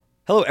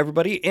Hello,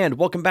 everybody, and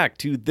welcome back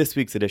to this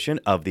week's edition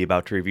of the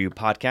About to Review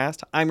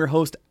podcast. I'm your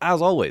host,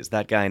 as always,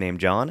 that guy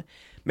named John.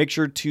 Make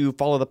sure to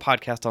follow the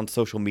podcast on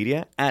social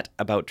media at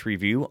About to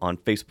Review on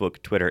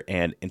Facebook, Twitter,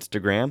 and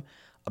Instagram.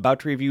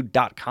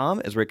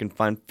 AboutToReview.com is where you can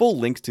find full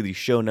links to the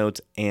show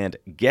notes and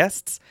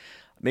guests.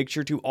 Make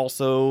sure to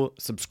also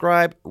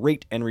subscribe,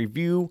 rate, and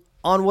review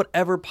on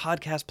whatever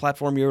podcast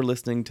platform you're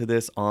listening to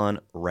this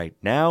on right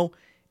now.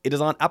 It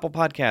is on Apple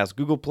Podcasts,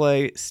 Google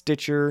Play,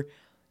 Stitcher,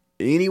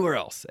 anywhere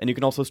else. And you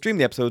can also stream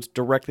the episodes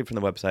directly from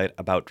the website,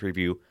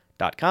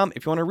 aboutreview.com.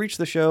 If you want to reach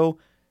the show,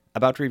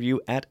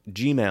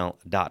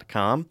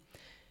 aboutreview@gmail.com.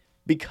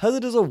 Because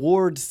it is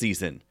awards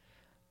season,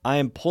 I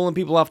am pulling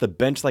people off the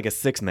bench like a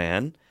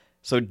six-man.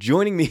 So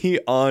joining me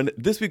on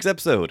this week's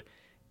episode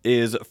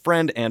is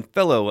friend and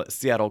fellow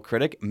Seattle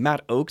critic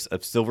Matt Oakes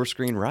of Silver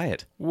Screen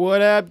Riot.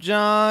 What up,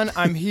 John?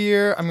 I'm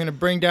here. I'm going to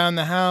bring down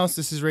the house.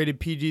 This is rated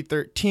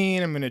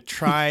PG-13. I'm going to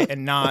try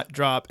and not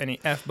drop any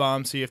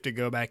F-bombs, so you have to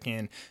go back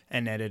in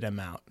and edit them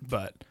out.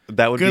 But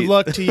good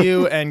luck to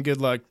you and good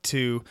luck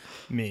to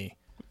me.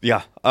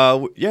 Yeah.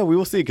 We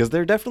will see, because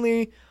there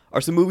definitely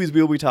are some movies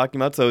we will be talking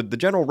about. So the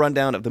general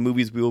rundown of the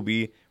movies we will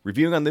be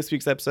reviewing on this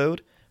week's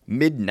episode: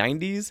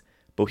 mid-90s,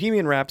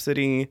 Bohemian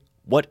Rhapsody,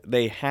 What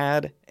They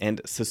Had, and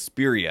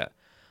Suspiria.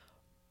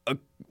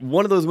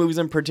 One of those movies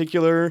in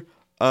particular,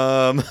 we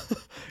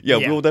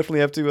will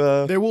definitely have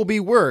to... there will be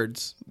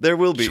words. There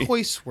will be.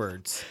 Choice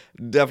words.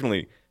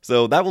 Definitely.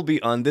 So that will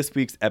be on this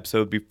week's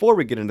episode. Before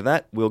we get into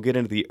that, we'll get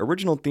into the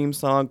original theme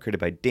song created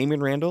by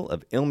Damien Randall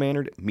of Ill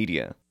Mannered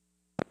Media.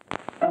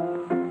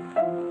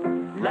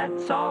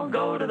 Let's all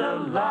go to the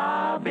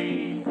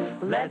lobby.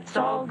 Let's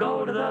all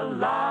go to the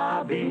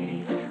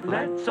lobby.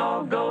 Let's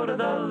all go to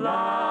the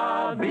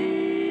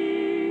lobby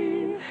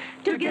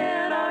to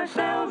get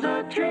ourselves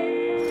a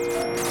treat.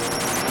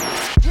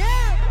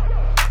 Yeah!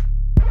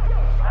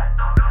 Let's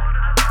all go to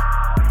the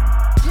lobby.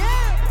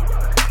 Yeah!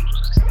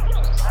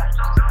 Let's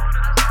all go to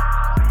the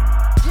lobby.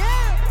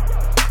 Yeah!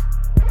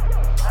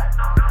 Let's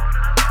all go to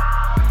the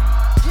lobby.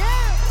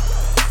 Yeah! Let's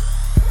all go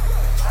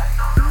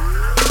to the lobby.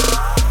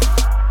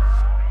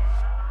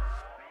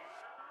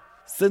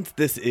 Since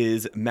this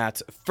is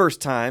Matt's first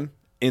time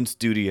in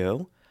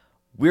studio,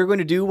 we're going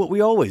to do what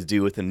we always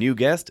do with a new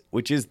guest,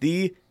 which is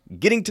the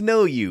Getting to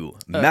Know You,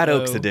 Matt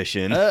Oakes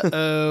edition.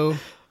 Uh-oh.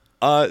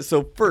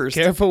 So first...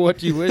 Careful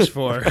what you wish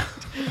for.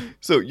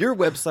 So your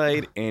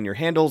website and your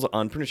handles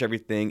on pretty much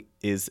everything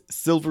is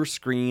Silver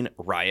Screen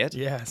Riot.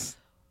 Yes.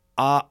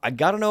 I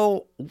gotta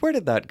know, where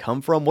did that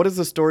come from? What is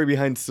the story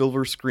behind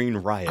Silver Screen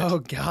Riot? Oh,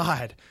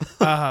 God.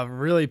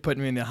 Really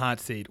putting me in the hot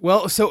seat.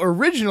 Well, so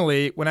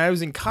originally, when I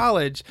was in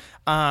college,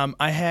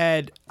 I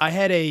had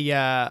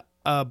a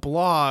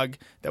blog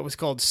that was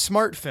called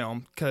Smart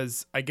Film,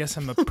 because I guess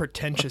I'm a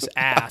pretentious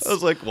ass. I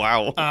was like,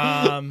 wow.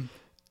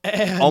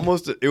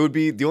 Almost, it would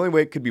be, the only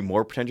way it could be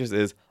more pretentious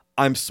is,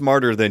 I'm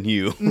smarter than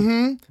you.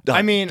 Mm-hmm.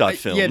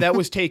 Film. Yeah, that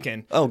was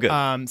taken. Oh, good.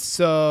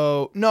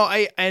 So no,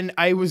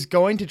 I was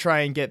going to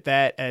try and get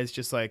that as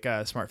just like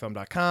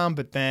smartfilm.com,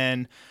 but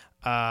then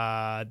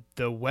the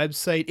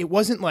website, it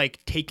wasn't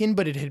like taken,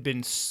 but it had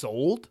been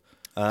sold.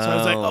 So I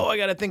was like, I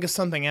got to think of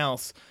something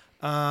else.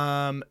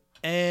 And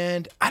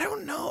I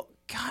don't know.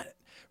 God,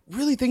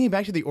 really thinking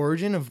back to the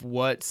origin of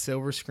what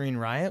Silver Screen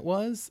Riot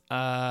was.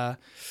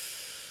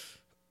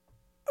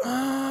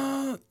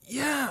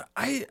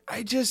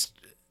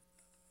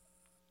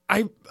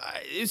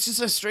 It's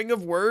just a string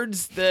of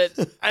words that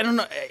I don't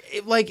know.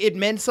 It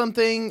meant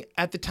something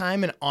at the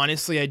time, and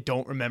honestly, I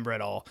don't remember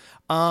at all.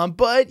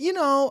 But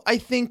I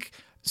think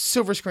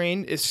Silver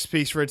Screen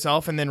speaks for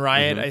itself, and then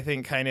Riot, I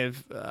think, kind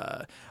of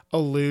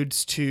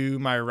alludes to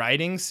my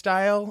writing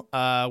style,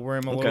 where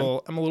I'm a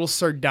little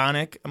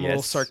sardonic, I'm a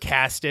little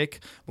sarcastic,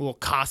 a little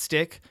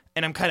caustic,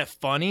 and I'm kind of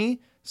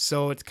funny.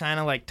 So it's kind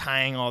of like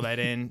tying all that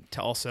in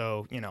to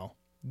also,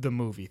 the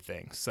movie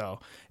thing. So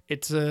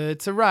it's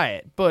a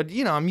Riot, but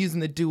I'm using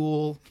the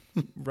dual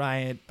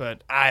Riot,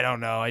 but I don't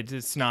know.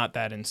 It's not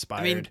that inspired.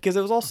 I mean, because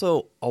it was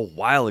also a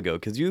while ago,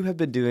 because you have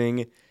been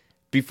doing,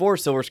 before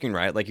Silver Screen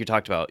Riot, like you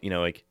talked about,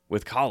 like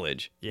with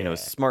college,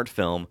 Smart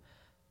Film.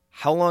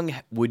 How long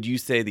would you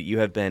say that you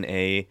have been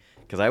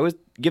because I always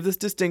give this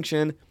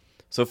distinction.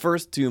 So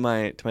first, to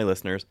my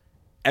listeners,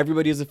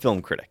 everybody is a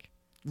film critic.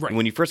 Right.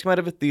 When you first come out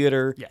of a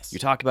theater, yes, you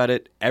talk about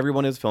it,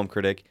 everyone is a film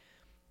critic,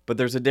 but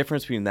there's a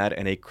difference between that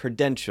and a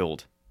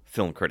credentialed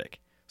film critic.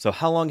 So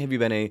how long have you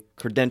been a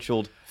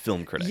credentialed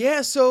film critic?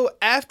 Yeah, so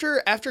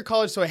after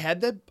college, so I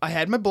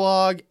had my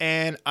blog,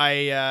 and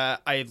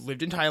I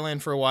lived in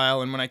Thailand for a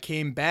while, and when I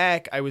came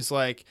back, I was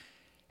like,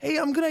 hey,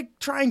 I'm going to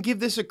try and give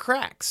this a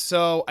crack.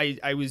 So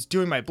I was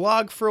doing my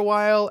blog for a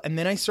while, and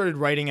then I started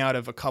writing out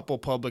of a couple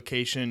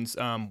publications,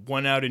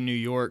 one out in New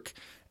York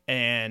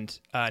and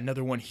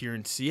another one here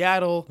in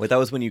Seattle. Wait, that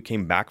was when you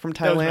came back from Thailand?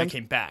 That was when I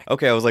came back.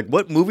 Okay, I was like,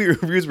 what movie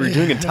reviews were you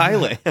doing in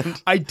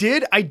Thailand? I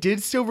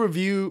did still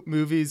review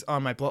movies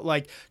on my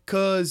blog,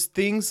 because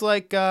things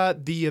like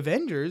The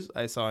Avengers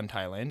I saw in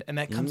Thailand, and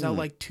that comes out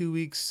like 2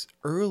 weeks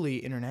early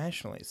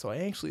internationally, so I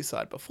actually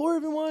saw it before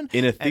everyone.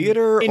 In a and-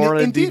 theater in- or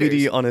on a in DVD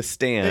theaters. on a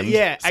stand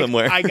Yeah,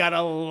 somewhere? I got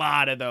a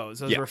lot of those.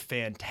 Those Yeah. were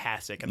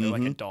fantastic, and they're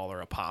like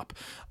 $1 a pop.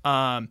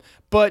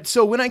 But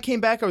so when I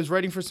came back, I was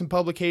writing for some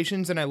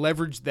publications, and I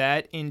leveraged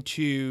that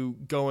into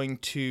going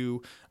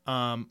to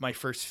my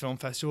first film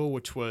festival,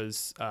 which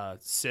was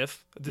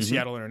SIFF, the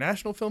Seattle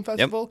International Film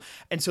Festival,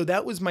 and so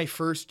that was my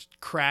first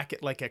crack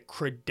at like a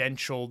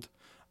credentialed.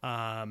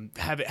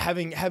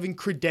 Having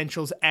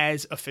credentials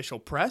as official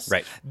press.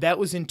 Right. That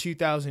was in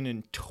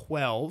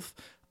 2012.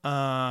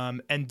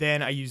 And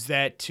then I used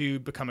that to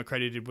become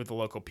accredited with a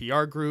local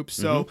PR group.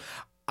 So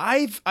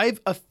I've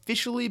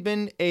officially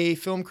been a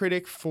film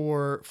critic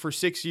for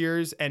 6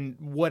 years, and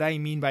what I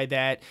mean by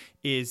that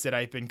is that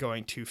I've been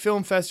going to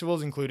film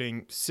festivals,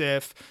 including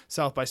SIFF,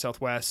 South by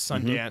Southwest,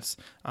 Sundance,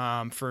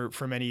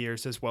 for many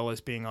years, as well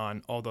as being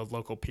on all the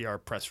local PR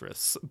press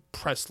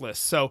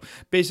lists. So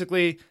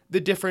basically, the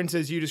difference,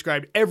 as you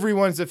described,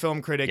 everyone's a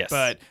film critic, Yes.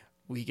 but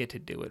we get to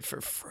do it for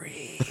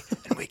free,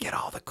 and we get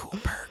all the cool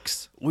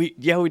perks. We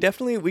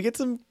get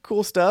some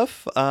cool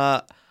stuff.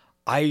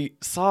 I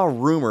saw a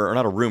rumor, or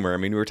not a rumor. I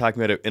mean, we were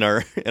talking about it in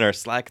our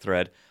Slack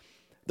thread.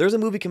 There's a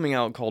movie coming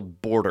out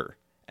called Border,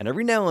 and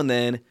every now and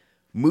then,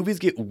 movies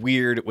get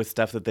weird with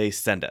stuff that they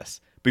send us.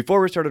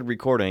 Before we started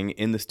recording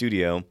in the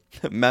studio,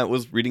 Matt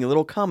was reading a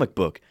little comic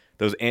book,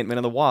 those Ant-Man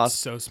and the Wasp,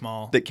 So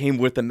small. that came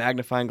with the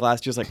magnifying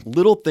glass, just like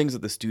little things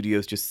that the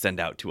studios just send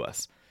out to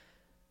us.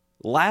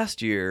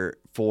 Last year,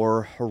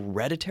 for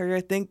Hereditary,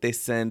 I think, they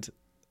sent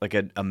like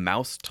a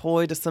mouse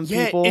toy to some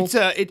people.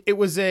 It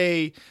was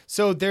a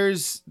so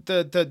there's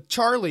the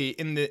Charlie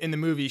in the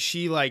movie,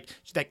 she like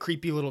that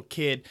creepy little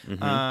kid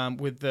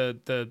with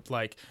the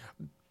like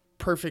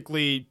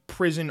perfectly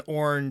prison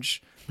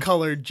orange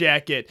colored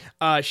jacket.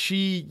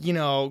 She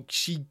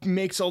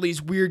makes all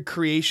these weird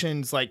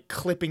creations like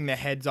clipping the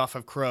heads off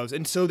of crows.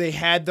 And so they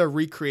had the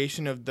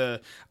recreation of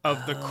the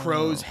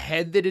crow's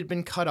head that had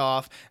been cut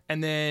off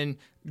and then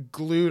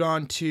glued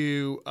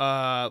onto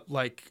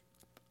like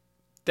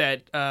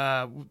that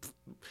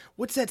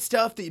what's that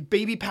stuff? The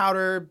baby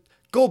powder,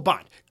 Gold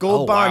Bond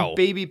wow.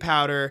 baby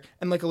powder,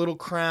 and like a little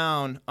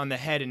crown on the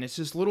head, and it's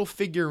this little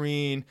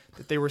figurine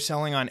that they were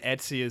selling on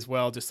Etsy as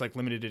well, just like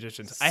limited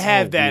editions. I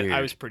have that. weird.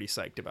 I was pretty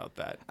psyched about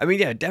that. I mean,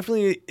 yeah, it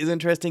definitely is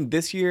interesting.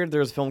 This year,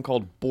 there's a film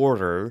called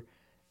Border,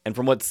 and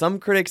from what some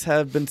critics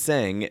have been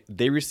saying,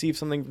 they received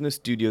something from the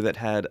studio that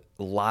had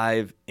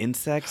live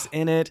insects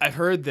in it. I've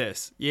heard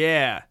this.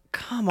 Yeah.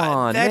 Come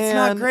on, That's man.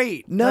 not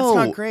great. No,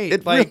 that's not great.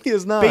 It like, really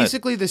is not.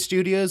 Basically, the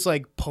studio's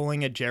like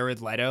pulling a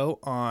Jared Leto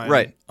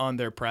on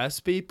their press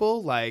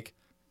people. Like,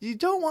 you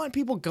don't want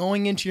people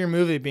going into your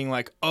movie being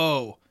like,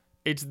 "Oh,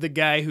 it's the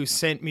guy who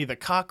sent me the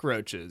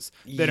cockroaches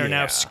that are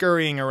now Yeah.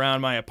 scurrying around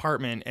my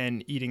apartment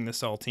and eating the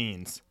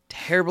saltines."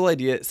 Terrible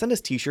idea. Send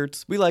us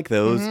T-shirts. We like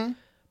those.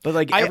 But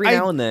like I- every I-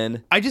 now and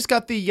then, I just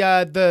got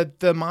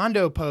the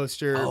Mondo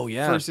poster Oh,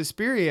 yeah. for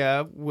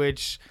Suspiria,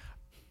 which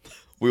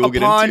we will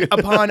get into.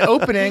 upon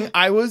opening,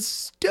 I was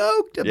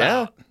stoked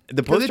about.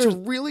 The 'Cause it's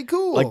posters, really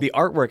cool. like the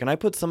artwork, and I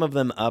put some of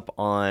them up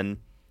on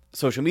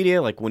social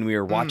media. Like when we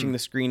were watching the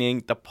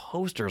screening, the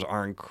posters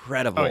are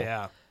incredible. Oh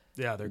yeah,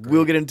 they're great.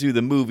 We'll get into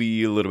the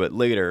movie a little bit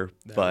later,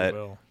 Yeah, we but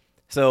will.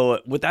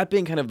 so with that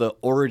being kind of the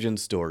origin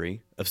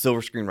story of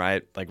Silver Screen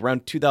Riot, like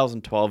around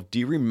 2012, do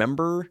you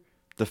remember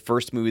the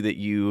first movie that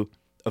you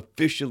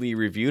officially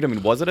reviewed? I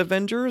mean, was it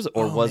Avengers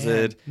or was Man.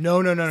 it?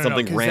 No,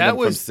 something 'cause random that from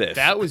was, Sif?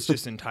 That was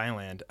just in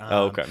Thailand.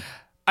 Oh, okay.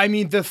 I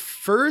mean,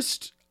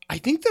 I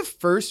think the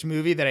first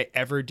movie that I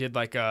ever did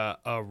like a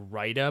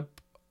write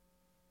up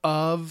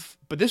of,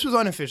 but this was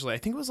unofficially. I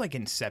think it was like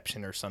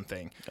Inception or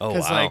something. Oh,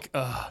 Because wow. like,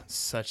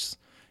 such.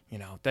 You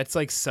know, that's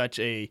like such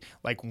a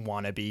like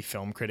wannabe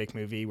film critic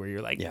movie where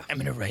you're like, Yeah. I'm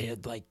gonna write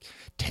a like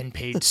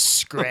 10-page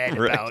scred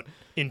Right. about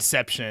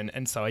Inception,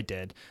 and so I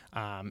did.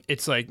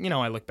 It's like,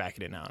 I look back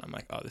at it now and I'm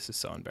like, oh, this is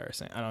so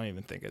embarrassing. I don't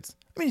even think it's.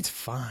 I mean, it's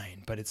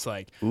fine, but it's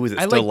like, Ooh, is it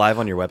I still like- live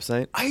on your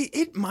website?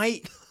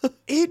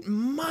 it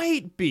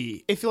might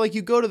be if like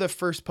you go to the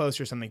first post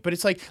or something, but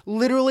it's like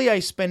literally I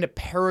spend a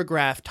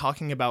paragraph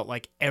talking about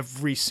like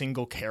every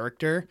single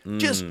character,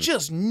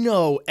 just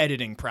no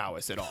editing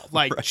prowess at all.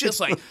 Like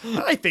just like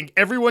I think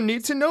everyone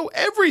needs to know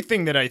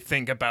everything that I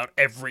think about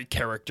every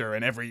character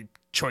and every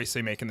choice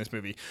they make in this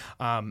movie.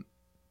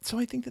 So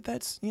I think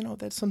that's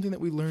something that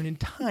we learn in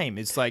time.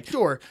 It's like,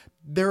 sure,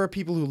 there are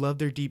people who love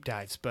their deep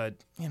dives, but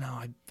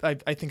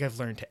I think I've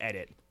learned to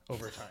edit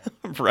over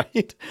time.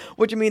 Right?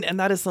 What do you mean? And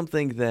that is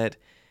something that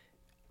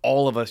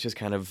all of us just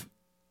kind of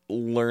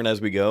learn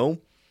as we go.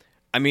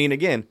 I mean,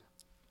 again,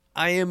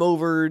 I am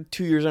over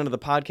 2 years into the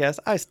podcast.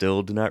 I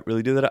still do not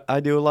really do that. I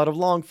do a lot of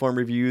long form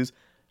reviews,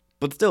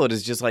 but still, it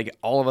is just like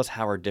all of us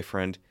have our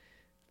different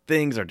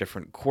things, our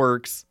different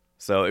quirks.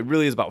 So it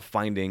really is about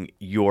finding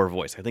your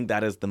voice. I think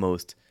that is the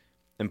most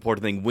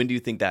important thing. When do you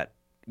think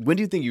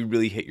you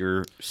really hit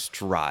your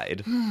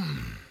stride?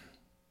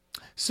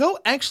 So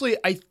actually,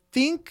 I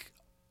think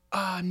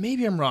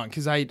maybe I'm wrong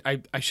because I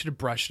should have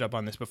brushed up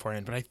on this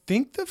beforehand, but I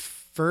think the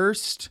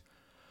first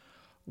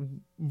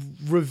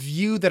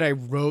review that I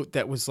wrote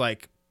that was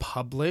like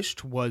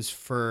published was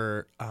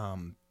for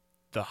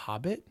The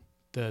Hobbit,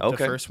 the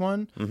Okay. first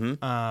one.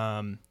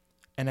 Mm-hmm.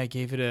 And I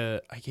gave it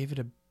a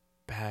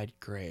bad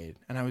grade,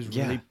 and I was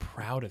really Yeah.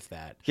 proud of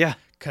that. Yeah.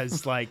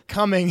 Because like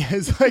coming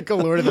as like a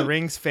Lord of the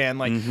Rings fan,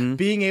 like Mm-hmm.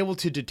 being able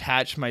to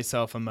detach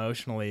myself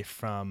emotionally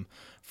from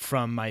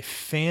my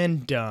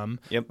fandom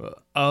Yep.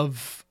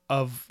 of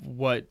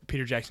what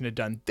Peter Jackson had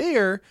done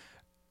there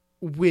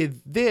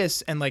with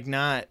this, and like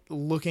not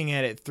looking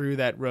at it through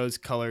that rose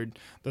colored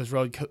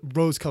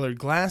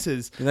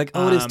glasses. You're like,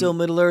 oh, it is still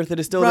Middle Earth. It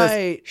is still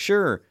right. this.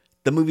 Sure.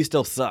 The movie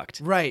still sucked.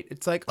 Right.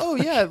 It's like, oh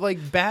yeah,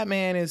 like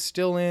Batman is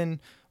still in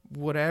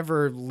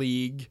whatever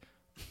league.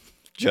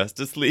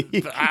 Justice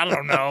League. I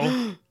don't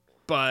know,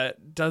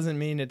 but doesn't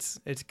mean it's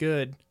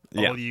good.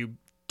 Yeah. All you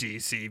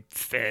DC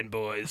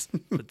fanboys,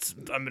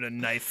 I'm in a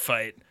knife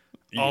fight.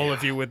 All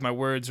of you with my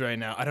words right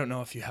now. I don't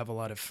know if you have a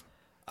lot of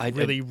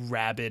really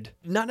rabid.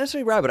 Not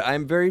necessarily rabid.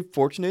 I'm very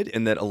fortunate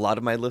in that a lot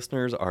of my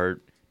listeners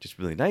are just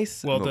really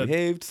nice and well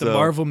behaved. The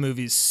Marvel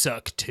movies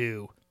suck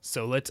too.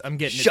 So I'm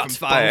getting Shots it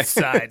from fired. both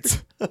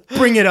sides.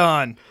 Bring it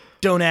on.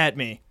 Don't at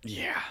me.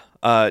 Yeah.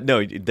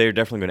 No, they're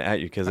definitely going to at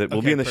you because it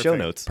will be Okay, in the show perfect.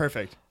 notes.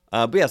 Perfect.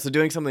 But yeah, so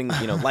doing something,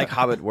 like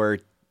Hobbit where,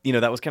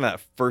 that was kind of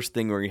that first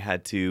thing where you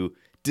had to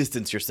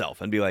distance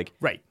yourself and be like,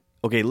 Right.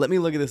 okay, let me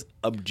look at this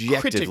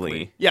objectively.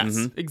 Critically. Yes,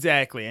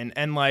 exactly.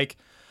 And like,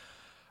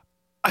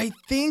 I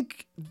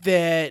think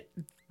that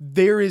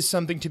there is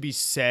something to be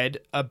said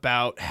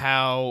about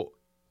how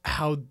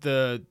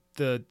the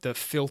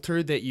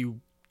filter that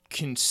you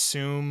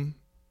consume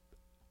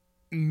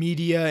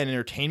media and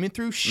entertainment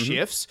through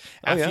shifts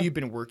after yeah. you've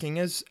been working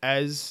as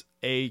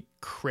a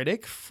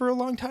critic for a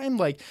long time.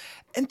 Like,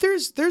 and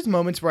there's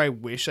moments where I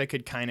wish I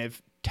could kind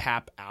of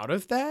tap out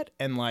of that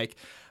and like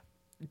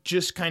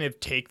just kind of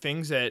take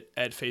things at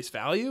face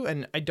value.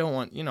 And I don't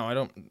want,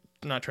 I'm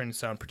not trying to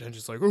sound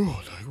pretentious, like,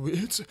 oh, like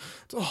it's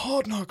a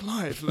hard knock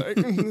life, like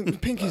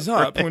pinkies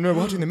up when we're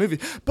watching the movie.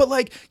 But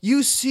like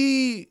you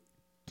see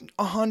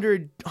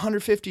 100,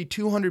 150,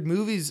 200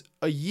 movies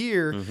a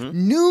year,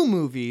 new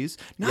movies,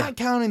 not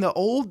counting the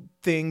old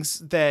things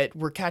that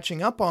we're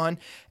catching up on.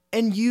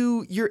 And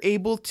you're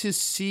able to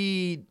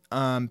see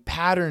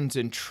patterns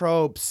and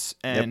tropes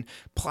and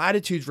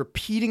platitudes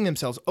repeating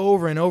themselves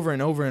over and over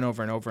and over and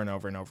over and over and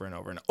over and over and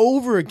over and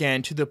over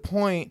again, to the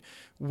point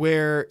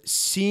where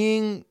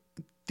seeing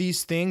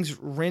these things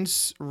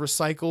rinsed,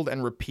 recycled,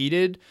 and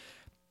repeated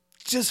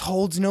just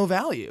holds no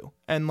value.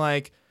 And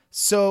like,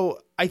 so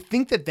I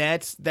think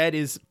that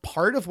is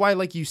part of why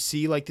like you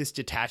see like this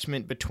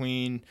detachment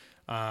between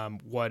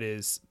what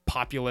is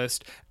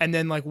populist and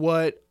then like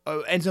what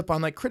ends up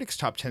on like critics'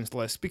 top 10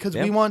 lists, because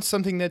we want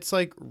something that's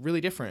like really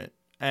different.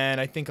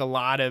 And I think a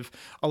lot of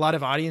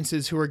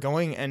audiences who are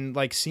going and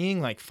like seeing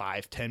like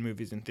 5-10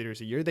 movies in theaters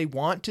a year, they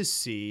want to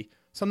see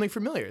something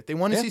familiar. They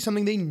want to see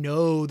something they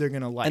know they're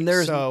gonna like. And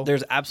there's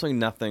absolutely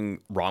nothing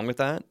wrong with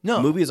that.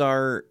 No. Movies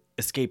are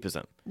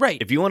escapism. Right.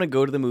 If you want to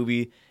go to the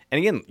movie, and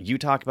again, you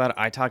talk about it,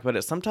 I talk about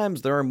it,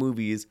 sometimes there are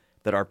movies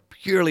that are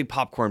purely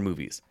popcorn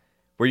movies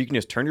where you can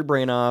just turn your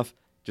brain off,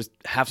 just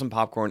have some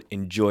popcorn,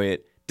 enjoy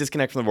it,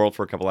 disconnect from the world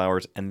for a couple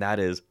hours, and that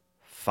is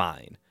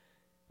fine.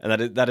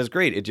 And that is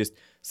great. It just,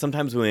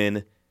 sometimes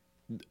when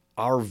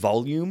our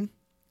volume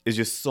is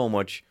just so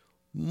much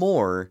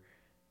more,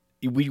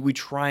 we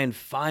try and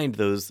find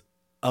those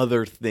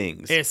other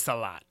things. It's a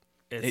lot.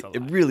 It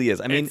really is.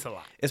 I mean, It's a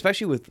lot.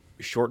 especially with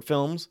short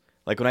films,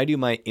 like when I do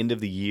my end of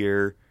the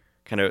year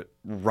kind of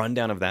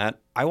rundown of that,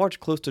 I watch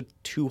close to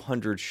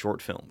 200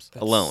 short films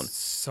alone.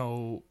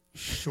 So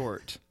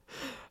short.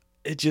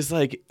 It's just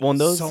like, well,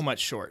 those So much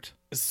short.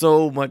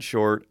 so much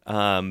short.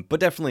 But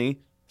definitely,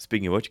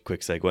 speaking of which,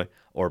 quick segue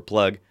or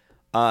plug.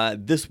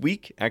 This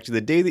week, actually,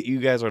 the day that you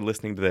guys are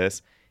listening to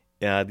this,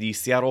 the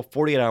Seattle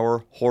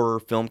 48-hour horror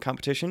film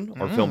competition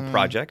or film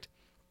project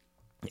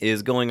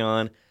is going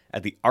on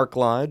at the Arc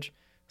Lodge.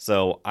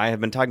 So I have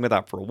been talking about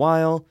that for a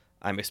while.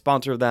 I'm a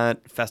sponsor of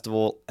that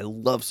festival. I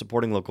love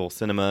supporting local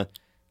cinema,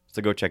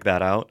 so go check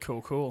that out.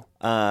 Cool.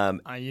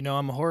 Um,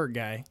 I'm a horror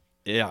guy.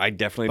 yeah, I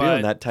definitely do, But-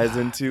 and that ties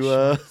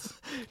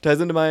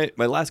into my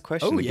last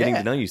question, the getting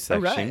to know you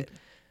section. Right.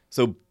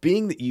 So,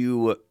 being that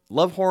you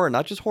love horror,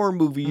 not just horror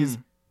movies,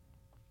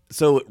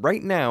 so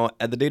right now,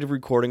 at the date of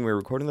recording, we're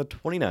recording the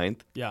 29th.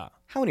 Yeah.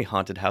 How many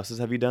haunted houses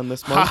have you done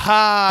this month?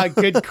 Haha,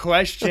 good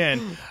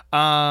question.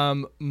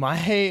 My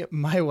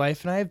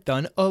wife and I have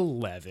done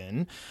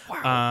 11.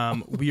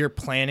 Wow. We are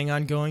planning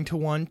on going to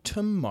one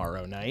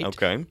tomorrow night.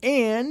 Okay.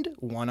 And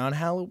one on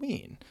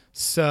Halloween.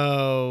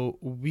 So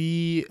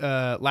we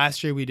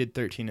last year we did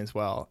 13 as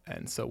well,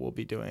 and so we'll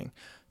be doing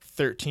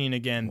 13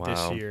 again this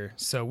Wow. year.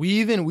 So we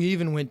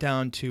even went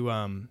down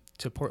to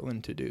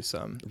Portland to do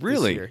some. this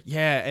Really? year.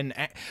 Yeah, and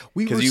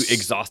we were Because you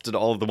exhausted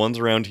all of the ones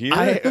around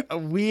here?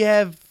 we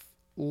have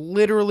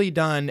literally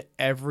done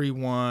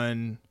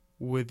everyone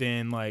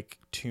within like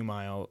 2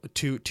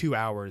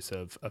 hours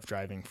of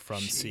driving from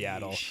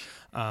Seattle.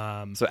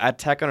 So add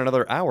tack on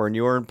another hour and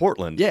you're in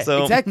Portland. Yeah,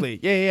 So, exactly.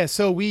 Yeah.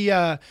 So we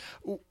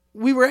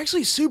we were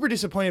actually super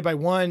disappointed by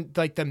one,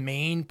 like the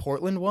main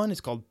Portland one.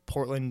 It's called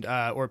Portland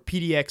or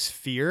PDX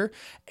Fear,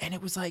 and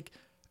it was like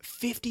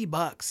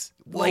 $50.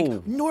 Whoa.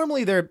 Like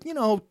normally they're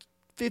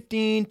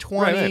 15,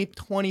 20, Right.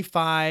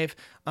 25.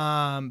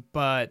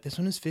 But this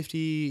one is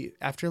 50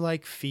 after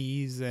like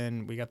fees,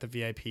 and we got the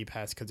VIP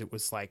pass because it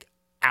was like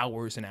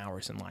hours and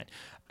hours in line,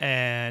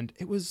 and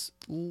it was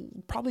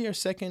probably our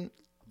second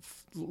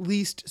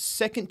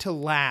to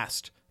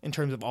last in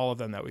terms of all of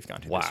them that we've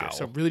gone to this year. Wow.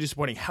 So really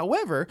disappointing.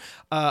 However,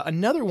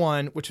 another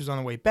one, which was on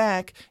the way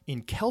back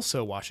in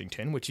Kelso,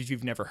 Washington, which if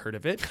you've never heard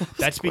of it,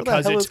 that's Where the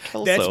because hell it's is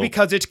Kelso? that's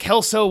because it's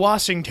Kelso,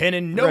 Washington,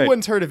 and no Right.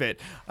 one's heard of it.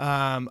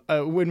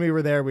 When we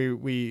were there,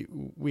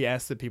 we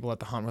asked the people at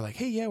the haunt, we're like,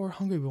 hey, yeah, we're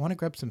hungry. We want to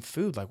grab some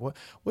food. Like,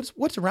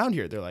 what's around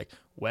here? They're like,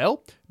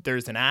 well,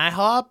 there's an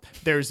IHOP,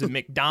 there's a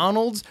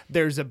McDonald's,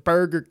 there's a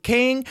Burger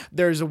King,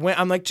 there's a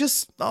I'm like,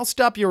 I'll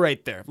stop you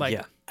right there. Like,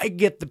 Yeah. I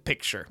get the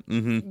picture.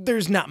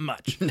 There's not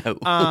much.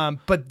 No.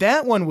 But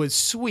that one was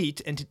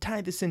sweet. And to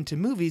tie this into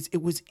movies,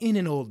 it was in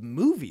an old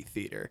movie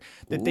theater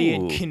that they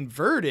had Ooh.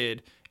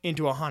 converted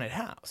into a haunted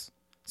house.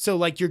 So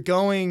like you're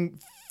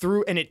going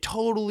through, and it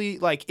totally,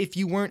 like, if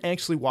you weren't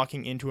actually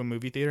walking into a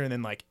movie theater and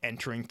then like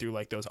entering through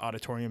like those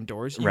auditorium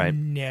doors, you Right.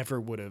 never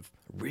would have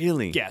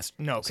Really? guessed.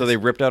 No. So they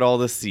ripped out all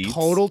the seats.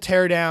 total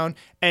tear down,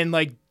 and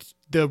like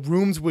the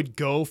rooms would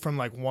go from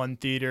like one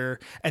theater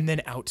and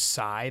then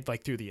outside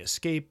like through the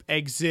escape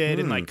exit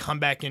and like come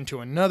back into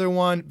another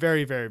one.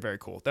 Very, very, very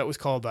cool. That was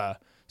called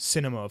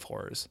Cinema of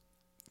Horrors.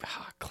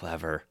 Ah,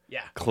 clever.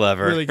 Yeah.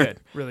 Clever. Really good.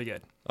 Really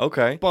good.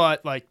 Okay.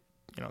 But like,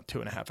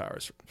 2.5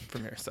 hours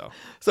from here. So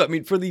So, I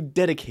mean, for the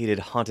dedicated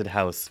haunted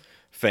house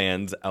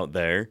fans out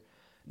there,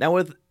 now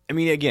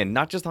again,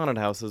 not just haunted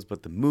houses,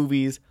 but the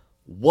movies,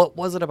 what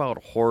was it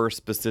about horror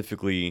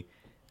specifically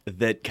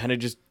that kind of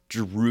just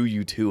drew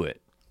you to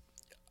it?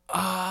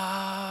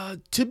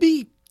 to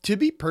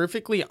be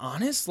perfectly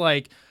honest,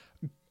 like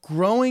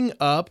growing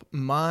up,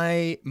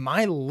 my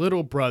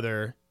little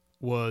brother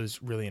was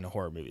really into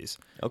horror movies.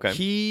 Okay.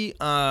 He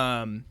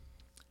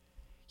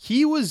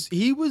was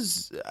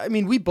I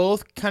mean, we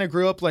both kind of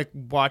grew up like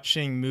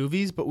watching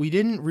movies, but we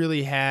didn't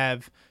really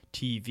have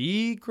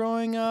TV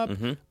growing up.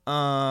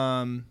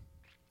 And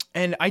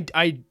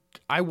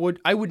I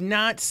would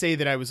not say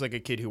that I was like a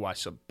kid who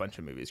watched a bunch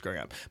of movies growing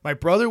up. My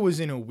brother was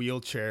in a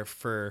wheelchair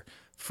for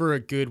a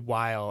good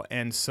while,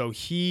 and so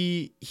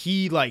he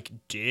like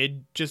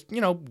did just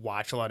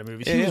watch a lot of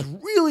movies. He Yeah. was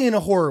really into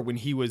horror when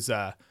he was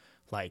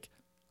like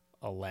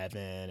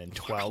 11 and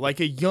 12,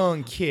 like a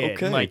young kid.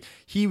 Okay. And, like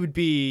he would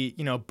be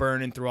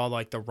burning through all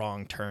like the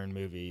Wrong Turn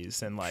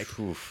movies and like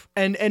Oof.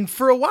 and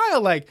for a while,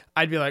 like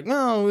I'd be like,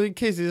 no,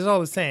 Casey, it's all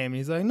the same. And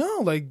he's like, no,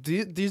 like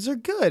these are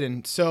good.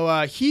 And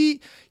so he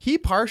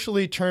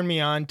partially turned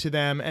me on to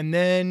them. And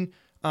then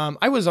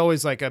I was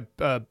always like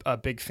a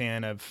big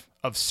fan of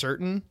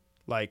certain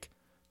like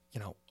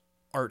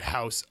art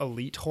house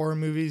elite horror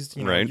movies.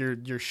 Right. Your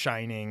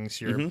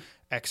Shinings, your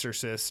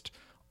Exorcist,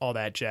 all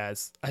that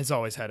jazz has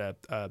always had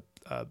a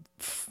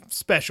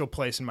special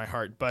place in my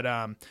heart. But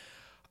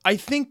I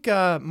think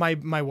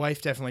my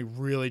wife definitely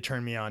really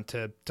turned me on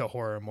to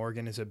horror.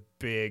 Morgan is a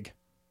big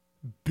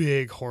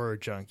horror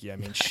junkie. I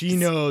mean, she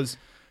knows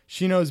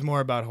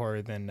more about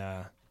horror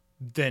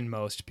than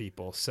most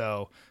people.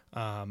 So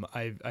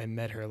I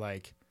met her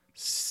like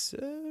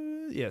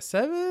 7.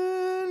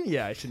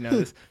 Yeah, I should know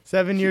this.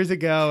 7 years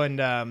ago,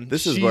 and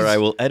This is where I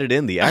will edit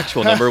in the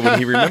actual number when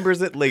he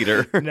remembers it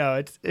later. No,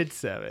 it's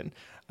 7.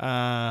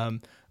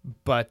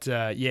 But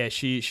yeah,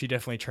 she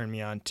definitely turned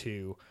me on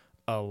to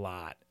a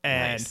lot,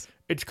 and Nice.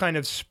 it's kind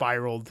of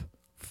spiraled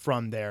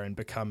from there and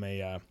become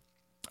a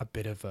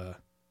bit of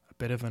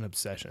an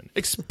obsession,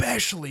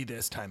 especially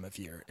this time of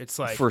year. It's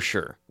like For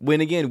sure.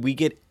 When again, we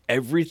get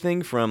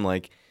everything from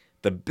like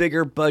the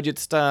bigger budget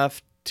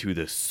stuff to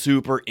the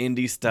super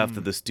indie stuff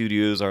that the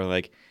studios are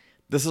like,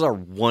 this is our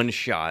one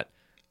shot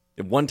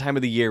at one time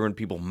of the year when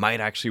people might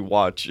actually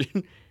watch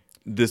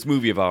this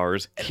movie of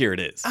ours. Here it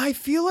is. I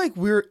feel like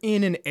we're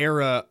in an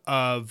era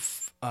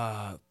of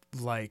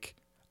like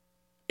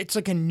it's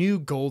like a new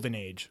golden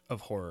age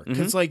of horror,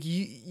 because like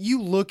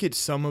you look at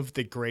some of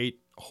the great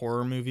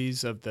horror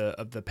movies of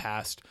the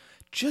past,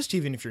 just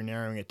even if you're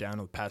narrowing it down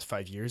to the past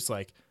 5 years,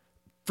 like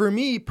for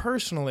me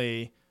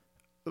personally,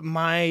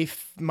 my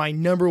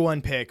number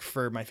one pick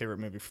for my favorite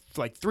movie for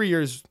like 3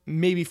 years,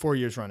 maybe 4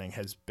 years running,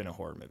 has been a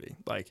horror movie.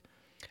 Like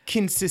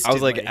consistently. I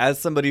was like, as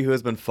somebody who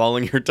has been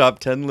following your top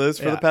 10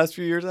 list for Yeah. the past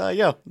few years,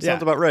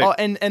 sounds about right. Oh,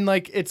 and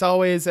like it's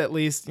always at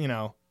least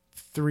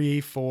 3,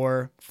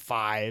 4,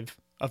 5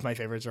 of my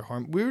favorites are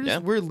horror.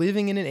 We're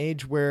living in an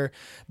age where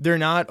they're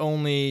not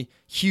only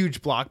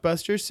huge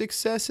blockbuster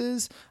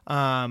successes,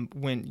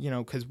 when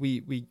because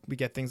we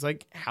get things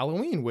like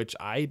Halloween, which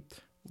I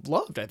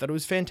loved. I thought it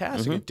was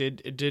fantastic.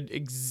 It did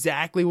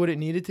exactly what it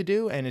needed to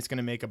do, and it's going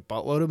to make a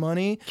buttload of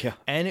money. Yeah.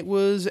 And it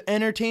was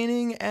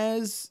entertaining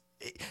as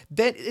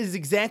that is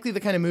exactly the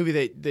kind of movie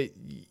that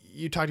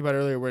you talked about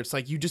earlier, where it's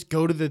like you just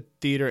go to the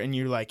theater and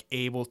you're like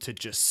able to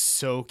just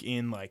soak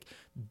in like,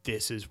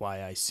 this is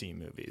why I see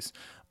movies.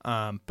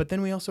 But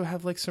then we also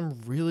have like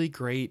some really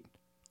great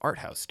art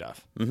house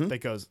stuff that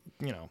goes,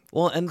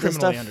 Well, and the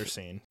criminally stuff,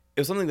 underseen. it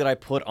was something that I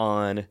put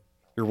on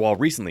your wall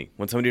recently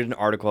when somebody did an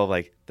article of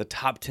like the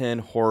top 10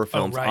 horror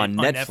films on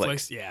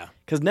Netflix. Yeah.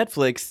 Because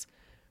Netflix,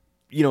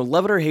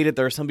 love it or hate it,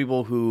 there are some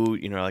people who,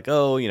 are like,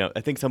 oh,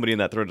 I think somebody in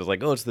that thread was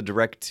like, oh, it's the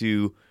direct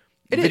to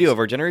video is. of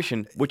our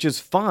generation, which is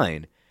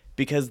fine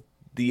because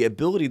the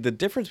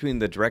difference between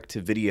the direct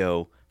to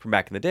video from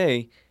back in the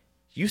day,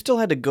 you still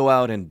had to go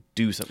out and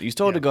do something. You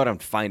still had to go out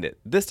and find it.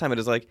 This time it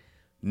is like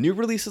new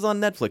releases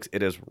on Netflix.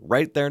 It is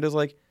right there. It is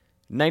like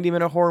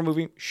 90-minute horror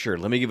movie. Sure,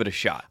 let me give it a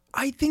shot.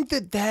 I think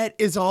that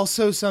is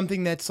also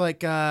something that's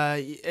like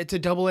it's a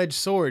double-edged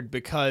sword,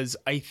 because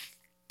I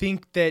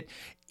think that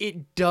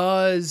it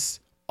does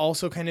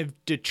also kind of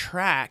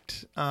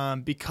detract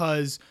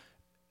because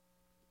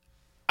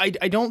I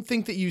don't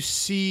think that you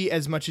see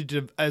as much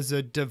as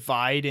a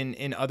divide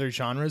in other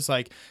genres,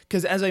 like,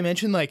 because as I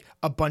mentioned, like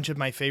a bunch of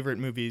my favorite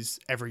movies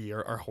every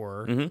year are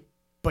horror,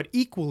 but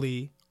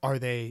equally are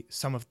they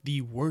some of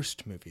the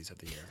worst movies of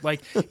the year.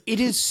 Like, it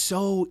is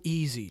so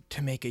easy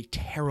to make a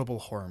terrible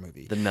horror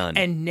movie. The Nun.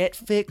 And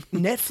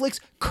Netflix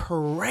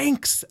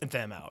cranks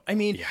them out. I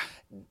mean,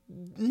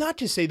 not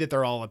to say that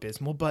they're all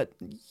abysmal, but,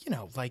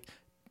 like,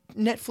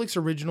 Netflix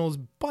originals,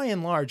 by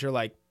and large, are,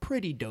 like,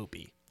 pretty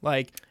dopey.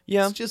 Like,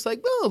 it's just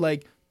like, oh,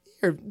 like,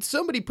 here,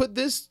 somebody put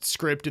this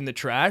script in the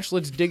trash.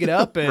 Let's dig it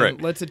up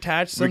and let's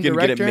attach some We can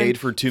director. get it made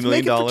for $2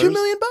 million. Make it for $2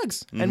 million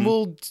bucks. And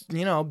we'll,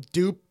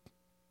 dupe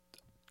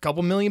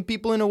couple million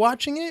people into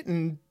watching it,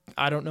 and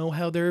I don't know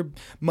how their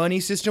money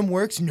system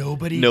works.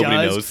 Nobody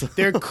knows.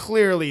 They're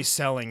clearly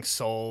selling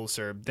souls,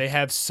 or they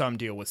have some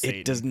deal with Satan.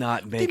 It does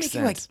not They're make making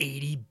sense. like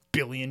 $80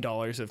 billion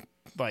of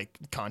like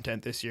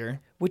content this year.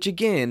 Which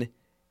again,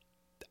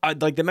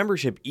 like the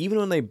membership, even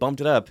when they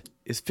bumped it up,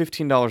 is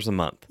 $15 a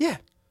month. Yeah.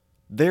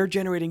 They're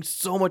generating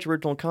so much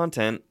original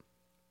content.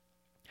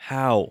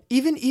 How?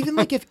 Even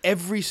like if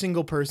every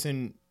single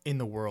person in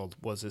the world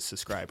was a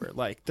subscriber,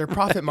 like their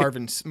profit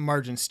margins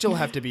still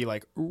have to be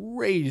like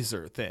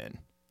razor thin.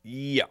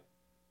 Yeah.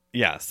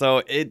 So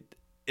it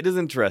is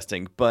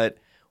interesting, but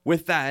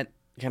with that,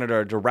 kind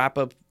of to wrap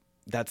up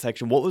that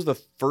section, what was the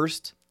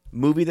first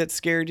movie that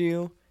scared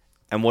you,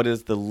 and what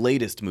is the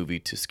latest movie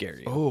to scare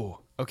you?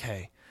 Oh,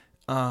 okay.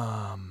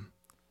 I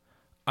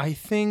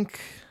think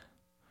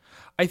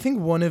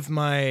one of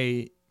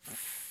my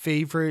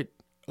favorite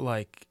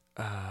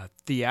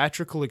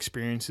theatrical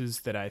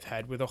experiences that I've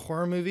had with a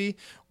horror movie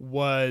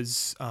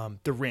was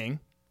The Ring.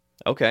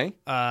 Okay.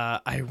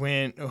 I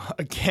went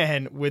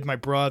again with my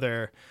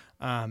brother,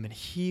 and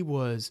he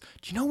was.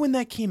 Do you know when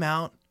that came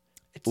out?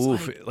 It's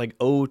like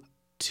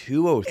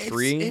 02,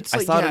 03? It's I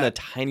like, saw it in yeah. a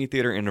tiny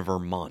theater in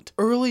Vermont.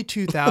 Early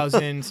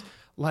 2000s.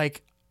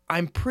 Like,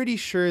 I'm pretty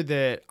sure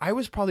that I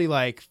was probably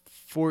like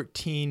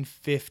 14,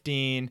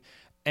 15,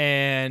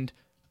 and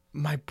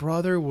my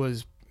brother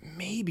was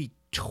maybe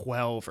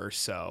 12 or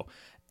so.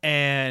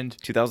 And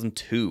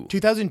 2002.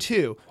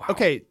 2002. Wow.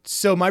 Okay,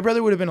 so my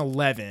brother would have been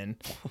 11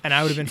 and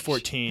I would have been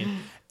 14.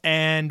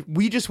 And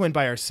we just went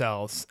by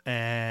ourselves.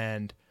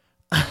 And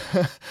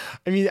I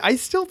mean, I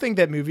still think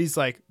that movie's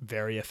like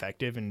very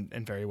effective and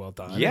very well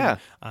done. Yeah.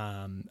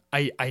 And,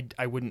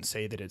 I wouldn't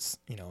say that it's,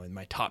 in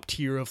my top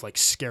tier of like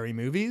scary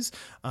movies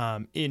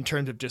in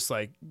terms of just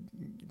like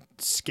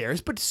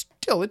scares, but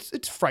still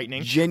it's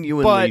frightening.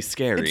 Genuinely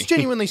scary. It's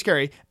genuinely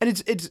scary. And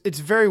it's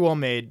very well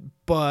made,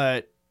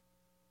 but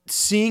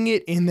seeing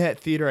it in that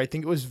theater, I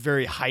think it was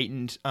very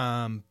heightened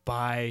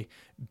by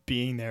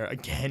being there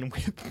again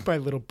with my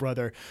little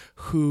brother,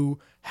 who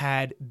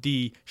had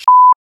the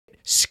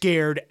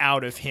scared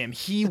out of him.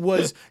 He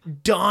was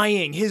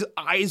dying. His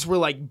eyes were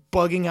like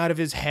bugging out of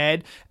his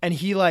head, and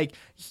he's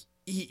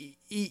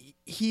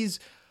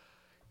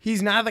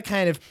not the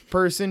kind of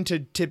person to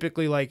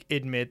typically like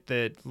admit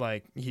that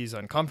like he's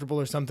uncomfortable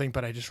or something,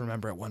 but I just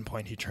remember at one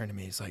point he turned to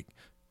me, he's like,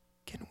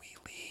 "Can we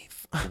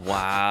leave?"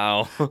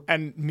 Wow.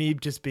 And me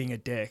just being a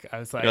dick, I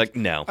was like, You're like,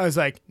 no. I was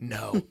like,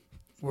 no,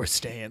 we're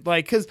staying.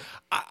 Like, because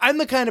I'm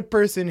the kind of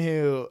person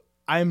who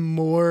I'm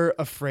more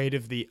afraid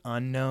of the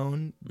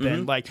unknown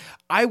than like,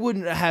 I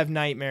wouldn't have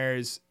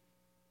nightmares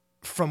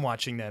from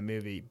watching that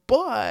movie.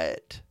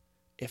 But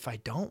if I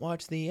don't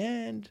watch the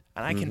end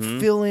and I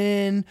can fill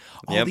in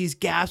all these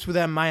gaps with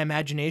my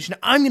imagination,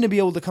 I'm going to be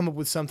able to come up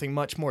with something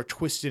much more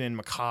twisted and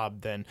macabre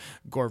than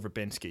Gore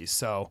Verbinski.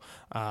 So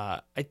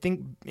I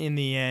think in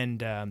the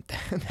end,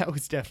 that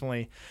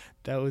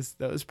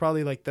was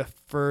probably like the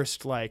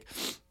first, like,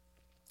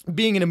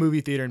 being in a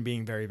movie theater and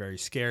being very, very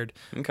scared.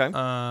 Okay.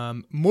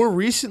 More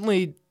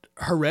recently,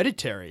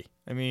 Hereditary.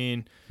 I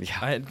mean,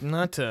 Yeah.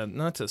 not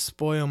to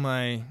spoil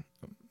my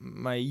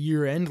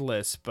year-end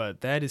list,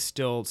 but that is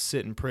still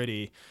sitting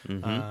pretty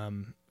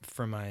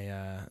for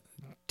my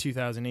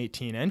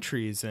 2018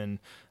 entries. And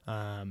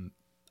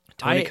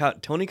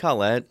Toni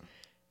Collette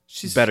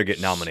better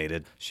get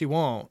nominated. She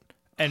won't,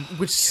 and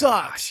which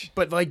sucks.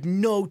 But like,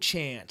 no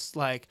chance.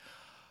 Like,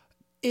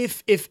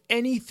 if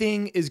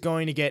anything is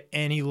going to get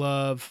any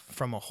love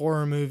from a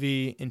horror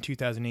movie in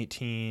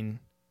 2018,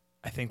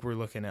 I think we're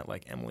looking at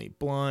like Emily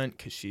Blunt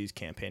because she's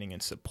campaigning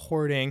and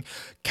supporting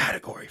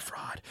category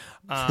fraud.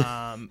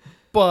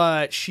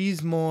 But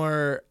she's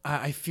more.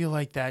 I feel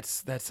like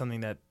that's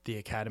something that the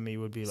Academy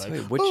would be like. So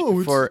wait, which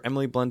it's for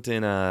Emily Blunt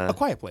in A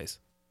Quiet Place,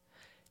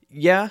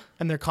 yeah?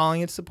 and they're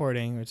calling it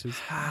supporting, which is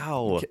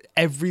How?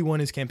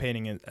 everyone is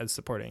campaigning as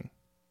supporting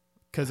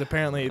because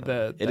apparently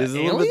the is a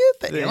alien, little bit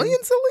the thin.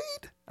 alien's the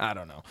lead. I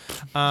don't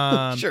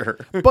know. Sure.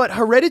 But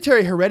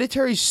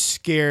Hereditary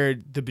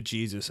scared the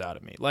bejesus out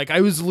of me. Like I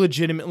was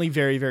legitimately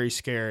very, very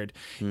scared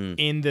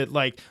in that,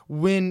 like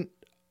when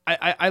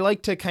I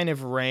like to kind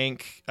of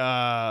rank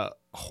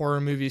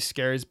horror movie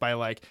scares by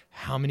like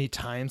how many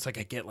times like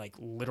I get like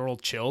literal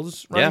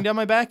chills running down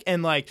my back,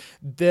 and like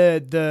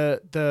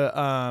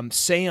the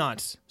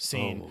seance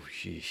scene Oh,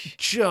 sheesh.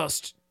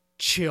 just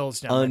chills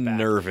down my back.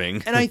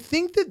 Unnerving. And I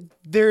think that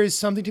there is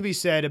something to be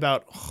said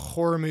about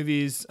horror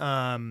movies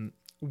when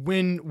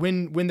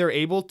they're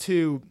able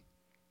to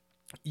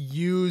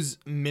use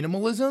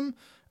minimalism.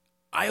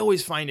 I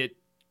always find it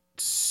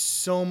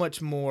so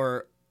much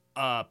more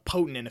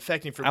potent and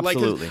effective for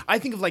Absolutely. like, I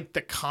think of like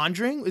The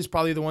Conjuring is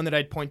probably the one that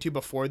I'd point to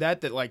before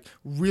that like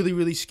really,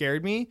 really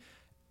scared me.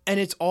 And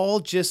it's all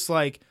just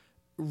like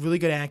really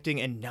good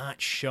acting and not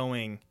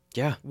showing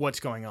Yeah. what's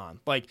going on.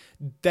 Like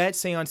that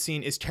seance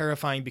scene is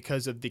terrifying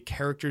because of the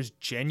character's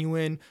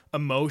genuine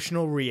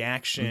emotional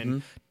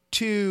reaction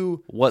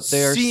to What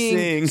they are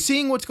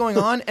seeing what's going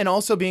on, and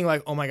also being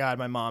like, oh my God,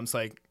 my mom's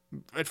like,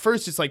 at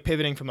first it's like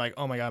pivoting from like,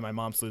 oh my God, my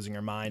mom's losing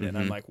her mind, and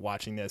I'm like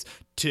watching this,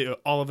 to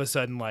all of a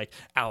sudden like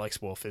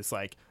Alex Wolff is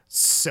like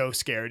so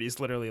scared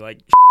he's literally like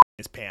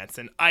his pants,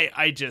 and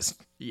I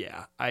just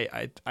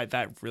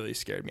that really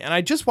scared me. And I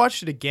just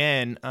watched it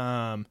again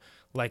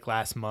like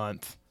last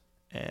month,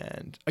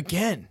 and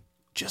again,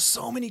 just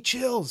so many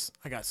chills.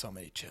 I got so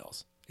many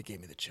chills. It gave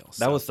me the chills.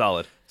 That was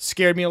solid.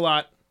 Scared me a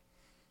lot.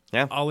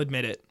 Yeah. I'll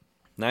admit it.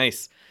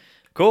 Nice.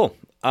 Cool.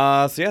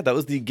 So yeah, that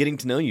was the getting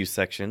to know you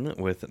section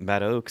with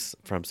Matt Oakes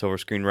from Silver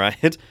Screen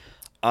Riot.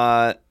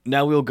 Now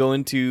we'll go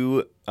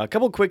into a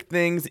couple quick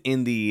things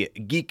in the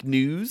geek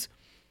news.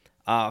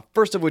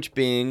 First of which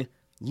being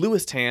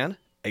Louis Tan,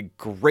 a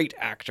great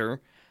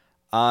actor,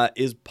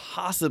 is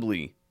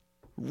possibly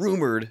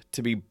rumored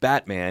to be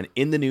Batman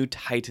in the new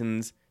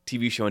Titans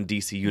TV show on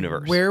DC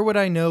Universe. Where would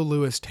I know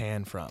Louis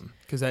Tan from?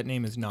 Because that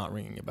name is not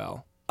ringing a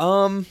bell.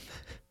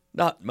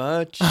 Not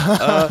much.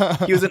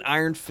 He was in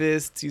Iron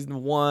Fist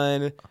season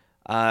 1.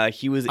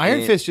 He was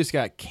Iron in, Fist just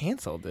got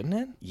canceled, didn't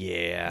it?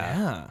 Yeah.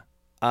 Yeah.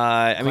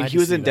 I mean, Glad he to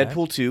was see in that.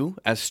 Deadpool 2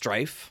 as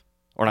Strife,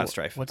 or not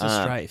Strife. What's a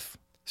strife?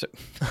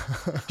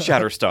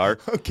 Shatterstar.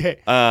 Okay.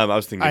 I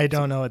was thinking. I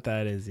don't know what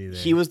that is either.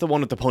 He was the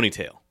one with the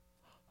ponytail.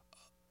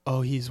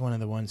 Oh, he's one of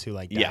the ones who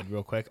like died Yeah.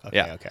 real quick. Okay,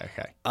 Yeah. okay.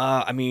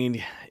 I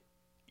mean,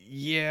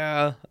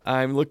 yeah.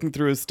 I'm looking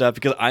through his stuff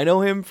because I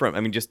know him from.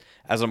 I mean, just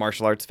as a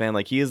martial arts fan,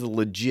 like he is a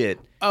legit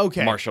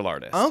Okay. martial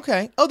artist.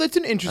 Okay. Oh, that's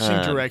an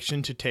interesting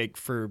direction to take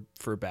for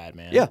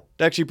Batman. Yeah,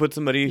 to actually put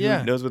somebody who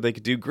Yeah. knows what they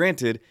could do.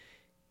 Granted,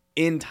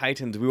 in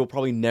Titans, we will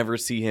probably never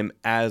see him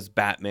as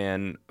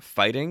Batman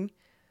fighting,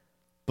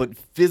 but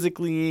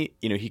physically,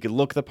 he could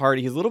look the part.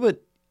 He's a little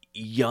bit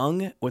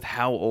young with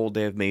how old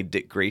they have made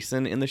Dick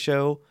Grayson in the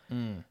show,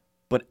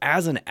 but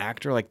as an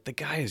actor, like the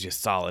guy is just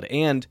solid,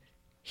 and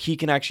he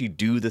can actually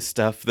do the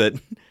stuff that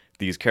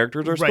these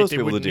characters are Right. supposed They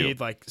to be able to wouldn't do. need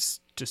like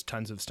just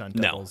tons of stunt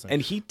No. doubles.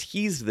 And he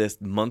teased this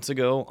months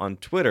ago on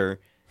Twitter.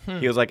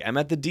 He was like, I'm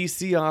at the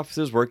DC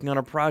offices working on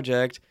a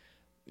project,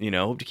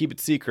 hope to keep it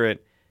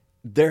secret.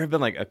 There have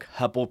been like a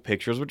couple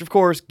pictures, which of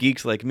course,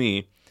 geeks like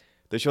me,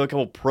 they show a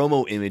couple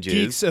promo images.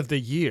 Geeks of the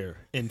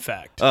year, in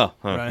fact. Oh,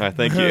 Right?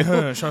 thank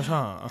you.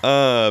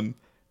 Sha-sha.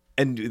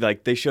 And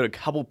like they showed a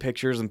couple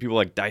pictures and people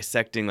like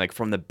dissecting like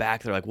from the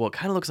back. They're like, well, it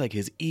kind of looks like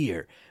his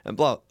ear and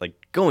blah, like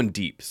going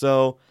deep.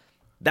 So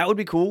that would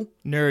be cool.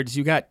 Nerds,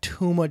 you got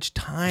too much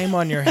time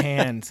on your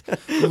hands.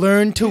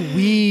 Learn to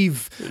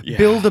weave. Yeah.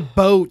 Build a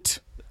boat.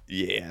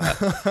 Yeah.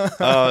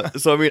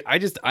 So I mean,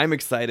 I'm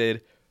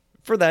excited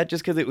for that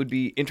just because it would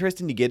be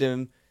interesting to get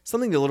him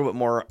something a little bit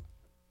more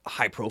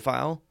high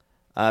profile.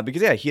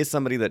 Because yeah, he is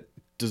somebody that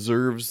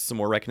deserves some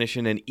more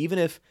recognition. And even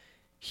if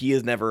he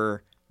is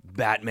never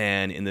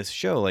Batman in this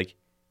show, like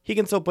he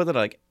can still put that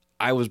like,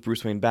 I was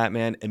Bruce Wayne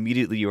Batman.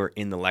 Immediately you are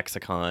in the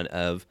lexicon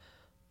of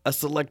a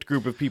select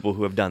group of people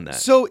who have done that.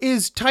 So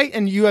is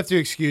and you have to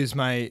excuse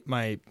my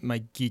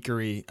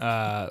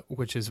geekery,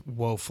 which is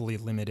woefully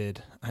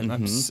limited.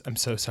 I'm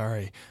so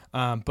sorry.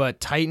 But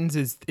Titans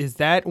is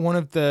that one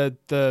of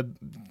the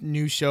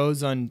new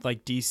shows on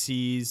like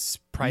DC's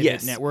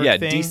private network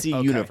thing? DC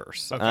Okay.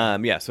 Universe.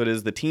 Okay. So it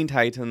is the Teen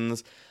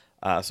Titans.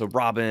 So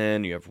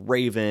Robin, you have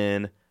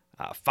Raven,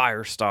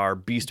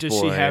 Firestar, Beast Does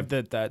Boy. she have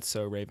that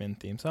So Raven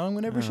theme song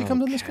whenever she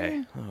comes on the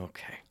screen?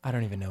 Okay. I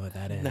don't even know what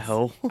that is.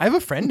 No. I have a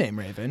friend named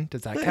Raven.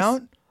 Does that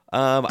count?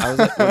 I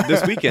was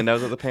this weekend. I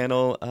was at the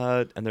panel,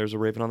 and there's a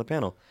Raven on the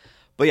panel.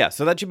 But yeah,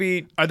 so that should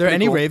be. Are there pretty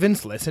any cool.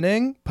 Ravens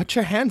listening? Put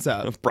your hands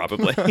up.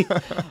 Probably.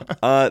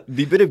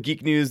 The bit of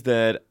geek news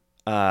that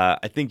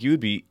I think you would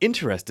be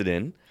interested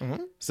in.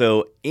 Mm-hmm.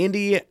 So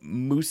Andy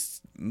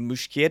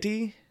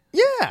Muschietti.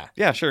 Yeah.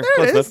 Yeah, sure. There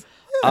Close it is.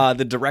 enough.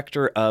 The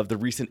director of the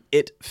recent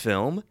It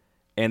film,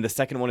 and the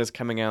second one is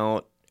coming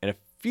out in a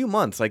few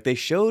months. Like they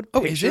showed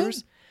Oh, is it?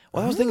 pictures.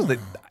 Well, I was thinking that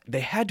they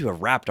had to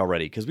have wrapped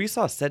already because we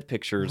saw set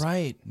pictures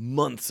Right.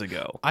 months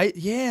ago. I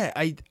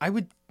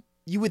would.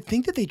 You would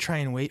think that they try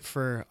and wait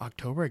for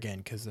October again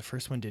because the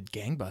first one did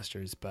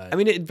gangbusters, but I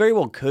mean, it very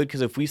well could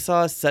because if we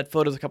saw set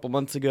photos a couple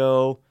months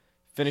ago,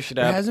 finish it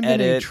there up, hasn't been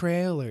any edit.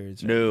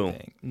 trailers. Or No.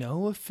 anything.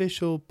 No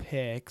official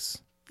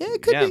pics. Yeah,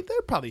 it could Yeah. be.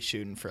 They're probably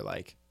shooting for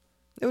like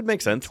It would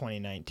make sense.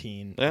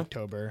 2019 Yeah.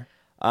 October.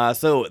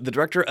 So the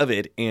director of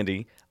it,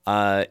 Andy,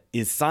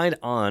 is signed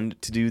on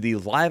to do the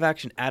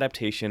live-action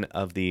adaptation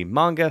of the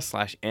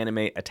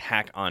manga/anime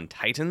Attack on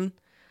Titan,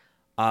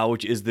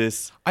 which is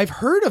this. I've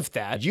heard of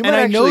that. You and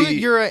might I know that actually-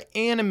 you're an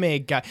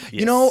anime guy. You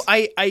Yes. know,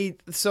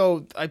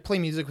 so I play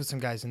music with some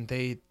guys, and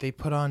they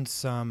put on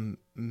some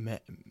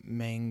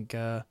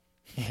manga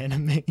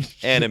animation.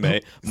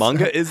 Anime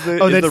manga is the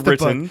Oh, is that's the the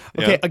written. book.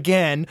 Okay,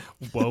 again,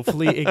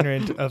 woefully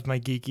ignorant of my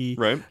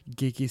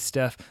geeky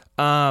stuff.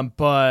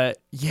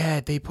 But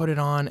yeah, they put it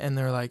on and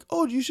they're like,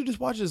 "Oh, you should just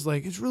watch this.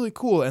 Like, it's really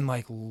cool." And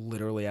like,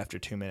 literally after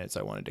 2 minutes,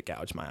 I wanted to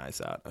gouge my eyes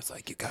out. I was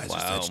like, "You guys are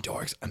Wow. such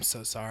dorks. I'm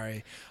so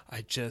sorry.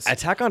 I just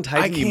Attack on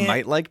Titan you can't-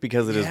 might like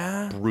because it is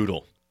Yeah.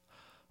 brutal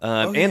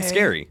Okay. and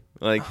scary.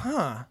 Like,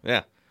 huh."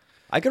 yeah,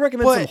 I could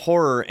recommend some But-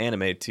 horror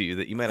anime to you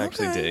that you might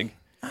actually Okay. dig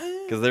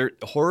because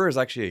horror is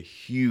actually a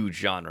huge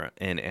genre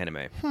in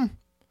anime.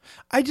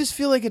 I just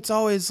feel like it's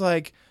always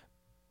like,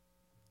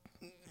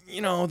 you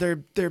know,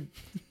 they're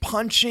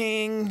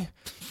punching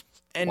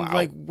and Wow.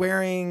 like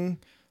wearing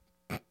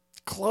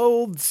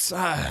clothes.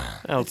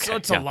 Okay,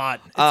 It's yeah. a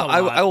lot. It's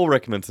I will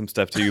recommend some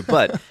stuff to you,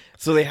 but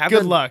so they have Good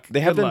done, luck. They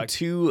have Good done luck.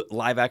 2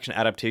 live-action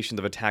adaptations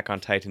of Attack on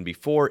Titan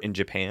before in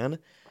Japan.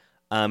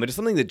 It is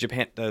something that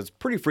Japan does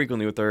pretty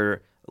frequently with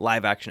their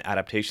live-action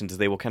adaptations. Is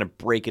they will kind of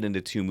break it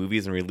into 2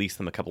 movies and release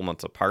them a couple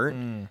months apart,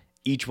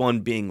 each one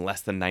being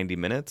less than 90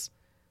 minutes.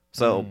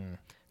 So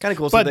kind of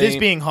cool. But so this they-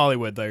 being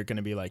Hollywood, they're going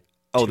to be like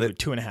Oh,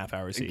 2.5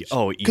 hours each.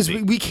 Oh, because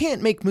easy. we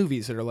can't make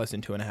movies that are less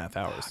than 2.5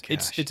 hours.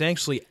 gosh. It's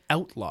actually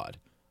outlawed.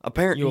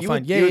 apparently You'll you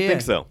find. would, you would yeah.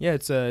 think so. Yeah,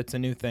 it's a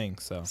new thing.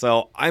 So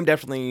So I'm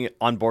definitely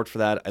on board for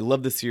that. I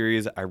love the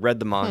series. I read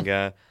the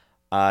manga.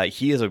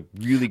 He is a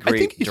really great I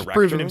think he's director.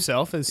 proven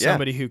himself as Yeah.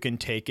 somebody who can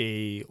take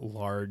a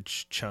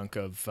large chunk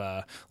of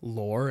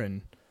lore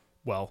and.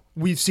 Well,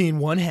 we've seen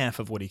one half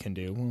of what he can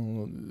do.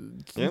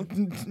 Yeah.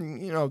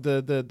 You know,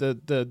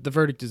 the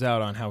verdict is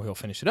out on how he'll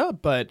finish it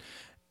up. But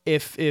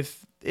if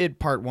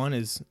part 1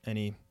 is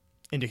any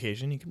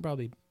indication, he can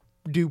probably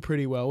do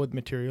pretty well with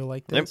material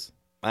like Yep. this.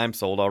 I'm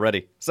sold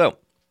already. So,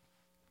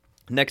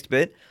 next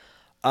bit,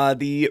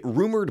 the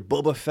rumored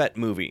Boba Fett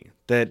movie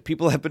that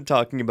people have been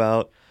talking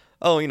about,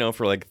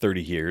 for like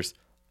 30 years.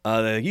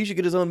 He should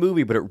get his own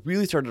movie, but it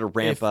really started to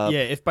ramp up.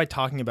 If by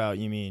talking about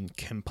you mean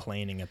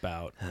complaining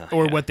about,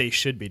 or what they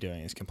should be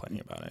doing is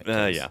complaining about it.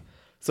 'cause- Yeah.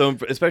 So,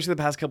 especially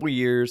the past couple of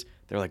years,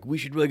 they're like, we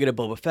should really get a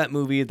Boba Fett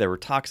movie. There were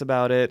talks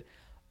about it.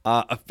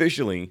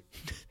 Officially,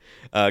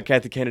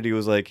 Kathy Kennedy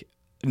was like,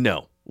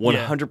 no,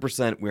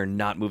 100% we're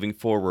not moving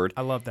forward.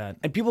 I love that.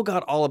 And people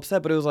got all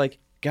upset, but it was like,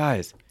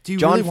 guys, Do you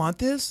John really want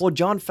this? Well,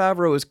 Jon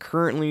Favreau is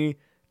currently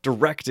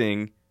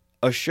directing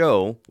a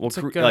show, like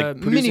a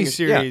producing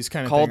mini-series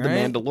kind of called thing,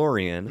 right? The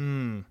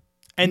Mandalorian.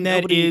 And that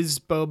nobody- is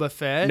Boba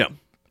Fett? No,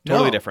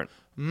 totally No. different.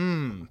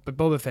 But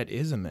Boba Fett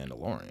is a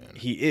Mandalorian.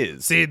 He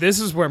is. See, this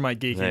is where my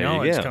geeky There you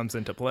knowledge go. comes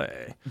into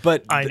play.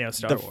 but I th- know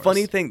Star the Wars.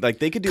 funny thing, like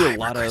they could do a Kyber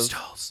lot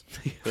crystals.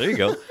 of. There you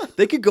go.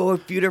 They could go a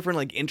few different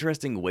like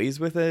interesting ways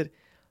with it.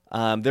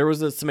 There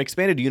was some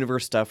expanded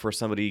universe stuff where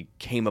somebody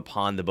came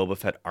upon the Boba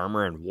Fett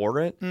armor and wore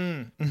it,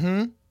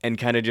 and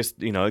kind of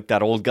just like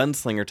that old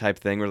gunslinger type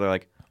thing where they're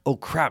like, "Oh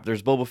crap,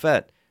 there's Boba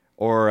Fett,"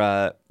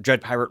 or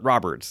Dread Pirate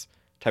Roberts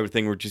type of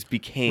thing where it just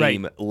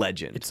became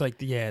legend. It's like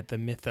the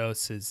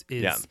mythos is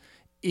Yeah.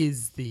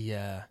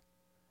 the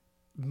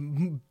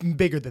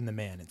bigger than the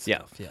man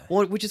itself. Yeah.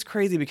 Well, which is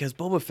crazy because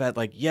Boba Fett,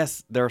 like,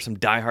 yes, there are some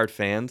diehard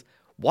fans.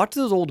 Watch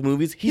those old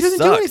movies. He doesn't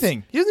do sucks.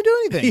 anything. He doesn't do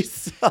anything. He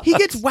sucks. He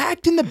gets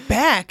whacked in the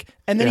back,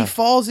 and then Yeah. he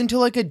falls into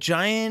like a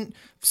giant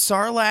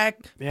sarlacc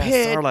Yeah,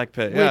 pit. sarlacc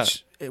pit, yeah.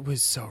 Which it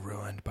was so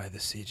ruined by the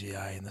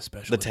CGI and the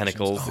special. The editions.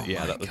 tentacles, Oh yeah,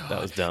 my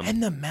that was God. dumb.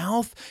 And the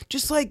mouth,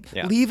 just like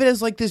Yeah. leave it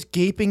as like this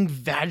gaping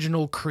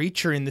vaginal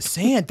creature in the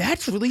sand.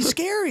 That's really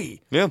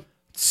scary. Yeah.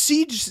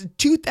 Siege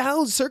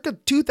 2000, circa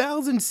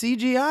 2000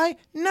 CGI,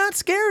 not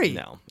scary.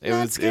 No, it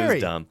Not was scary.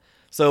 dumb.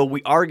 So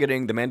we are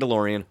getting The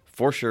Mandalorian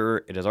for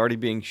sure. It is already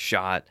being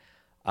shot.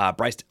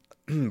 Bryce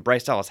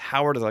Dallas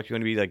Howard is actually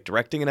going to be like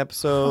directing an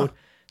episode.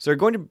 So they're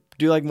going to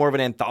do like more of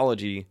an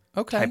anthology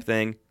Okay. type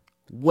thing.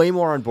 Way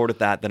more on board with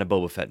that than a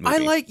Boba Fett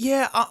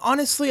movie.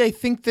 Honestly, I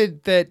think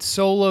that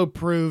Solo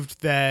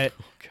proved that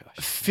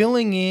Gosh.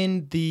 filling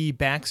in the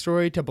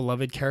backstory to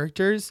beloved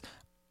characters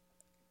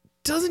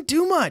doesn't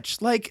do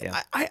much. Like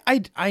Yeah.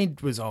 I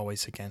was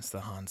always against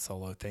the Han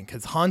Solo thing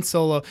because Han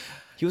Solo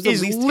He was the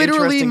is least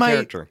literally interesting my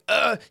character.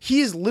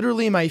 he is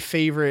literally my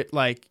favorite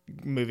like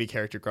movie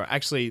character.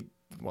 Actually,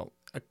 well,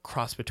 a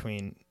cross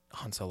between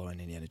Han Solo and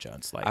Indiana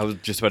Jones. Like I was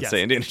just about to yes.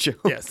 say Indiana Jones.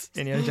 yes,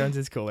 Indiana Jones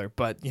is cooler,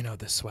 but you know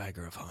the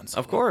swagger of Han Solo,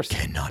 Of course.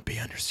 cannot be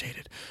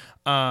understated.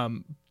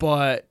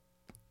 But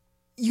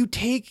you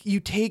take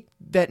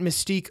that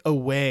mystique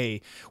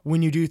away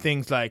when you do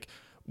things like,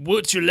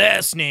 "What's your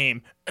last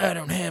name?" I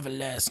don't have a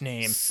last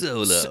name.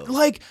 Solo.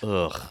 Like,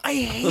 Ugh. I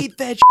hate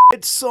that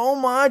shit so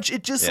much.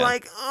 It just Yeah.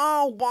 like,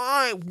 oh,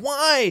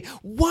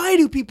 why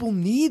do people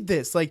need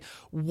this? Like,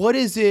 what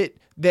is it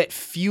that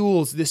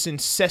fuels this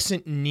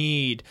incessant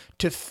need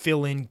to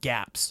fill in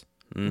gaps?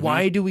 Mm-hmm.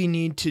 Why do we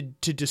need to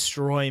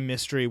destroy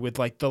mystery with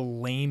like the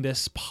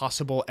lamest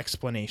possible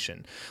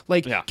explanation?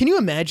 Like, Yeah. can you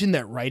imagine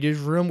that writer's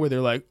room where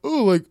they're like,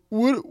 oh, like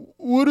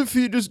what if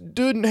he just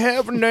didn't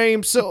have a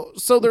name? So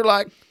they're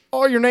like,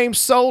 oh, your name's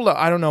Solo.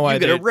 I don't know why You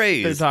get a they're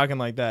raise. talking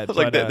like that. It's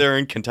like but, they're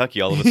in Kentucky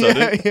all of a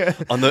sudden. yeah.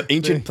 On the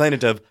ancient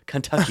planet of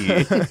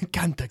Kentucky.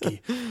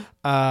 Kentucky.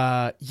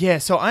 Yeah,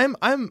 so I'm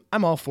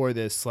all for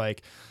this.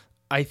 Like,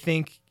 I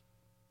think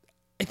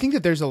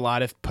that there's a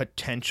lot of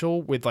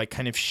potential with like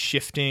kind of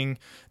shifting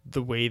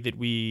the way that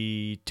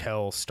we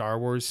tell Star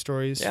Wars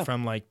stories Yeah.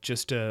 from like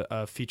just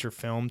a feature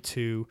film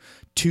to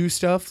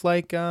stuff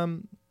like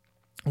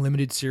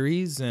limited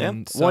series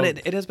and so Well,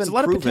 it has been there's a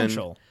lot of proven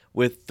potential.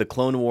 with the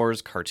Clone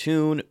Wars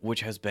cartoon,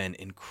 which has been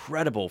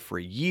incredible for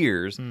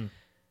years. Hmm.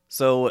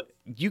 So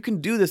you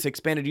can do this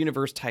expanded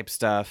universe type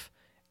stuff,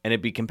 and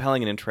it'd be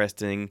compelling and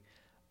interesting.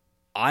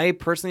 I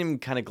personally am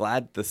kind of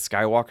glad the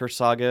Skywalker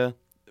saga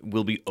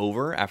will be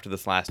over after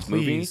this last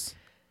movie. Please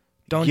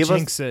don't Give us-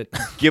 jinx it.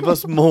 Give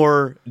us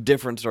more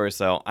different stories,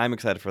 so I'm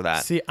excited for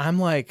that. See, I'm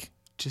like,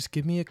 just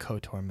give me a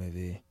KOTOR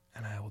movie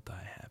and I will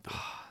die happy.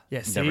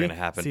 Yeah, see? Never gonna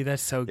happen. See,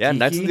 that's so Yeah,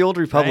 Knights of geeky, the Old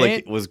Republic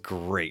right? was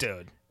great.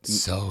 Dude.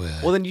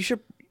 Well, then you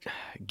should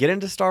get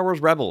into Star Wars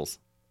Rebels.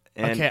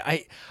 And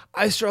Okay,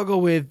 I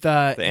struggle with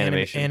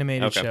animation?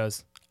 animated Okay.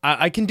 shows.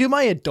 I can do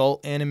my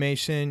adult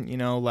animation, you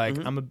know, like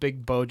I'm a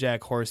big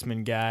BoJack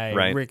Horseman guy, Mm-hmm.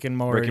 Right. Rick and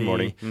Morty, Rick and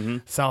Morty.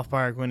 Mhm. South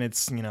Park when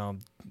it's, you know,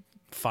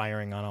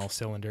 firing on all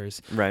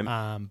cylinders. Right.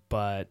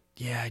 But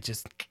yeah, I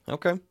just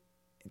Okay.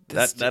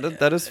 this-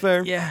 That is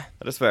fair. yeah.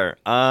 That is fair.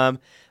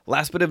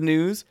 Last bit of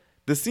news.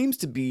 This seems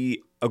to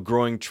be a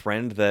growing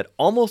trend that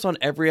almost on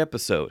every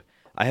episode,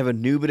 I have a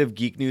new bit of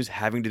geek news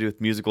having to do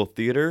with musical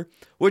theater,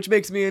 which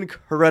makes me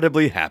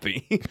incredibly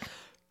happy.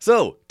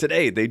 So,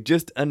 today they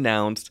just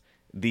announced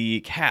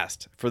the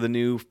cast for the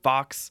new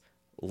Fox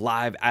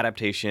live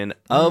adaptation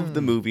of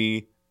the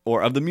movie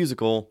or of the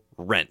musical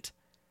Rent.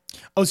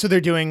 Oh, so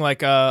they're doing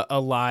like a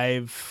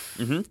live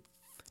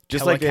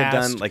Just like they've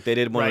telecast. done, like they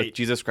did one Right. with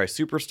Jesus Christ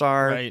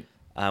Superstar,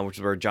 Right. which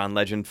is where John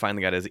Legend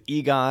finally got his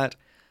EGOT.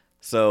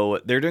 So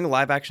they're doing a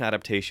live action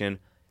adaptation.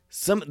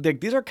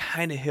 These are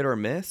kind of hit or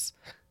miss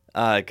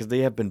because they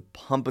have been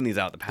pumping these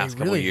out the past They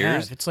couple really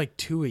years. have. It's like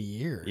 2 a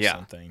year or Yeah,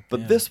 something.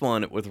 but Yeah. this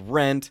one with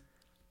Rent,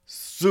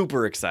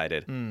 super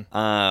excited.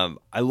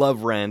 I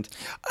love Rent.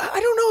 I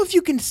don't know if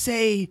you can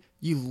say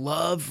you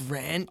love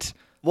Rent.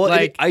 Well,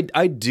 like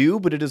I do,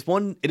 but it is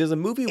a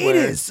movie where it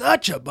is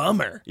such a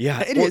bummer.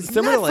 Yeah, it well, is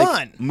similar not to, like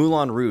fun.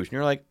 Moulin Rouge, and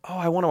you're like, oh,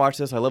 I want to watch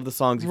this. I love the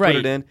songs. You Right. put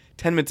it in.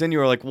 10 minutes in, you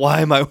were like,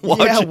 why am I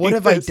watching? Yeah, what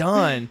have I this?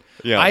 done?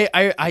 Yeah.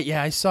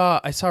 I saw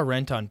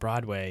Rent on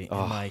Broadway in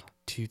like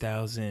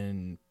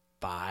 2005.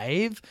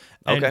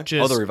 and Okay.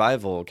 just, the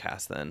revival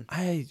cast then.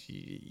 I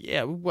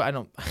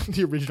don't.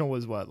 The original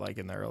was what, like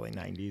in the early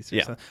 90s. Or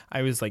Yeah. something.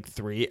 I was like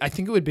 3. I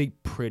think it would be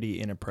pretty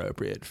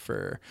inappropriate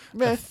for a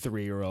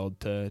 3-year-old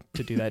to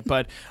do that.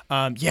 But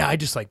yeah, I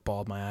just like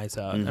bawled my eyes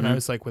out, and I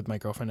was like with my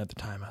girlfriend at the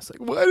time. I was like,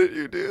 "Why did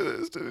you do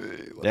this to me?"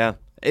 Like, Yeah,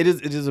 it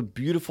is a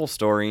beautiful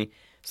story.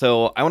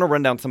 So I want to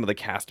run down some of the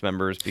cast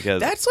members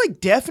because that's like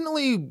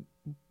definitely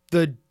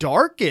the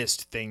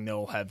darkest thing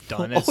they'll have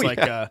done. It's Oh, like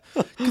yeah.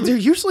 'cause they're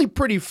usually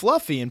pretty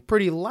fluffy and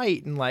pretty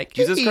light and like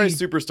Jesus hey, Christ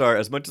Superstar.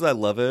 As much as I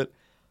love it,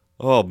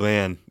 oh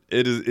man,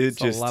 it's it's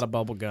just a lot of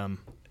bubble gum.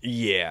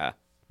 yeah.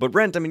 But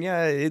Rent, I mean,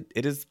 yeah, it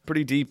is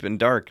pretty deep and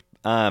dark.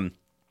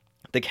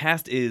 The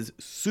cast is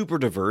super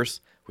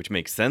diverse, which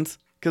makes sense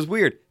because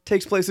weird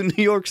takes place in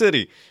New York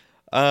City.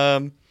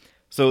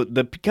 So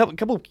the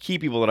couple of key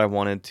people that I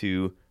wanted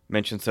to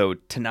mention. So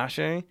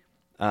Tinashe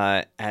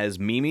as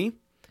Mimi,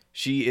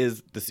 she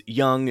is this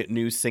young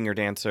new singer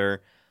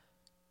dancer.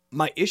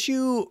 My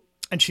issue,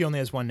 And she only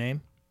has one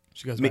name.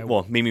 She goes by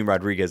Mimi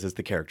Rodriguez is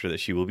the character that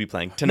she will be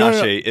playing. No, no,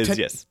 no. Tinashe is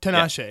yes, yeah.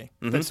 Tinashe.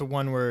 That's a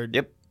one word.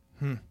 Yep.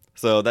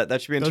 So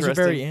that should be Those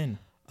interesting. are very in.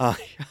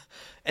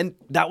 And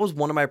that was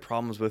one of my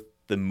problems with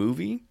the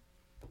movie,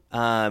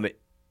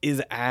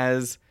 is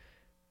as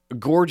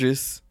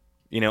gorgeous,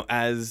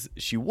 as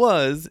she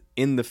was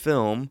in the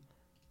film,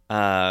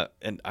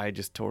 and I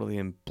just totally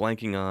am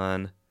blanking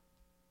on.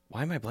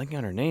 Why am I blanking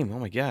on her name? Oh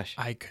my gosh!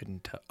 I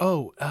couldn't tell.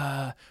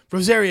 Oh,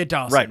 Rosaria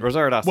Dawson. Right,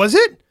 Rosario Dawson. Was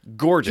it?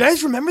 Gorgeous. Did you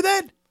guys remember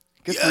that?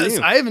 Good for Yes.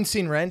 you. I haven't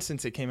seen Rent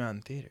since it came out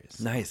in theaters.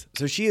 Nice.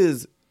 So she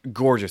is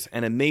gorgeous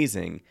and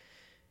amazing.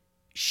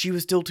 she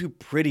was still too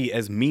pretty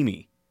as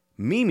Mimi.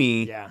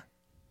 Mimi, Yeah.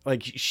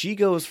 like she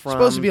goes from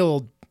Supposed to be a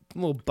little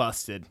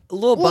busted. a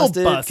little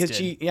busted because busted.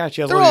 she has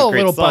They're all all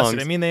these a little great songs. busted.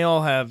 I mean, they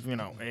all have,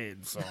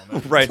 AIDS. So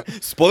Right.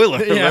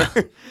 Spoiler yeah.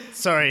 alert.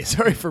 Sorry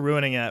for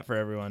ruining that for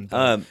everyone.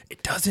 But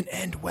it doesn't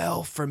end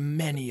well for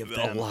many of A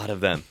them. lot of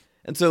them.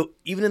 And so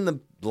even in the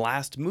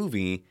last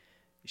movie,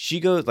 she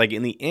goes like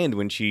in the end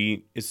when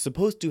she is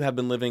supposed to have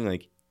been living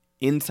like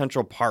in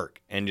Central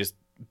Park and just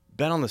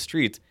been on the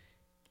streets,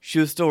 she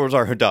was still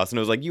Rosario Dawson.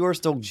 It was like, you are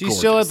still She gorgeous.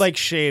 still had like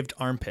shaved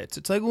armpits.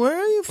 It's like, where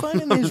are you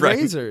finding these Right.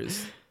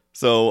 razors?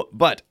 So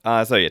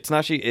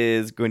Tanashi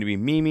is going to be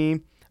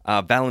Mimi.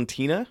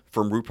 Valentina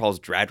from RuPaul's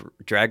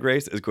Drag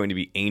Race is going to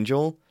be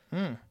Angel.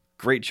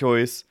 Great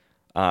choice.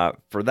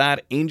 For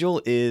that,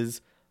 Angel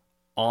is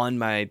on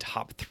my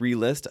top 3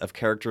 list of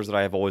characters that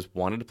I have always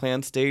wanted to play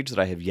on stage that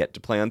I have yet to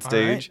play on All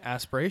right, stage.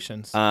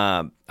 aspirations.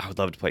 I would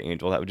love to play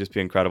Angel. That would just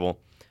be incredible.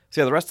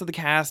 So yeah, the rest of the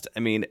cast, I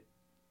mean,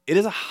 it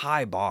is a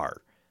high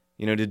bar,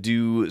 to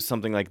do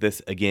something like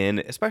this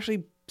again,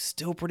 especially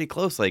still pretty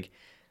close. Like,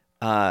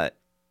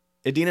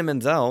 Idina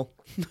Menzel,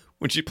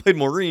 when she played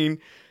Maureen,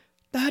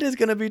 that is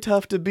going to be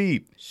tough to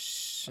beat.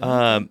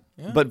 Yeah,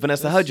 But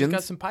Vanessa she's Hudgens,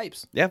 got some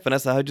pipes. yeah,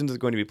 Vanessa Hudgens is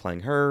going to be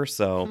playing her.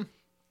 So,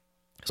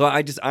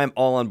 I'm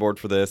all on board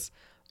for this.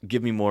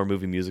 Give me more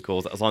movie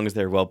musicals as long as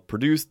they're well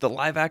produced. The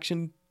live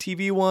action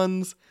TV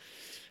ones.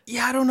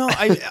 Yeah, I don't know.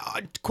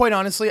 I quite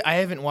honestly, I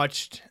haven't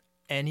watched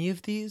any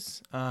of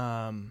these.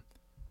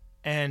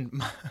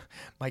 And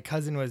my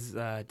cousin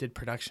did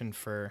production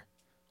for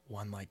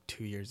one like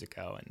 2 years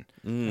ago,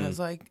 and I was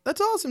like, "That's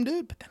awesome,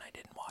 dude!" But then I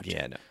didn't watch it.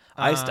 Yeah, no.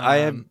 I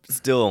have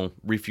still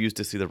refused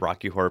to see the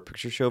Rocky Horror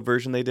Picture Show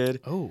version they did.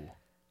 Oh,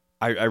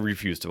 I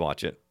refuse to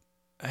watch it.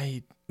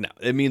 I No,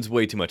 it means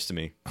way too much to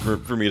me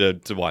for me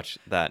to watch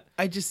that.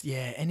 just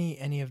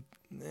any of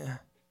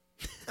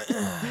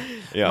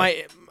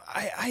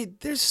Yeah,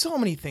 there's so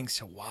many things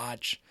to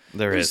watch.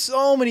 There's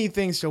so many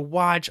things to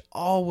watch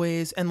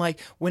always, and like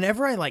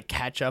whenever I like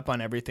catch up on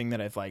everything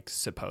that I've like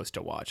supposed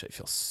to watch, I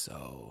feel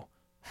so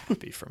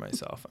happy for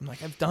myself. I'm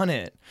like, I've done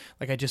it.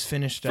 Like I just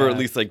finished for at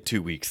least like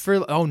 2 weeks.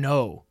 for oh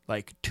no,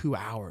 like 2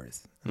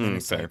 hours, and then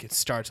it's fair. like it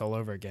starts all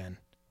over again.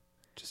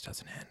 It just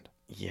doesn't end.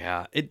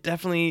 Yeah, it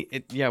definitely.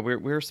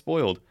 We're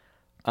spoiled.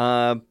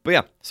 But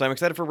yeah, so I'm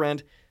excited for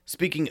Rent.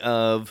 Speaking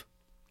of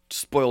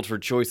spoiled for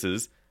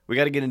choices, we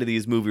got to get into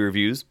these movie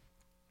reviews.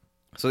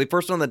 So the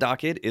first one on the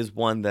docket is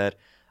one that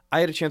I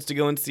had a chance to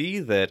go and see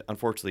that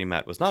unfortunately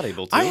Matt was not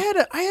able to. I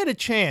had a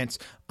chance,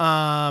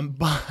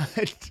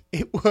 but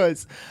it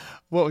was,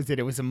 what was it?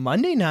 It was a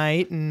Monday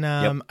night, and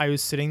I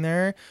was sitting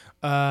there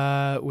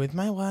with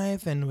my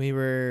wife, and we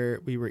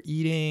were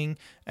eating,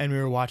 and we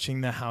were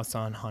watching The House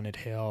on Haunted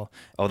Hill.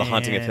 Oh, The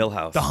Haunting of and- Hill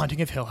House. The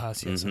Haunting of Hill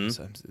House. Yes,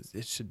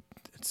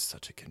 it's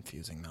such a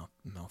confusing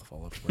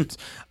mouthful of words.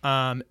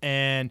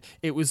 And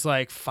it was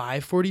like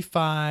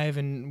 5:45,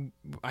 and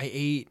I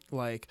ate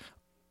like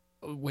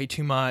way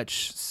too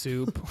much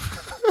soup.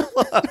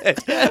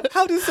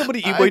 How does somebody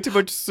eat way too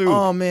much soup?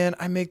 Oh man,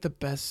 I make the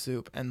best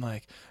soup, and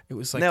like it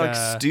was like now, a, like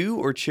stew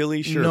or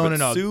chili, sure. no, but no,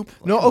 no, soup.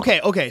 no. Come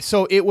on. Okay.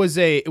 So it was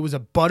a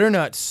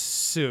butternut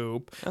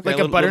soup, Okay, like a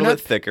a little butternut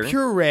bit thicker.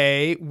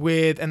 puree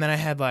with, and then I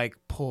had like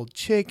pulled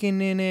chicken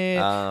in it,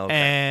 Oh, okay.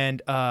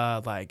 and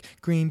like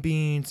green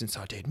beans and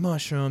sautéed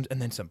mushrooms,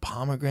 and then some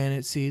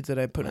pomegranate seeds that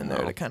I put in there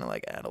Wow. to kind of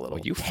like add a little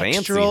you fancy,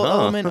 textural huh?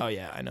 element. Oh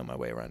yeah, I know my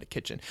way around a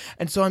kitchen.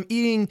 And so I'm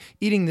eating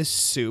this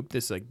soup,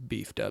 this like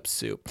beefed up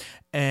soup,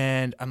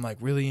 and I'm like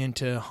really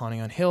into Haunting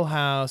on Hill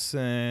House,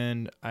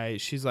 and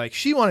she's like,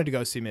 she wanted to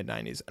go see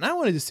Mid-90s, and I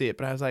wanted to see it,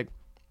 but I was like,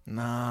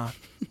 nah.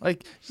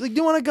 Like, she's like, do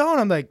you want to go? And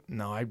I'm like,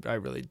 no, I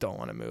really don't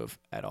want to move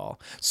at all.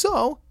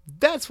 So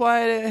that's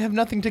why I have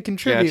nothing to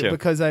contribute, Gotcha.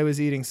 because I was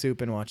eating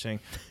soup and watching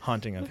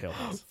Haunting of Hill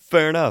House.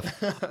 Fair enough.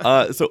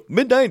 So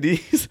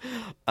mid-90s,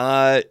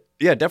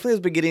 definitely has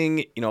been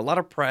getting a lot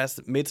of press.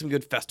 Made some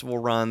good festival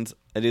runs.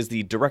 It is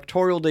the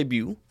directorial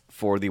debut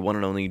for the one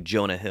and only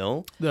Jonah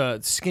Hill. The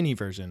skinny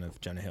version of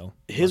Jonah Hill.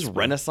 His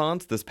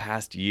renaissance this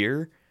past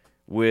year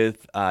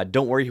with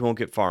Don't Worry, He Won't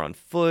Get Far on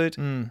Foot,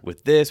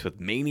 with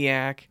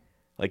Maniac.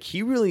 Like,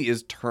 he really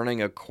is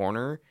turning a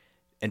corner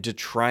and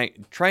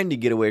trying to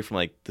get away from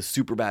like the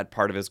super bad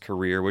part of his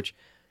career, which,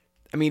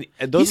 I mean,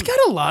 those, He's got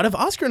a lot of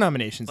Oscar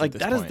nominations. like at this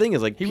that is point. the thing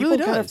is like he people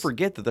really kind of does.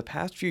 forget that the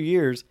past few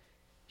years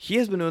he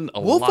has been doing a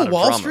Wolf lot of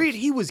Wall dramas. Street,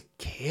 he was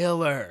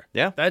killer.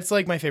 Yeah. That's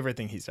like my favorite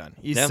thing he's done.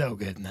 He's Yeah. so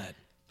good in that.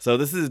 So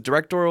this is his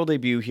directorial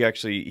debut.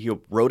 He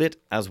wrote it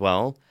as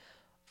well.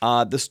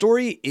 The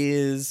story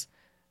is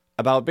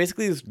about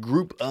basically this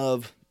group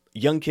of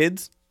young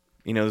kids,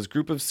 this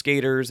group of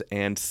skaters,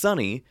 and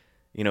Sonny,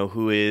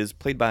 who is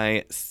played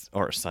by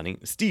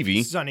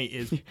Stevie. Sonny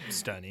is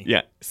stunning.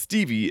 Yeah,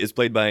 Stevie is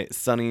played by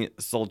Sonny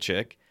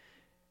Solchik,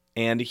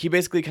 and he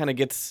basically kind of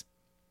gets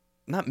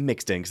not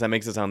mixed in because that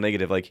makes it sound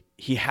negative. Like,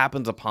 he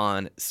happens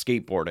upon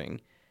skateboarding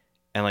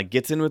and like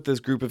gets in with this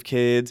group of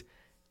kids,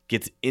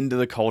 gets into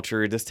the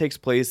culture. This takes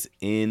place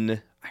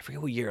in, I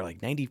forget what year,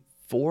 like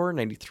 94,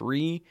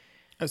 93.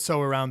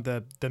 So around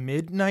the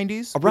mid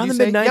 90s? Around the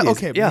mid 90s. Yeah,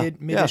 okay,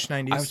 mid-ish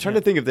 90s. I was trying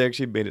to think if they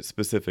actually made it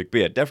specific,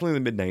 but yeah, definitely the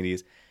mid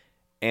 90s.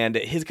 And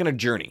his kind of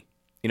journey,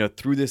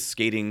 through this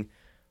skating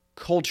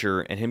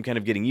culture and him kind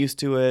of getting used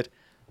to it.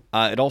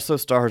 It also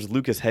stars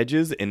Lucas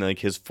Hedges in like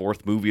his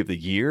 4th movie of the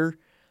year.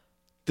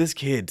 This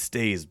kid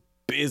stays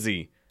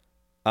busy.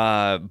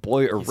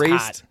 Boy Erased.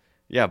 hot.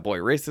 Yeah, Boy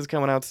Erased is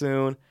coming out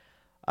soon.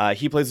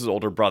 He plays his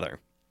older brother.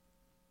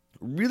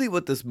 Really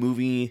what this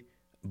movie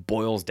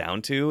boils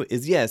down to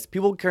is, yes,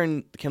 people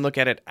can look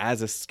at it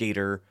as a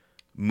skater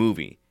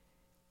movie.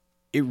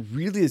 It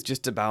really is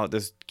just about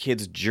this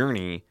kid's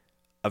journey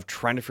of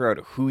trying to figure out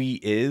who he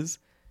is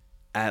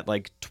at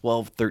like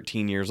 12,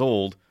 13 years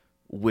old,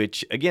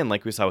 which, again,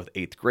 like we saw with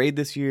 8th Grade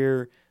this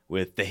year,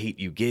 with The Hate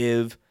You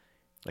Give.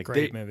 Like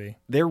Great movie.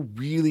 They're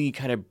really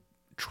kind of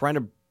trying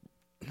to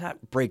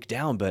not break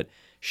down, but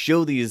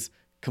show these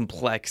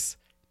complex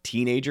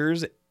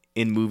teenagers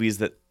in movies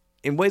that,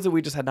 in ways that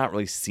we just had not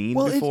really seen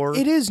before.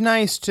 It is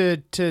nice to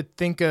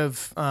think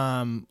of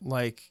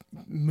like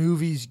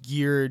movies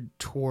geared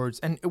towards.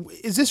 And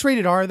is this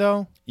rated R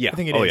though? Yeah. I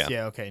think it Oh, is. yeah.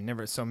 Yeah. Okay.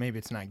 Never. So maybe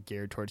it's not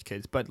geared towards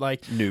kids, but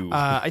like, No.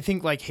 I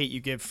think like Hate You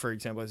Give, for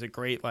example, is a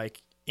great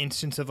like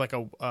instance of like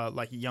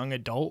a young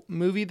adult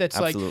movie that's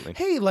Absolutely. like,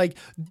 hey, like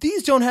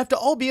these don't have to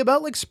all be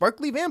about like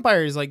sparkly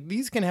vampires. Like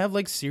these can have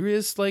like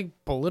serious like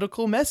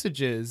political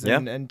messages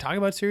and talk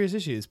about serious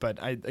issues.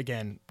 But I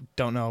again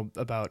don't know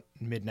about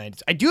mid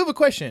 90s. I do have a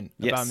question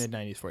about mid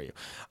 90s for you.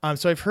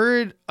 So I've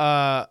heard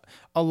a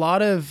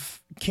lot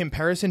of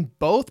comparison,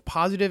 both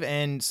positive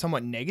and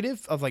somewhat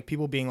negative, of like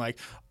people being like,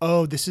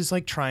 oh, this is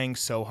like trying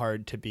so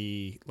hard to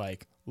be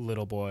like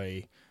Little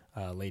Boy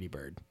Lady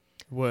Bird.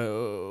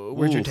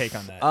 Where's your take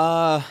on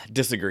that?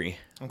 Disagree.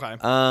 Okay.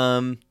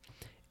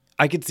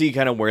 I could see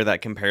kind of where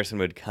that comparison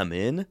would come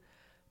in,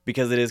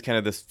 because it is kind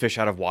of this fish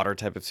out of water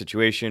type of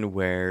situation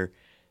where,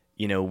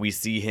 we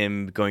see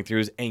him going through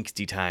his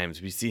angsty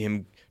times. We see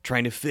him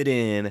trying to fit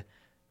in,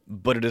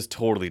 but it is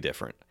totally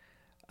different.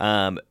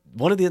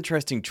 One of the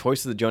interesting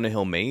choices that Jonah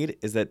Hill made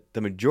is that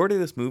the majority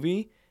of this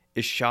movie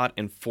is shot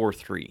in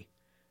 4:3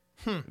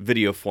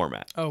 video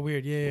format. Oh,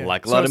 weird. Yeah.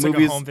 Like a So lot it's of like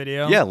movies. a home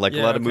video? Yeah, like a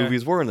lot of okay.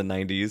 movies were in the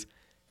 90s.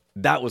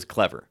 That was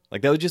clever.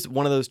 Like, that was just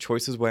one of those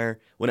choices where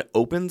when it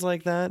opens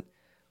like that,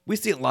 we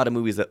see a lot of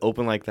movies that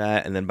open like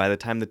that, and then by the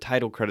time the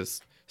title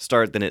credits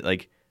start, then it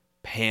like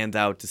pans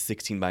out to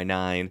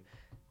 16:9.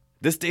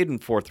 This stayed in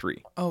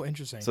 4:3. Oh,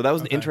 interesting. So that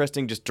was an Okay.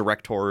 interesting just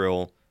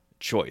directorial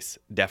choice,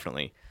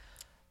 definitely.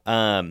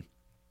 So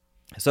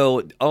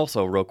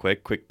also, real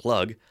quick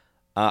plug,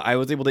 I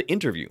was able to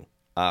interview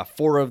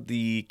 4 of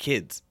the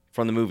kids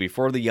from the movie,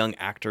 4 of the young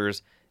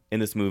actors in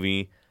this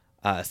movie: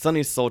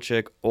 Sonny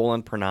Solchik,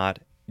 Olan Pernat,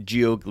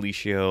 Gio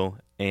Galicio,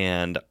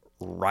 and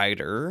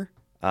Ryder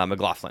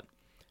McLaughlin.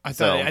 I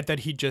thought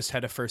he just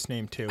had a first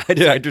name too.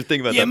 I did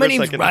think about Yeah, that. my for a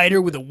name's second.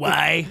 Ryder with a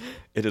Y.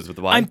 It is with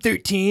the Y. I'm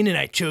 13 and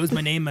I chose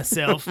my name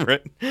myself.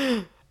 Right.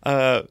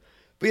 But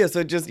yeah,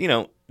 so just,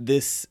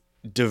 this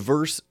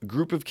diverse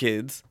group of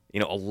kids, a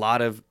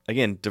lot of,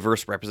 again,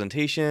 diverse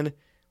representation,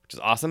 which is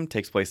awesome.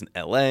 Takes place in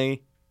LA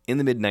in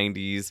the mid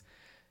 90s.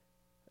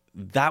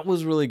 That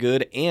was really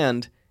good.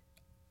 And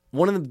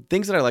one of the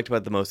things that I liked about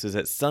it the most is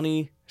that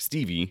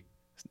Stevie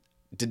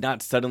did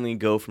not suddenly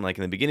go from like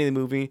in the beginning of the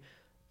movie,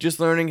 just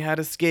learning how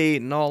to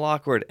skate and all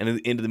awkward, and at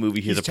the end of the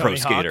movie, he's a pro Tony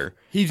Hawk. skater.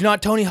 He's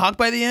not Tony Hawk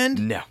by the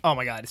end? No. Oh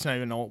my God, it's not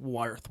even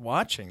worth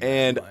watching.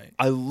 And Like,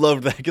 I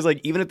loved that because,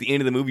 like, even at the end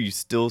of the movie, you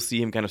still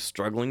see him kind of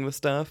struggling with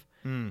stuff.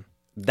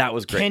 That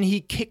was great. can he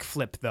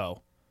kickflip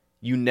though?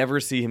 You never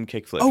see him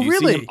kickflip. Oh, you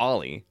see really? him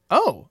ollie.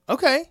 Oh,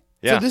 okay.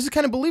 Yeah. So this is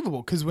kind of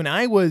believable because when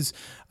I was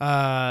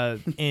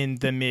in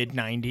the mid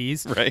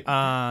 90s, Right.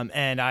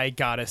 and I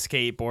got a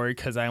skateboard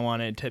because I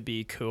wanted to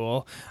be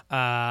cool,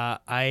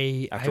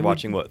 I After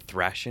watching what,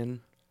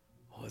 Thrashin'?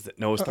 What was it?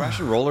 No, it was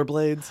Thrashin'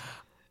 Rollerblades.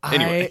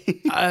 Anyway.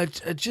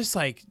 just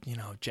like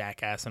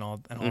Jackass and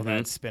all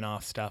that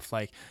spin-off stuff.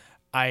 Like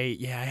I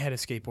had a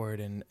skateboard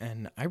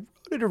and I rode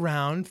it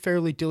around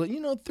fairly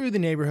through the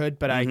neighborhood,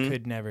 but I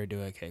could never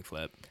do a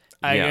kickflip.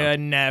 I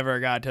never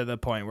got to the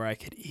point where I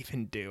could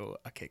even do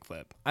a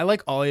kickflip. I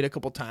like ollied a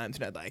couple times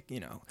and I'd like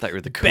Thought you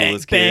were the bang,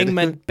 coolest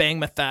kid. bang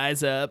my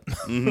thighs up.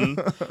 Well,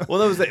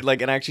 that was it.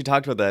 Like, and I actually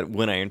talked about that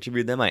when I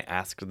interviewed them. I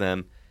asked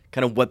them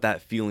kind of what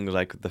that feeling was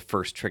like with the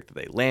first trick that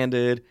they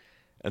landed,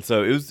 and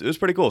so it was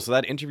pretty cool. So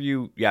that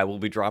interview, we'll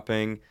be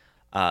dropping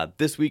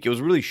this week. It was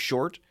a really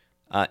short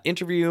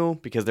interview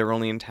because they were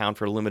only in town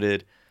for a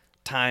limited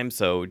time,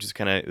 so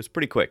it was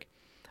pretty quick.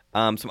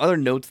 Some other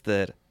notes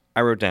that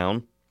I wrote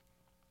down.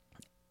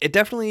 It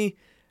definitely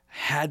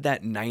had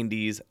that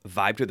 90s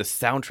vibe to it. The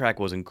soundtrack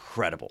was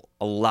incredible.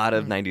 A lot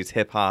of 90s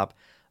hip hop.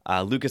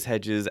 Lucas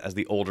Hedges as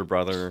the older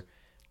brother,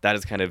 that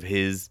is kind of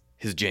his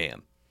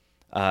jam.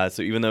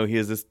 So even though he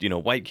is this,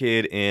 white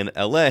kid in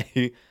LA,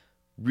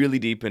 really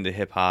deep into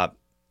hip hop,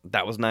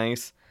 that was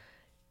nice.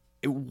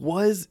 It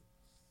was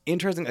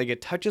interesting. Like, it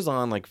touches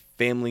on like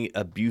family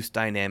abuse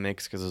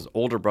dynamics because his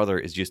older brother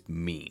is just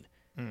mean,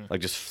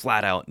 like just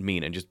flat out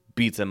mean, and just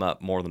beats him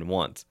up more than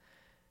once.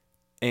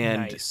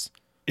 And Nice.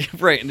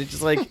 Right. And it's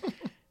just like,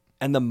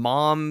 and the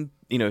mom,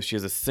 she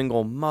has a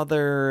single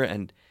mother.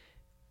 And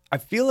I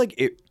feel like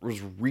it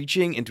was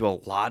reaching into a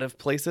lot of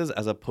places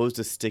as opposed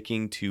to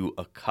sticking to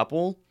a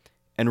couple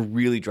and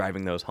really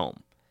driving those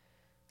home.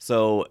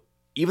 So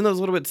even though it was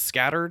a little bit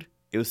scattered,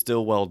 it was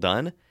still well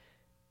done.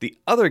 The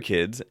other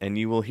kids, and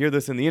you will hear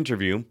this in the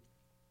interview,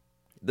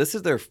 this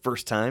is their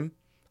first time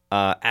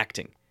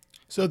acting.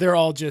 So they're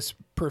all just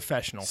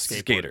professional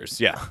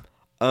skaters. Yeah.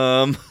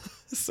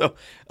 So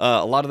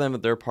a lot of them,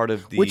 they're part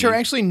of the... Which are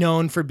actually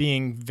known for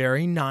being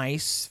very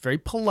nice, very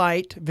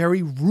polite,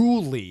 very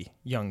ruly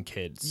young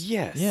kids.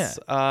 Yes.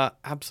 Yeah.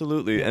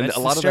 Absolutely. Yeah, and that's a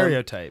the lot of them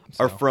stereotype,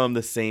 are so. from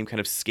the same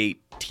kind of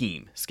skate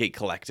team, skate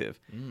collective.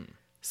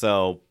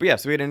 So we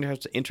had an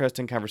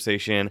interesting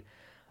conversation.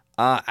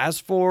 As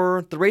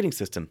for the rating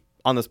system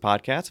on this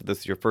podcast, if this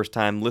is your first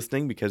time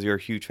listening because you're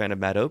a huge fan of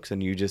Matt Oakes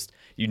and you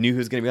knew he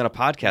was going to be on a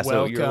podcast,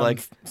 so you're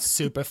like...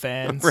 super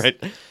fans. Right.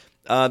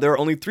 There are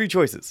only 3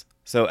 choices.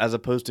 So as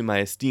opposed to my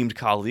esteemed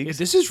colleagues...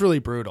 This is really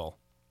brutal.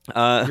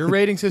 Your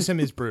rating system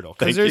is brutal.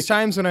 Because there's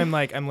times when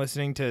I'm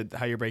listening to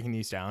how you're breaking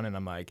these down and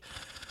I'm like,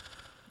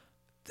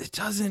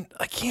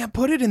 I can't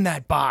put it in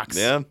that box.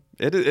 Yeah,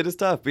 it is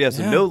tough. But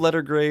so no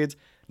letter grades,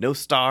 no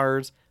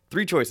stars,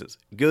 3 choices: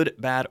 good,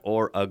 bad,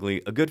 or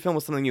ugly. A good film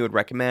is something you would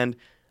recommend.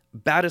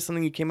 Bad is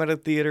something you came out of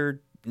the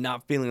theater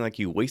not feeling like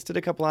you wasted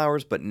a couple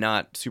hours, but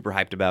not super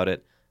hyped about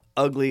it.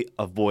 Ugly,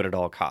 avoid at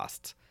all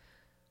costs.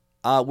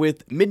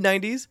 With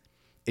mid-90s,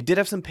 it did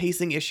have some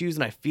pacing issues,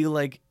 and I feel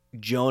like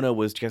Jonah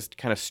was just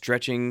kind of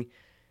stretching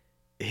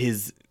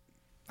his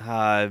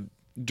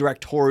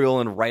directorial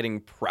and writing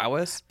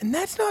prowess. And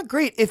that's not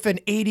great if an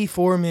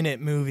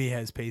 84-minute movie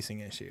has pacing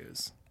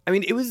issues. I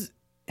mean, it was...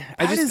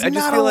 I just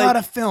not feel a like, lot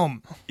of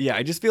film. Yeah,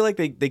 I just feel like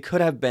they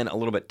could have been a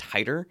little bit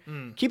tighter.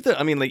 Keep the...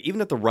 I mean, like,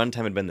 even if the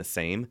runtime had been the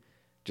same,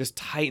 just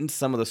tighten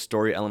some of the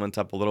story elements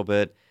up a little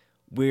bit.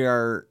 We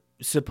are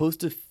supposed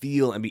to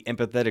feel and be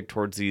empathetic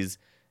towards these...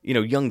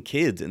 young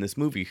kids in this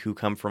movie who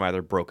come from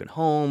either broken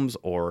homes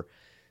or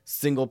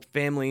single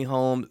parent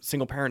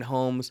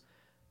homes.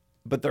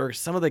 But there are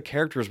some of the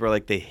characters where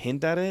like they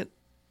hint at it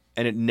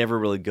and it never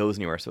really goes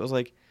anywhere. So it was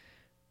like,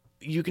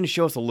 you can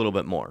show us a little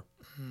bit more.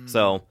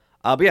 So,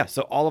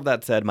 so all of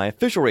that said, my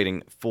official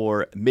rating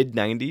for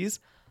mid-90s,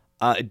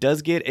 it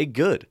does get a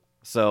good.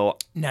 So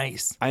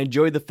nice. I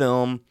enjoyed the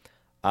film,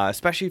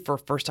 especially for a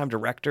first-time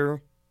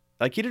director.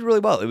 Like, he did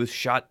really well. It was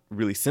shot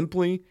really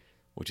simply,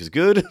 which is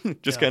good.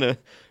 Just kind of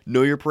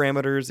know your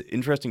parameters.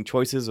 Interesting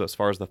choices as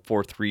far as the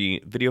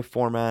 4:3 video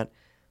format.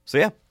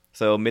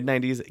 So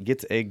mid-90s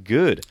gets a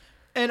good.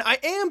 And I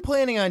am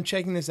planning on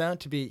checking this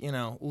out to be,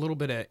 a little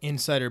bit of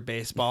insider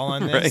baseball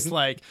on this. Right.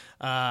 Like,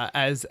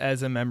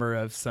 as a member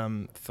of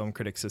some film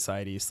critic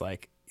societies,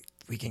 like,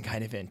 we can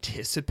kind of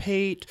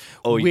anticipate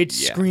which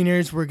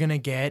screeners we're gonna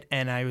get.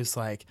 And I was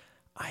like,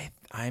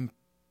 I'm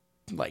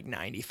like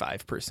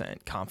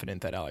 95%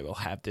 confident that I will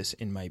have this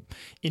in my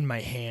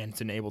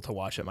hands and able to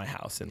watch at my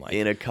house in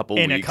a couple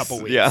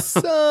weeks. Yeah.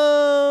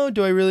 So,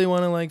 do I really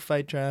want to like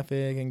fight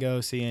traffic and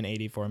go see an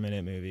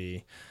 84-minute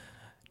movie?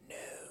 No.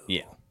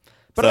 Yeah.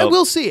 But I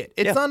will see it.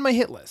 It's on my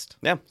hit list.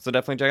 Yeah, so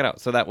definitely check it out.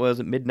 So that was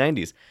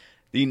mid-90s.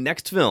 The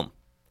next film,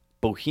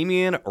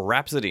 Bohemian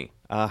Rhapsody.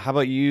 How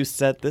about you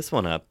set this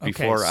one up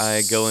before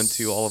I go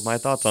into all of my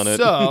thoughts on it?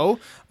 So,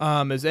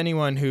 as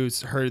anyone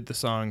who's heard the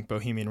song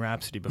Bohemian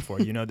Rhapsody before,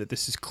 you know that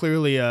this is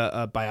clearly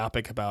a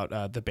biopic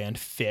about the band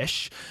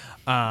Fish.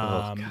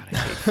 Oh, God, I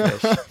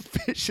hate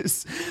Fish.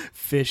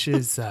 Fish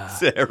is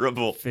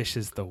terrible. Fish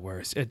is the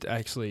worst. It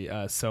actually,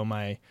 so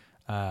my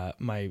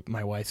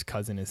wife's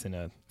cousin is in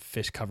a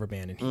Fish cover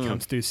band, and he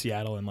comes through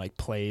Seattle and like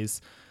plays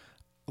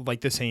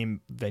like the same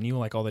venue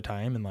like all the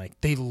time, and like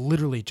they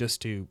literally just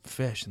do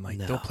Fish, and like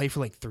they'll play for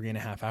like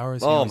 3.5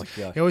 hours. Oh my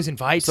God. He always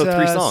invites us. So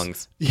 3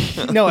 songs.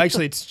 No,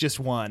 actually it's just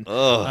one.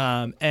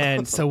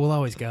 And so we'll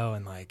always go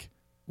and like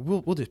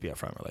we'll just be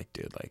upfront. We're like,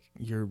 dude, like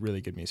you're a really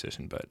good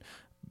musician, but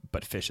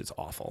Fish is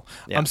awful.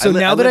 Yeah. So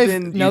now that I've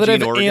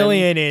Oregon.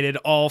 alienated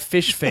all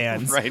Fish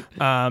fans, Right.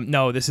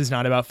 No, this is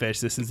not about Fish.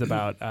 This is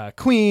about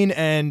Queen,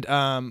 and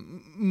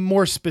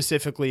more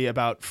specifically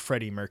about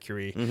Freddie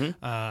Mercury.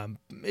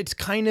 It's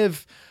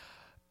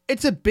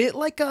a bit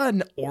like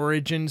an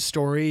origin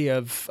story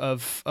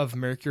of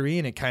Mercury,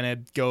 and it kind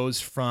of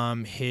goes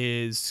from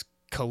his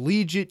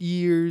collegiate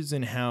years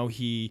and how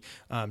he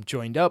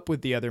joined up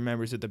with the other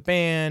members of the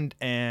band,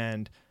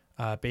 and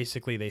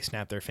basically they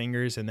snap their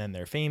fingers and then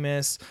they're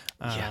famous,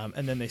 and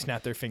then they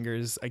snap their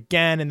fingers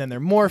again and then they're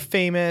more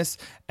famous,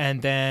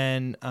 and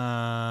then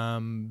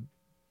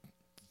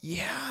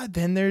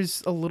then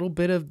there's a little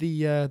bit of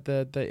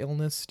the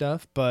illness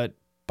stuff, but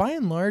by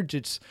and large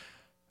it's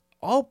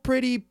all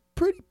pretty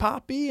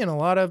poppy and a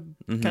lot of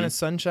kind of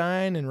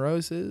sunshine and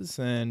roses,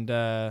 and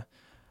I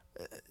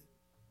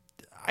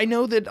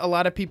know that a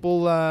lot of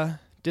people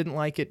didn't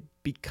like it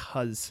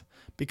because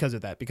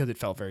of that, because it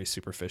felt very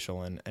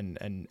superficial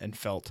and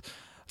felt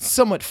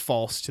somewhat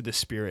false to the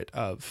spirit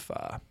of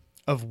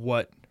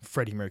what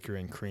Freddie Mercury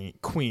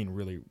and Queen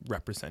really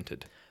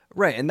represented.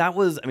 Right, and that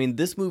was, I mean,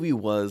 this movie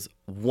was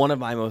one of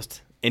my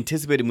most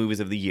anticipated movies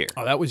of the year.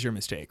 Oh, that was your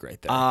mistake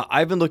right there.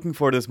 I've been looking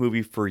forward to this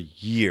movie for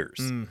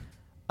years.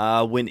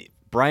 When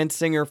Bryan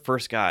Singer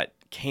first got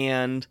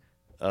canned,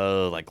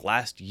 like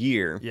last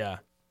year, yeah.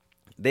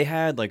 they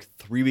had like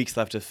 3 weeks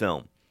left to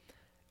film.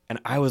 And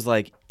I was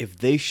like, if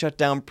they shut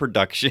down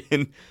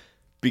production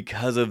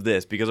because of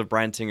this, because of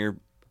Bryan Singer,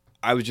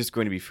 I was just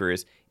going to be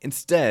furious.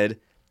 Instead,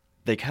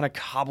 they kind of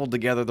cobbled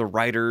together the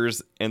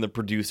writers and the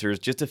producers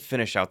just to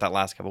finish out that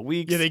last couple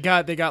weeks. Yeah,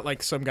 they got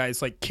like some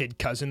guy's like kid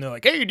cousin. They're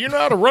like, hey, do you know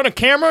how to run a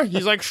camera?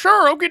 He's like,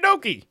 sure, okie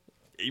dokie.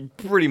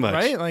 Pretty much.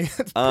 Right? Like,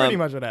 that's pretty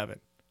much what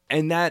happened.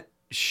 And that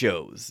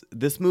shows.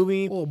 This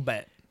movie, A little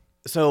bit.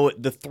 so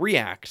the 3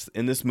 acts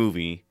in this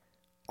movie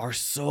are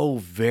so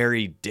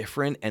very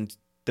different, and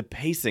the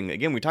pacing,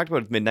 again, we talked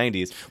about it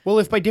mid-90s. Well,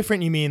 if by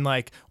different you mean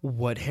like,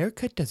 what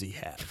haircut does he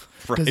have?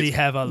 Right. Does he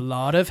have a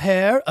lot of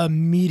hair, a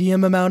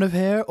medium amount of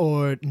hair,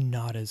 or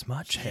not as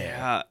much hair?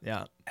 Yeah.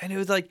 Yeah. And it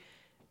was like,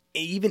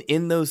 even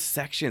in those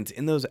sections,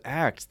 in those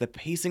acts, the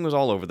pacing was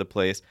all over the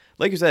place.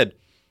 Like you said,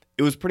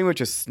 it was pretty much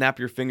just snap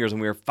your fingers,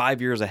 and we were 5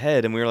 years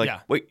ahead, and we were like,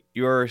 Yeah. wait,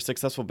 you're a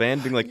successful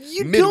band? Being like,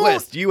 You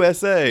Midwest,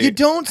 USA. You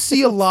don't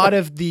see a lot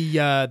of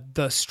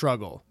the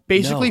struggle.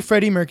 Basically, No.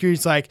 Freddie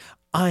Mercury's like,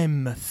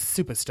 I'm a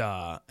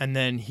superstar, and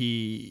then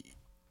he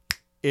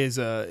is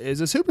a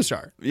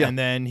superstar. Yeah. And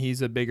then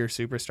he's a bigger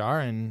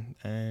superstar,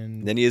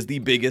 and Then he is the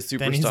biggest superstar.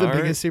 then he's the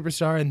biggest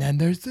superstar, and then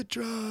there's the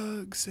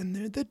drugs, and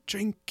there's the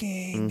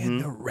drinking,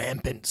 and the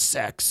rampant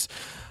sex.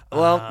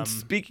 Well,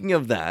 speaking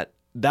of that,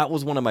 that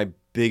was one of my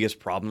biggest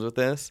problems with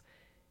this.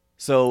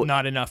 So,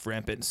 Not enough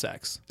rampant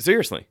sex.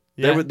 seriously,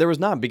 Yeah. there was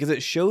not, because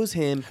it shows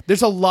him.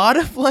 There's a lot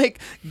of like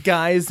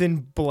guys in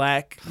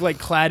black, like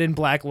clad in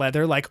black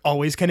leather, like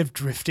always kind of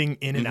drifting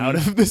in and out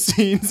of the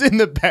scenes in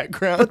the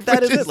background. But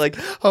that which is it, like,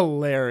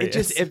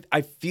 hilarious.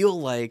 I feel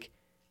like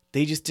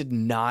they just did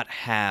not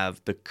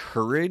have the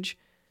courage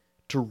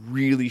to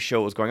really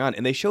show what was going on.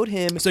 And they showed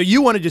him. So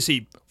you wanted to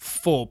see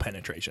full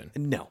penetration.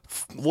 No.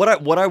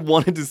 What I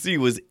wanted to see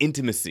was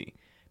intimacy.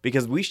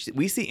 Because we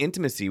see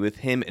intimacy with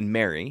him and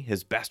Mary,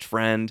 his best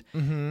friend.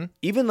 Mm-hmm.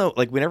 Even though,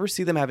 like, we never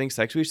see them having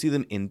sex. We see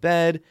them in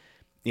bed,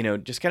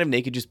 just kind of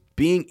naked, just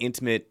being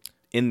intimate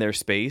in their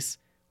space.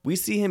 We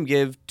see him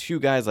give 2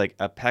 guys, like,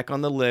 a peck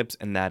on the lips,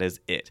 and that is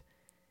it.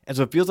 And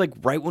so it feels like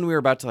right when we were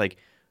about to, like,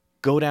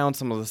 go down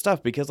some of the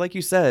stuff. Because, like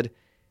you said,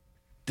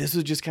 this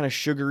was just kind of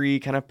sugary,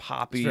 kind of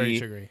poppy. It's very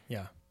sugary,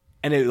 yeah.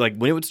 And it, like,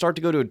 when it would start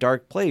to go to a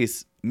dark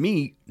place,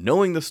 me,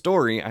 knowing the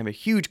story, I'm a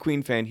huge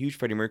Queen fan, huge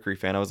Freddie Mercury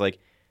fan. I was like,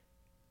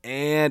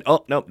 and,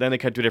 oh, no, then they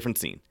cut to a different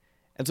scene.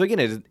 And so, again,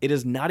 it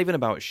is not even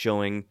about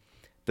showing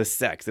the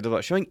sex. It is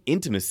about showing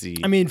intimacy.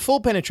 I mean, full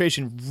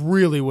penetration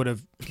really would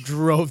have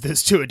drove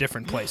this to a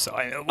different place. So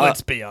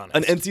let's be honest.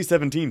 An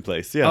NC-17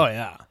 place, yeah. Oh,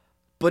 yeah.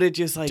 But it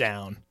just, like,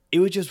 Down. it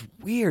was just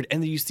weird.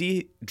 And then you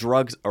see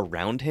drugs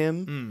around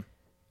him,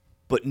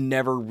 but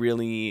never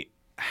really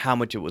how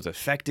much it was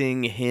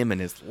affecting him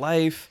and his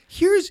life.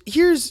 Here's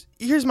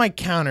my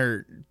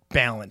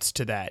counterbalance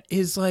to that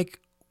is like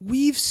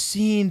we've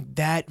seen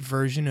that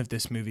version of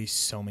this movie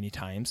so many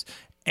times,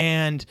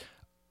 and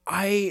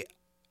I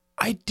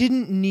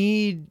didn't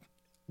need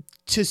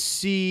to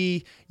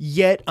see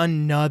yet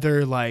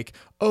another like,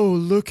 oh,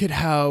 look at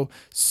how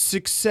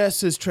success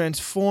has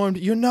transformed.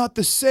 You're not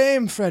the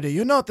same, Freddie.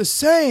 You're not the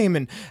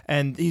same.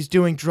 And he's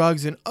doing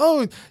drugs and,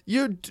 oh,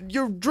 your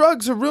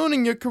drugs are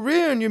ruining your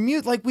career and your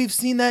mute. Like we've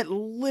seen that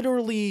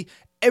literally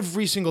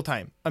every single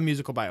time a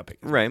musical biopic.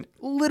 Right.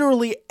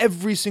 Literally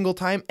every single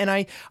time. And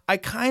I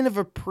kind of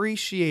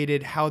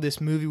appreciated how this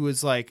movie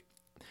was like,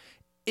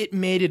 it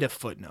made it a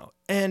footnote.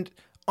 And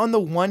on the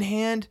one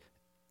hand,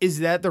 is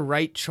that the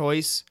right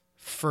choice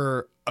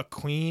for a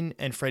Queen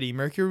and Freddie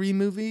Mercury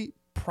movie?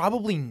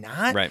 Probably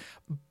not. Right.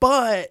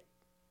 But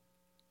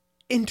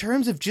in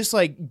terms of just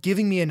like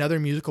giving me another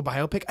musical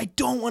biopic, I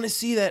don't want to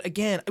see that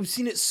again. I've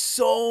seen it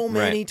so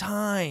many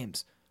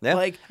times. Yeah.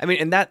 Like, I mean,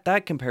 and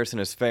that comparison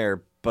is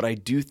fair, but I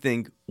do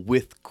think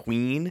with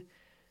Queen,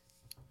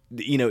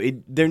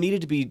 there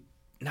needed to be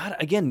not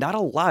a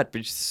lot,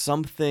 but just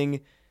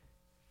something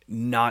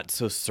not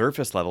so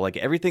surface level. Like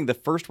everything, the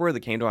first word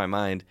that came to my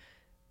mind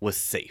was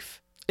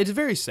safe. it's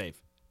very safe.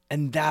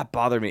 And that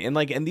bothered me.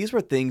 And these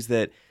were things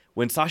that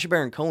when Sacha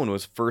Baron Cohen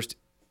was first,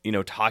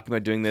 talking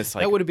about doing this,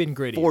 like That would have been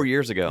gritty. 4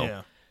 years ago,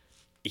 Yeah.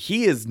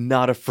 he is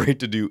not afraid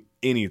to do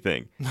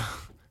anything.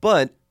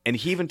 And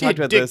he even talked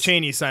about Dick this.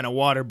 Cheney signed a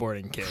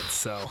waterboarding kid,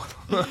 so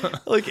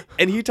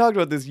And he talked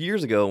about this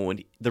years ago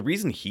when the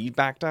reason he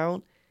backed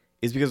out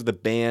is because of the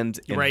band's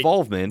Right,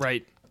 involvement.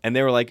 right. And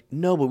they were like,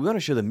 no, but we want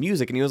to show the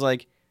music. And he was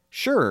like,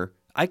 sure,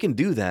 I can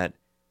do that.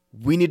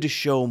 We need to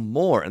show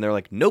more. And they're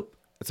like, nope.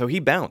 So he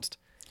bounced.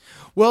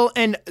 Well,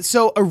 and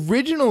so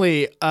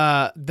originally,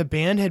 the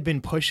band had been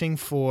pushing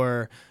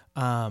for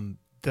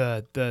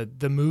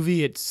the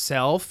movie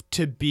itself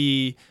to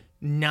be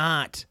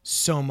not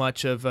so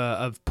much of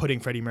putting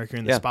Freddie Mercury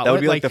in the Yeah, spotlight. that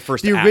would be like the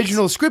first the act.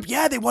 original script.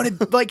 Yeah, they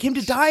wanted like him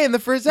to die in the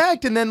first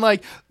act, and then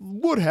like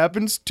what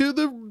happens to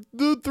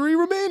the three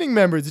remaining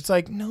members? It's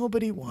like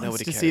nobody wants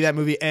Nobody to see cares. that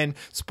movie. And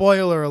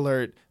spoiler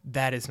alert,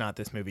 that is not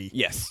this movie.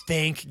 Yes.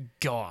 Thank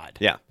God.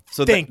 Yeah.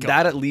 So Thank God.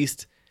 that at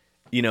least,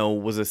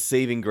 was a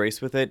saving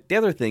grace with it. The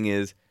other thing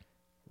is,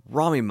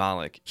 Rami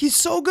Malek He's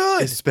so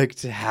good. is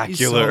spectacular. He's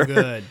so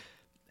good.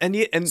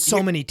 and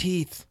So many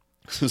teeth.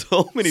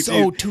 so many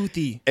So teeth.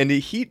 toothy. And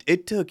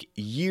it took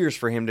years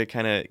for him to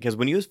kind of, because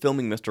when he was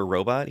filming Mr.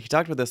 Robot, he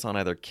talked about this on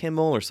either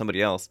Kimmel or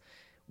somebody else.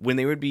 When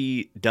they would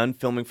be done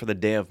filming for the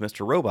day of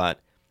Mr. Robot,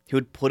 he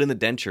would put in the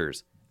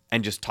dentures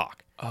and just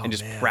talk and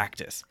just man.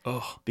 practice.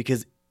 Oh.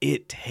 Because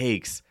it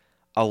takes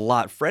a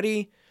lot.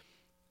 Freddie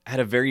had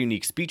a very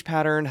unique speech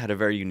pattern, had a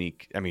very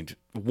unique,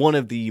 one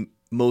of the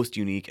most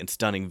unique and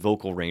stunning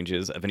vocal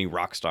ranges of any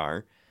rock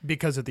star,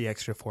 Because of the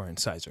extra 4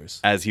 incisors.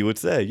 as he would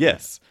say,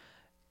 yes.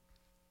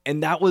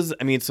 And that was,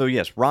 so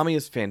yes, Rami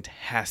is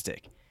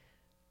fantastic.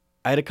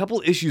 I had a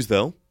couple issues,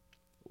 though.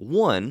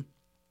 One,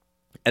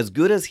 as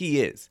good as he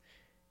is,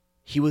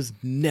 he was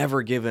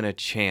never given a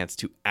chance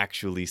to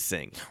actually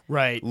sing.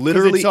 Right. 'Cause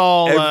Literally it's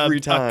all every a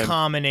time.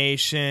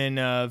 combination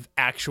of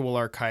actual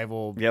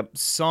archival Yep.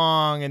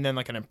 song and then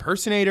like an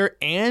impersonator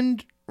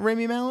and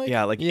Rami Malek.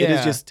 Yeah, it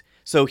is just,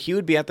 so he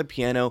would be at the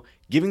piano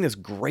giving this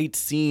great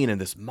scene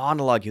and this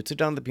monologue. He would sit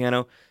down at the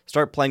piano,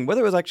 start playing,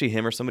 whether it was actually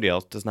him or somebody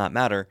else, does not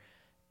matter.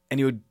 And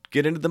he would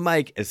get into the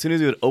mic. As soon as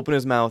he would open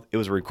his mouth, it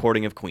was a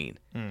recording of Queen.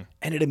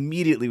 And it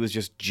immediately was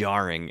just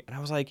jarring. And I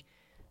was like,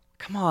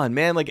 come on,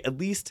 man, at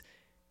least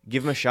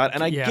give him a shot.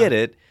 And I Yeah. get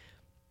it.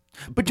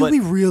 But do but- we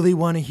really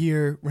want to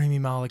hear Rami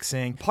Malek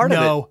sing? Part of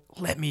no,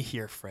 let me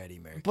hear Freddie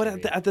Mercury.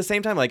 But at the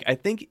same time, I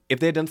think if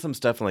they had done some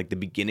stuff in the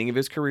beginning of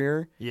his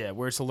career, yeah,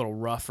 where it's a little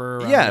rougher.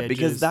 around yeah, the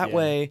because edges, that yeah.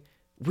 way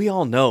we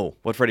all know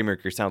what Freddie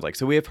Mercury sounds like.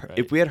 So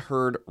if we had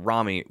heard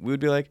Rami, we would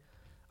be like,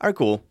 all right,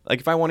 cool.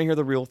 If I want to hear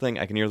the real thing,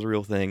 I can hear the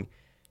real thing.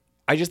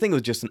 I just think it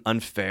was just an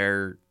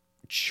unfair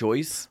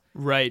choice.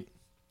 Right.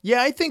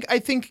 Yeah, I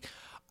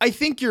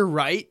think you're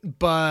right,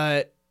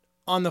 but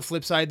on the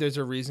flip side, there's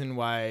a reason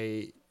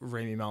why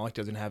Rami Malek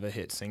doesn't have a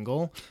hit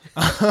single.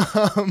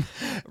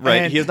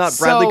 Right, and he is not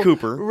Bradley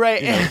Cooper,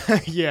 Right.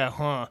 Yeah,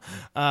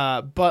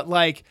 huh. But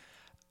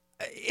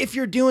if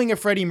you're doing a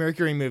Freddie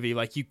Mercury movie,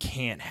 you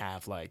can't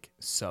have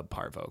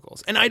subpar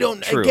vocals. And I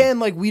don't True. again,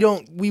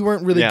 we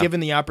weren't really Yeah. given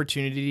the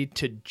opportunity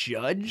to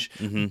judge,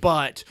 Mm-hmm.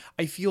 but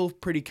I feel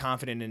pretty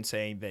confident in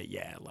saying that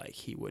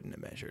he wouldn't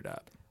have measured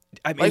up.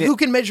 I mean, Who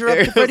can measure up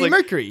to it's Freddie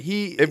Mercury?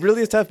 It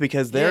really is tough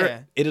because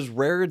Yeah. it is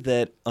rare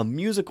that a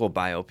musical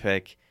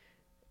biopic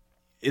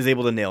is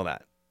able to nail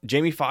that.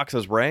 Jamie Foxx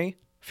as Ray,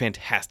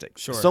 fantastic.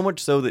 Sure. So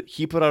much so that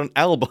he put out an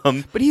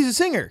album. But he's a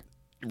singer.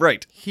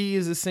 Right. He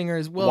is a singer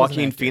as well. as an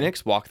Joaquin actor.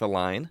 Phoenix, Walk the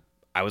Line.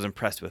 I was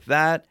impressed with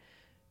that.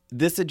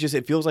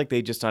 It feels like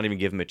they just not even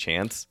give him a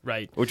chance.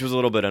 Right. Which was a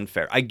little bit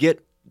unfair. I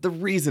get the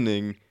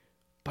reasoning,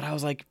 but I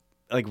was like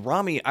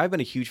Rami, I've been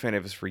a huge fan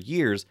of his for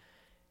years.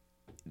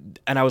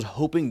 And I was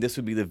hoping this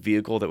would be the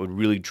vehicle that would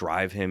really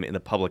drive him in the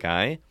public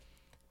eye.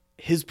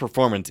 His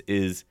performance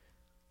is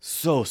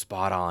so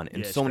spot on in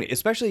Yeah, it's so many, great.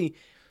 especially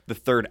the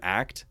third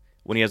act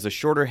when he has the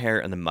shorter hair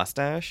and the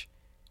mustache.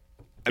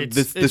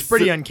 It's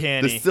pretty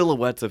uncanny. The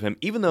silhouettes of him,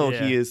 even though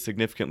he Yeah. is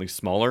significantly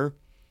smaller,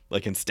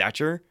 in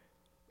stature,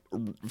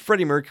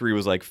 Freddie Mercury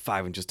was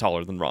 5 inches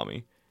taller than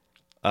Rami.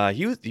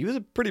 He was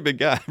a pretty big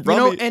guy.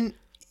 Rami, And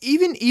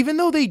even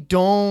though they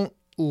don't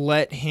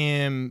let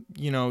him,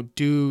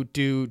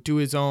 do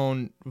his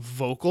own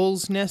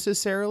vocals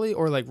necessarily,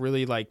 or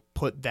really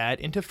put that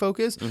into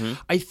focus. Mm-hmm.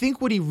 I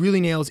think what he really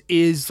nails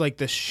is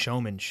the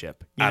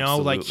showmanship.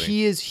 Absolutely.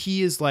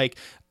 He is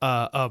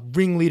a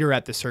ringleader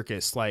at the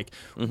circus,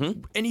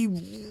 Mm-hmm. and he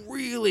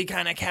really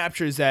kind of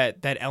captures that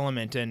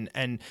element,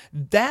 and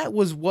that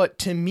was what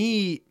to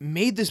me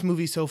made this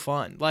movie so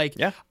fun.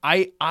 Yeah.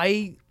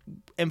 I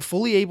am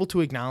fully able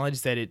to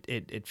acknowledge that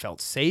it felt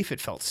safe,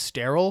 it felt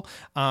sterile,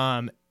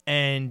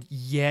 and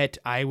yet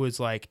I was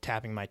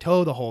tapping my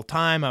toe the whole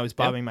time. I was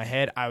bobbing my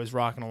head. I was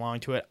rocking along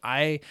to it.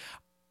 I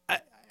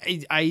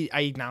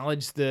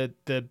acknowledge the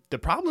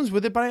problems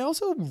with it, but I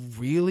also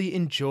really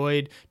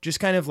enjoyed just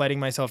kind of letting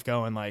myself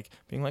go and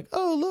being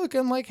oh look,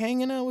 I'm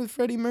hanging out with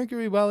Freddie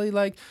Mercury while he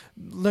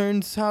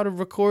learns how to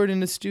record in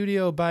the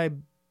studio by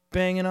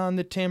banging on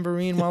the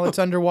tambourine while it's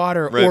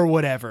underwater Right. or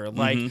whatever.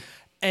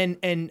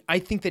 And I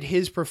think that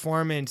his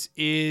performance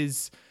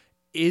is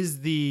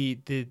the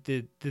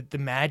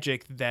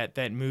magic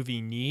that movie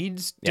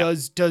needs. Yeah.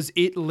 Does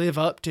it live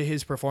up to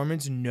his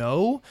performance?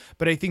 No,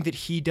 but I think that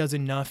he does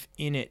enough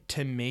in it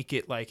to make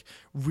it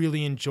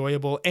really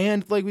enjoyable,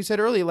 and like we said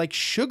earlier,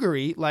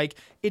 sugary.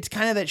 It's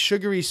kind of that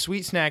sugary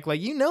sweet snack.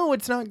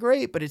 It's not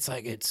great, but it's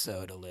it's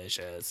so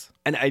delicious.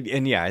 And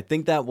I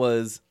think that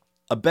was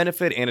a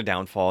benefit and a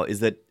downfall, is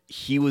that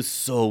he was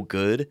so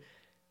good.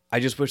 I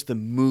just wish the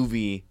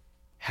movie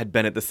had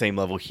been at the same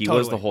level he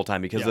was the Totally. whole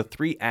time, because Yeah. the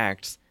 3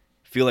 acts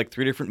feel like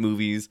 3 different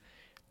movies.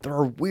 There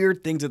are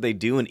weird things that they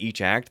do in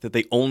each act that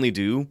they only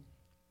do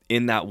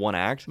in that one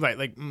act. Right,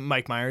 like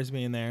Mike Myers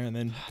being there and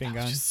then being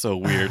gone. Just so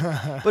weird.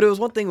 But it was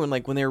one thing when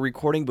they were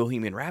recording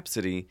Bohemian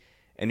Rhapsody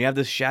and you have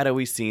this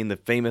shadowy scene, the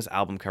famous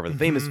album cover, the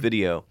famous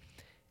video,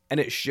 and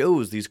it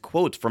shows these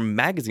quotes from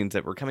magazines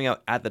that were coming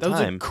out at the That was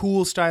time. a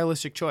cool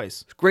stylistic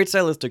choice. Great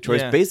stylistic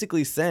choice, Yeah.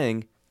 basically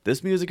saying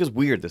this music is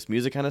weird, this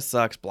music kind of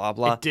sucks, blah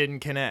blah. It didn't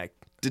connect.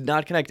 Did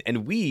not connect,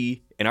 and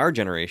we in our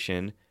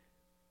generation,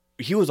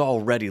 he was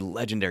already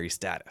legendary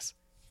status.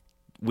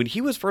 When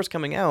he was first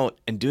coming out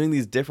and doing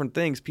these different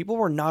things, people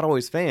were not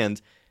always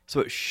fans,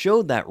 so it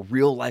showed that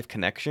real life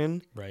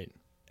connection, Right.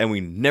 and we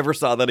never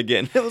saw that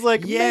again. It was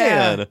like,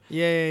 Yeah. man,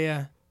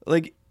 Yeah.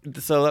 like,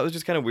 so that was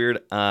just kind of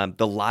weird.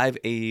 The Live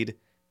Aid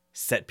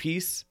set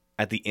piece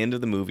at the end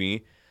of the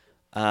movie,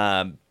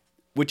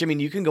 which, I mean,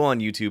 you can go on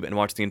YouTube and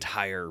watch the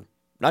entire,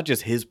 not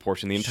just his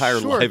portion, the entire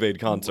Sure. Live Aid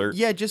concert.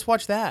 Yeah, just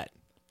watch that.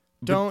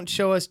 Don't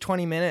show us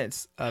 20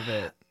 minutes of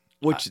it.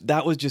 Which,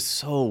 that was just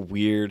so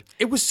weird.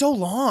 It was so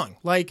long.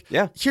 Like,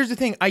 Yeah. here's the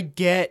thing. I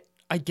get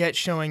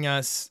showing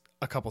us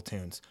a couple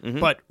tunes,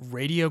 but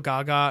Radio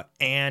Gaga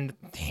and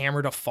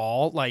Hammer to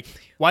Fall, like,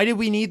 why did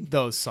we need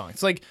those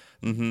songs? Like,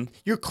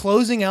 you're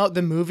closing out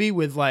the movie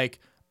with like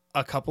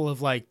a couple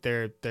of like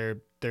their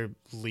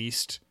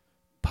least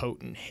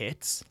potent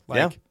hits. Like,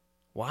 Yeah.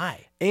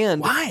 why?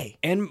 And Why?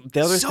 And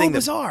the other So thing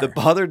bizarre. that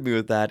bothered me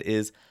with that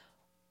is,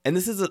 and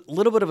this is a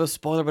little bit of a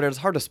spoiler, but it's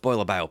hard to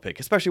spoil a biopic,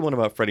 especially one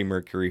about Freddie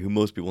Mercury, who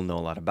most people know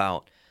a lot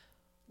about.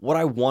 What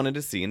I wanted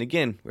to see, and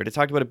again, we already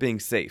talked about it being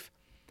safe,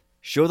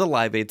 show the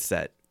Live Aid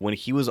set when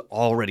he was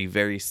already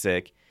very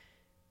sick,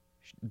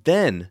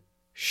 then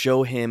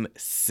show him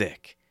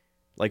sick.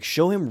 Like,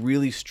 show him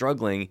really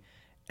struggling,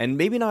 and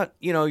maybe not,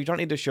 you don't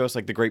need to show us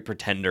like The Great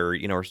Pretender,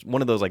 or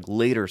one of those like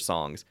later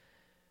songs,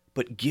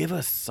 but give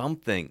us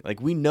something.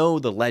 Like, we know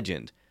the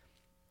legend.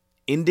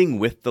 Ending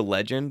with the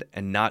legend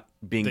and not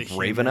being The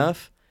brave human.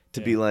 enough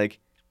to be like,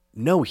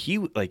 no, he,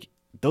 like,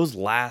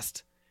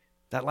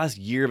 that last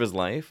year of his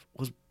life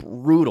was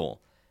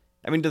brutal.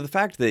 I mean, to the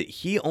fact that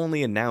he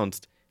only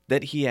announced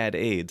that he had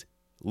AIDS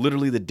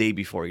literally the day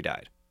before he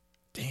died.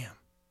 Damn.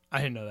 I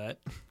didn't know that.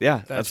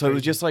 Yeah. That's So it was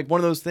crazy. just like one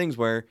of those things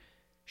where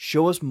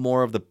show us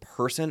more of the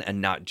person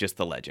and not just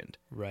the legend.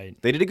 Right.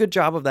 They did a good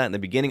job of that in the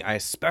beginning. I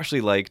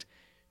especially liked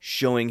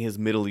showing his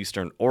Middle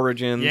Eastern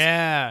origins.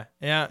 Yeah.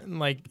 Yeah.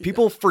 Like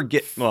People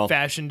forget, well,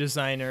 fashion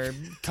designer,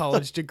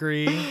 college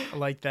degree,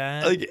 like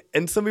that. like,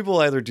 and some people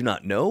either do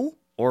not know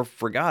or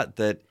forgot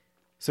that.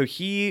 So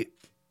he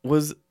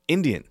was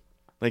Indian.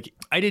 Like,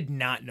 I did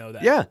not know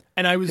that. Yeah.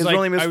 And I was His like,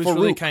 real name is I was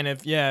really Farouk. kind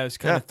of, I was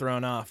kind Yeah. of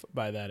thrown off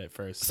by that at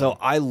first. so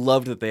I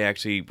loved that they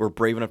actually were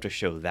brave enough to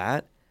show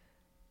that.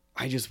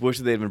 I just wish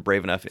that they'd been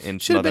brave enough in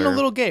should some have been a other-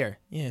 little gayer.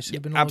 Yeah, should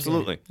have been a little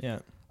absolutely.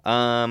 gayer.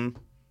 Yeah.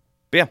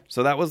 But yeah,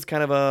 so that was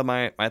kind of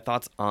my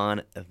thoughts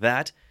on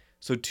that.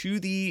 So to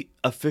the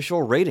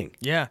official rating,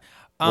 Yeah.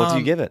 what do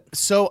you give it?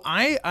 So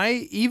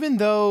I even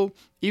though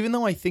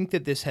I think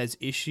that this has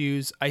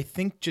issues, I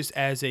think just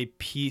as a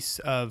piece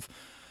of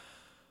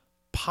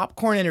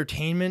popcorn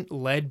entertainment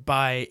led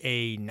by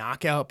a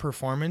knockout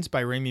performance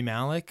by Rami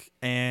Malek,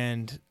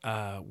 and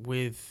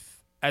with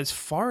as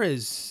far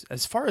as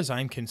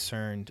I'm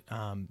concerned,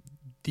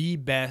 the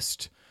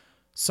best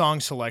song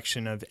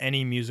selection of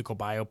any musical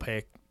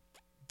biopic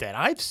that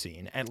I've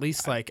seen. At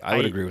least, like, I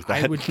would agree with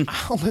that.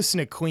 I'll listen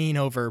to Queen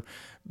over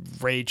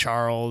Ray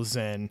Charles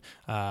and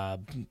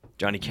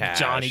Johnny Cash.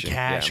 Johnny and-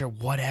 Cash yeah. or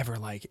whatever,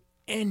 like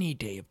any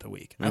day of the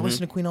week. I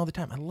listen to Queen all the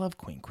time. I love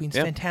Queen. Queen's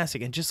Yeah.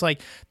 fantastic. And just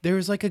like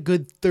there's like a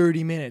good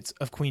 30 minutes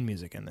of Queen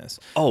music in this.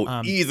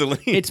 Oh, easily.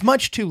 It's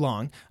much too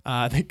long.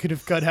 They could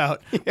have cut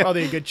out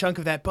probably a good chunk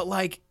of that. But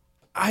like,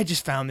 I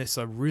just found this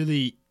a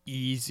really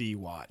easy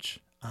watch.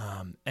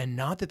 And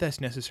not that that's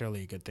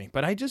necessarily a good thing,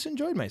 but I just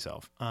enjoyed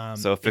myself.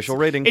 So official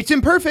rating. It's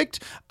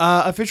imperfect.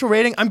 Official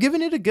rating. I'm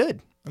giving it a good.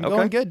 I'm Okay.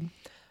 going good.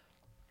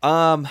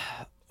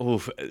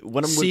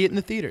 When I'm See it in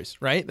the theaters,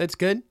 right? That's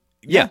good.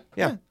 Yeah.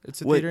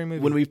 It's a When- theater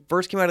movie. When we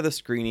first came out of the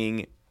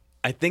screening,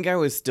 I think I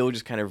was still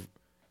just kind of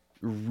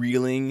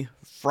reeling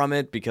from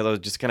it because I was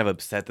just kind of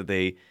upset that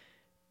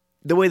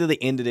the way that they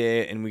ended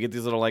it, and we get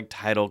these little like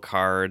title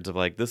cards of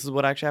like, this is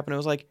what actually happened. It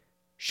was like,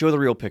 show the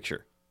real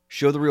picture,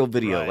 show the real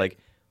video, Right. like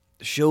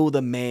show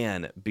the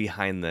man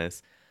behind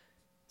this.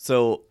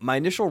 So my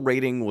initial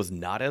rating was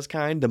not as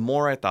kind. The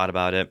more I thought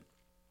about it,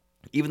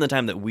 even the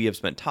time that we have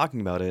spent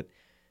talking about it,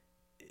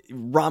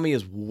 Rami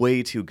is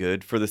way too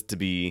good for this to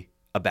be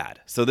a bad.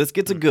 So this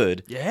gets a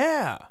good.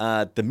 Yeah.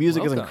 The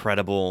music is Well done.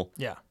 incredible.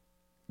 Yeah.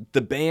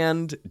 The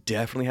band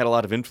definitely had a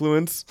lot of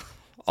influence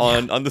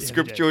on the they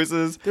script did.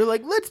 choices. They're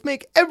like, let's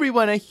make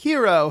everyone a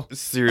hero.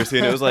 Seriously,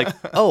 and it was like,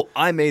 oh,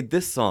 I made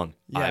this song.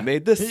 I Yeah.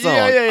 made this song.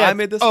 Yeah. I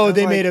made this. Oh, song.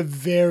 they Like, made a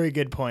very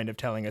good point of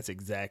telling us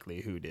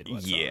exactly who did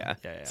what. yeah.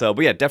 Song. So,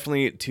 but yeah,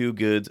 definitely two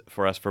goods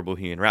for us for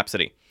Bohemian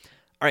Rhapsody.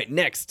 All right,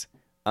 next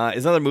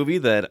is another movie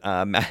that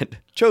Matt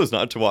chose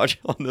not to watch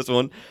on this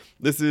one.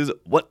 This is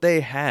What They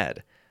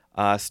Had,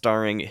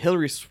 starring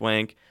Hilary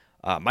Swank,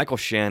 Michael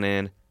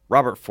Shannon,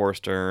 Robert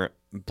Forster,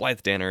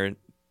 Blythe Danner,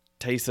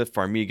 Taissa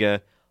Farmiga,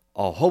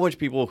 a whole bunch of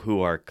people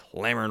who are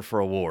clamoring for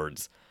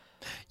awards.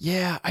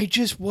 Yeah, I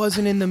just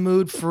wasn't in the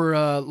mood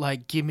for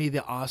like give me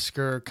the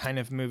Oscar kind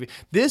of movie.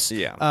 This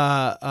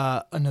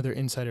another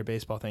insider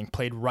baseball thing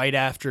played right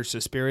after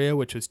Suspiria,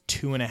 which was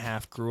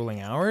 2.5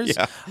 grueling hours.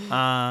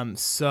 Yeah.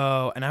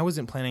 So and I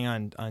wasn't planning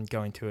on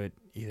going to it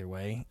either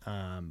way.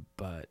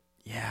 But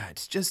yeah,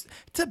 it's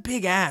a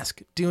big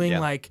ask doing Yeah.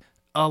 like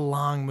a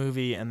long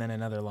movie and then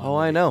another long Oh,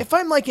 movie. I know. If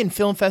I'm like in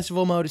film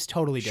festival mode, it's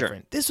totally Sure.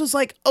 different. This was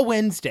like a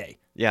Wednesday.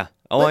 Yeah.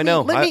 Oh, I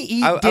know. Let me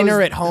eat I dinner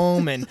was, at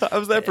home and I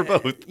was there for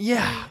both.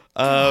 yeah.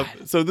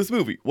 So this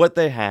movie, what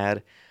they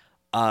had,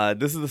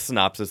 this is the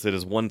synopsis. It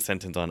is one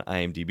sentence on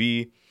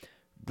IMDb.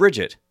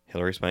 Bridget,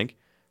 Hilary Swank,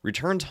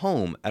 returns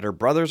home at her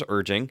brother's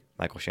urging,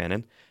 Michael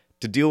Shannon,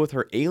 to deal with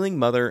her ailing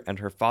mother and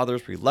her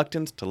father's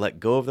reluctance to let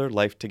go of their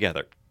life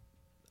together.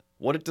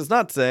 What it does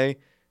not say,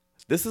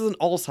 this is an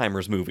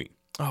Alzheimer's movie.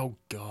 Oh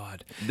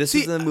God. This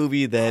See, is a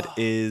movie that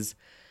is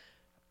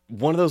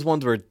one of those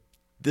ones where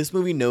this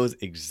movie knows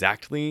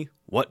exactly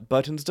what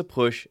buttons to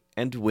push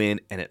and to win,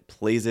 and it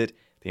plays it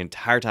the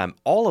entire time.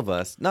 All of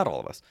us, not all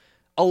of us,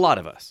 a lot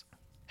of us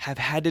have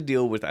had to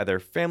deal with either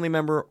a family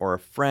member or a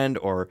friend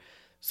or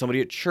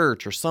somebody at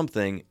church or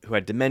something who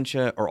had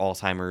dementia or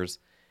Alzheimer's.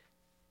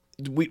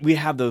 We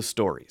have those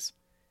stories.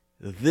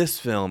 This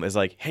film is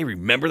like, hey,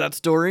 remember that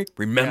story?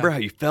 Remember Yeah. how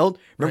you felt?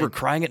 Remember Right.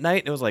 crying at night?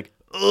 And it was like,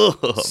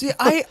 ugh. See,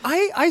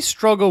 I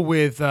struggle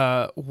with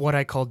what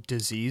I call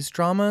disease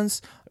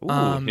dramas.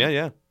 Ooh,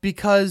 yeah.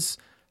 Because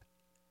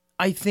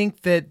I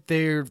think that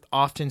they're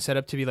often set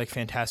up to be like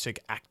fantastic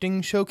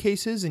acting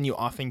showcases, and you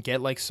often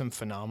get like some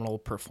phenomenal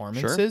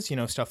performances. You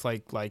know, stuff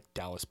like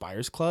Dallas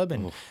Buyers Club,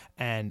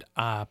 and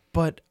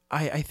but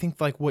I think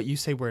like what you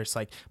say, where it's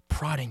like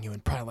prodding you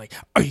and prodding, like,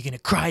 are you gonna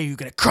cry? Are you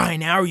gonna cry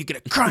now? Are you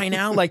gonna cry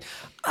now? Like,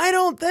 I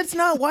don't. That's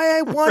not why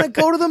I want to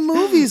go to the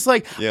movies.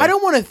 Like, Yeah. I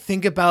don't want to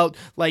think about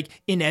like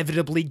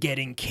inevitably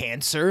getting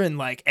cancer and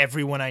like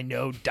everyone I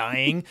know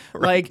dying.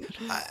 Like.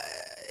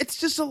 It's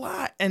just a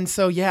lot, and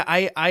so yeah,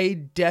 I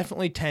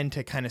definitely tend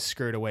to kind of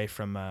skirt away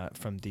from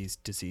these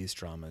disease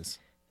dramas.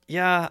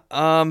 Yeah.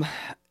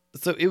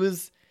 So it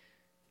was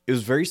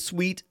very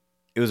sweet.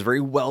 It was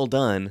very well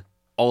done.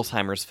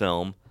 Alzheimer's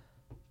film,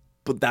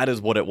 but that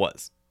is what it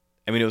was.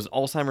 I mean, it was an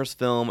Alzheimer's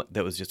film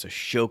that was just a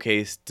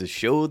showcase to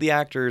show the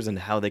actors and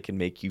how they can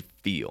make you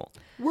feel.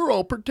 We're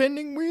all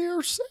pretending we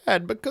are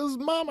sad because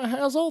Mama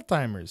has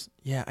Alzheimer's.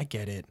 Yeah, I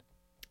get it.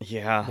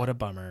 Yeah. What a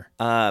bummer.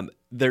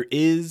 There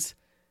is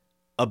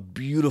a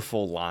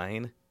beautiful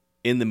line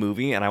in the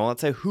movie, and I won't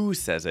say who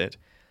says it.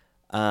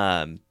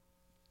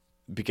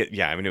 Because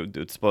I mean,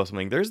 it's supposed to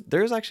mean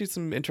there's actually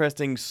some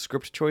interesting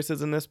script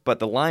choices in this, but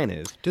the line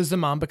is Does the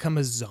mom become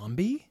a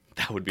zombie?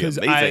 that would be Because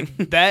amazing.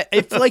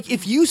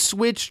 if you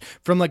switch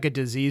from like a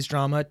disease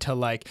drama to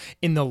like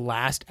in the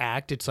last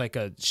act, it's like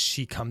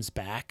she comes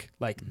back.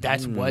 Like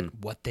that's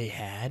what they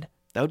had.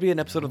 That would be an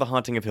episode of The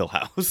Haunting of Hill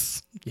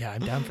House. Yeah,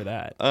 I'm down for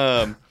that.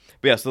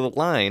 But yeah, so the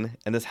line,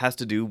 and this has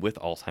to do with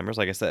Alzheimer's,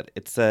 like I said,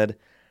 it said,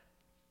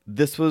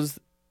 this was,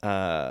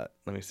 let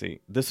me see,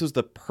 this was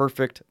the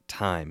perfect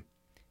time.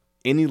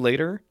 Any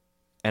later,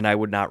 and I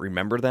would not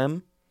remember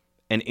them,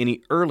 and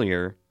any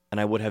earlier, and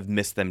I would have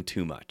missed them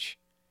too much.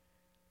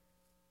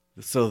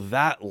 So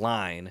that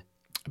line,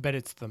 I bet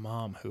it's the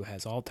mom who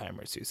has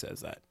Alzheimer's who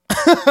says that.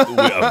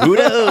 who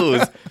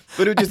knows?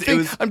 But it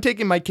was. I'm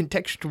taking my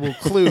contextual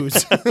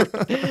clues.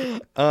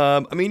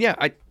 I mean, yeah,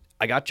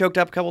 I got choked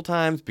up a couple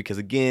times because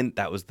again,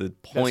 that was the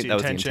point. That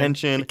was the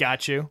intention. It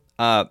got you.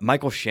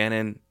 Michael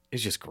Shannon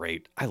is just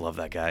great. I love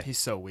that guy. He's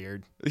so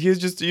weird. He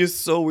is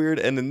so weird.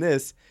 And in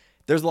this,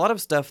 there's a lot of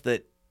stuff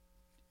that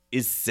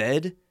is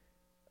said.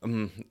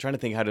 I'm trying to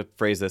think how to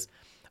phrase this.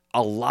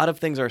 A lot of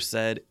things are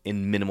said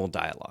in minimal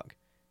dialogue.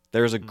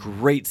 There's a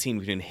great scene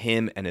between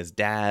him and his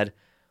dad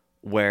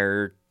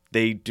where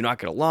they do not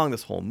get along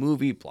this whole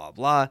movie, blah,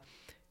 blah.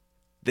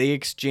 They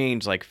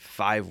exchange like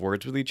 5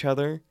 words with each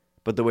other,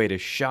 but the way it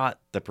is shot,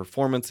 the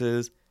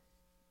performances,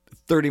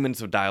 30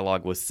 minutes of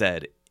dialogue was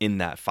said in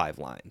that 5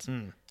 lines.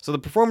 So the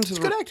performances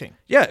It's good acting.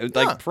 Yeah,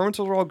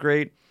 performances were all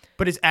great.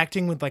 But it's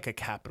acting with like a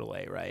capital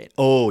A, right?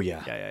 Oh,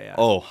 yeah. Yeah.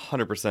 Oh,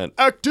 100%.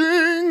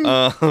 Acting!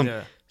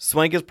 Yeah.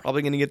 Swank is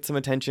probably going to get some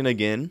attention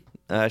again.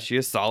 She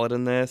is solid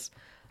in this.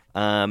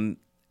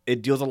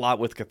 It deals a lot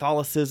with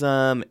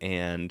Catholicism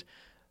and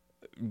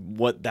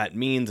what that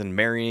means and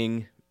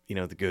marrying,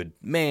 the good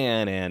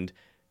man. And,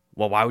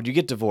 well, why would you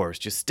get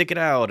divorced? Just stick it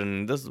out,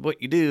 and this is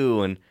what you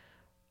do. And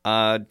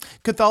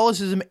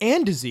Catholicism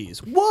and disease.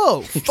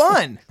 Whoa,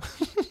 fun.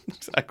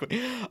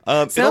 exactly.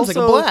 Sounds like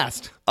a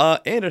blast.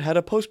 And it had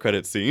a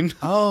post-credit scene,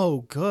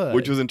 Oh, good.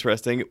 which was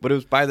interesting. But it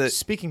was by the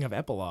Speaking of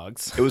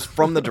epilogues. It was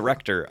from the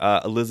director,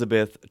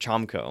 Elizabeth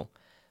Chomko,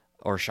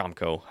 or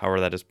Shamko, however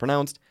that is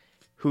pronounced,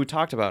 who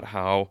talked about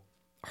how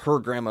her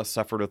grandma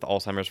suffered with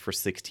Alzheimer's for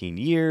 16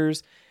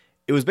 years.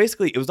 It was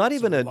not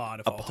even a lot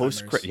of a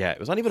post Alzheimer's. it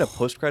was not even a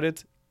post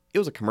credits. It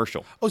was a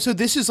commercial. Oh, so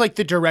this is like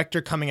the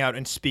director coming out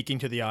and speaking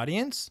to the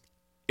audience?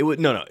 It was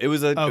it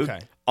was Okay.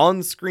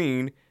 on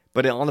screen,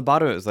 but on the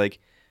bottom it was like,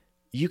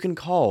 you can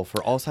call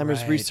for Alzheimer's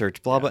Right.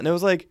 research, blah blah. And it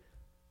was like,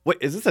 Wait,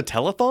 is this a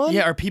telethon?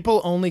 Yeah, are people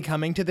only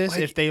coming to this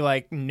if they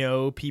like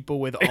know people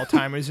with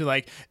Alzheimer's who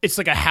like it's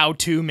like a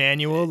how-to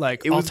manual,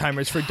 like It was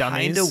Alzheimer's for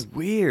dummies? Kind of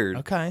weird.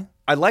 Okay.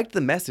 I liked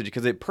the message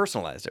because it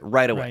personalized it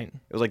right away. Right.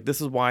 It was like,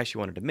 this is why she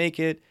wanted to make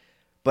it.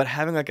 But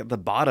having like at the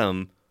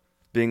bottom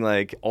being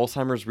like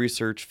Alzheimer's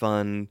Research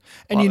Fund.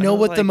 And you know I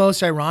was what the like,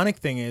 most ironic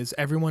thing is?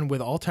 Everyone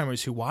with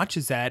Alzheimer's who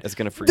watches that Is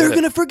gonna forget They're it.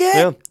 gonna forget.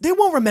 Yeah. They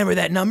won't remember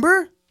that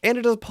number. And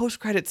it does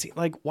post-credit scene.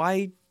 Like,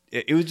 why?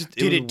 It was just,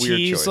 Did was it a weird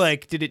tease choice.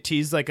 like? Did it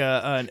tease like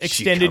an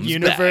extended comes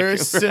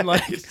universe? back, And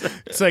like,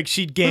 right. it's like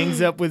she gangs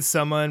up with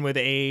someone with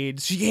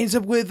AIDS. She gangs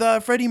up with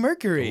Freddie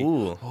Mercury.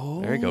 Ooh,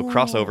 there you go.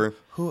 Crossover.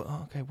 Who?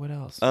 Okay, what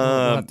else? Um,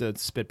 we'll have to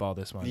spitball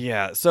this one.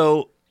 Yeah.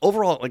 So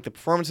overall, like the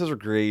performances were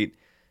great.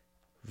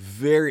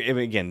 Very, I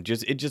mean, again,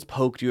 it just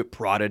poked you, it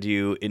prodded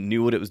you, it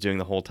knew what it was doing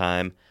the whole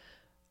time.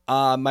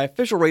 My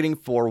official rating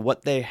for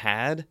what they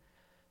had,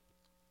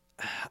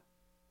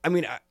 I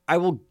mean, I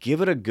will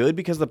give it a good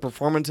because the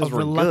performances were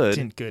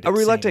reluctant good. good, A it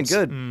reluctant seems.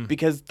 good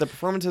because the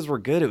performances were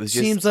good. It was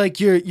just Seems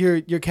like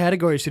your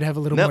category should have a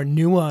little Nope. more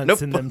nuance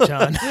Nope. in them,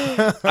 John.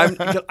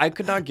 I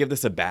could not give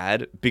this a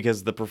bad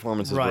because the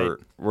performances Right.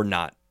 were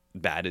not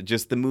bad. It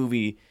just the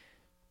movie.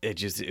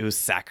 It was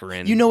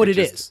saccharine. You know what it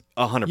is.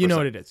 100%. You know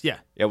what it is. Yeah.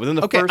 Yeah, within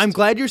the Okay, first. I'm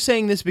glad you're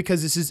saying this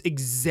because this is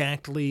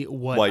exactly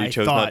what Why you I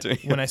chose thought not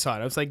to. when I saw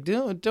it. I was like,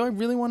 do I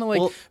really want to like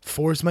Well-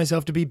 force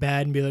myself to be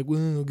bad and be like,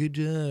 well, good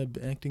job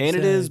acting And sad.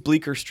 it is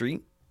Bleecker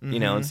Street,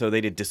 you know, Mm-hmm. and so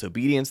they did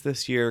Disobedience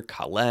this year,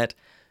 Colette.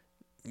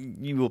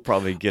 You will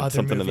probably get Other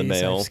something in the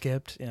movies I've mail.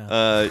 skipped.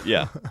 Yeah.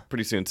 Yeah,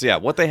 pretty soon. So yeah,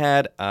 what they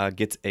had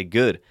gets a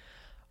good.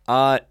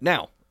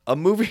 Now, a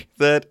movie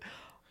that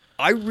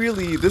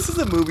this is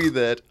a movie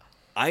that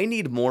I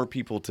need more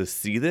people to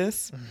see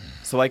this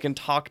so I can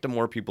talk to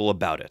more people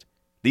about it.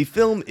 The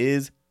film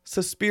is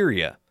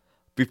Suspiria.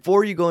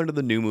 Before you go into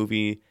the new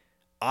movie,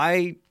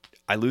 I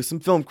lose some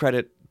film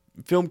critic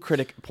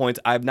points.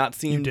 I have not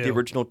seen do. the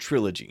original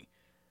trilogy.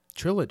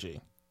 Trilogy.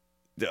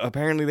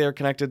 Apparently they're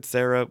connected.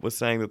 Sarah was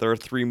saying that there are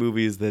 3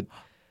 movies that,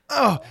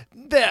 Oh,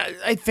 that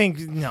I think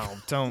no,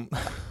 don't.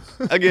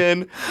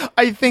 again,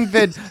 I think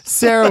that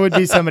Sarah would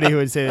be somebody who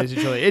would say there's a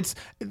trilogy.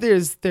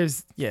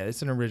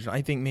 It's an original.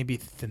 I think maybe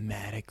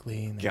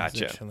thematically. there's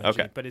Gotcha. a trilogy,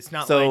 Okay. but it's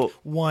not So- like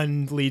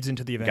one leads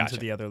into the events Gotcha. of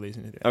the other leads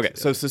into the events. okay, of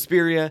the so other.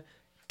 Suspiria,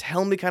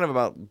 tell me kind of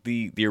about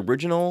the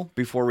original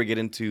before we get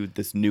into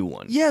this new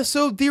one. Yeah,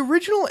 so the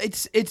original,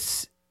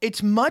 it's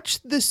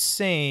much the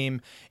same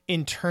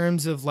in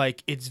terms of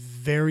like its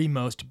very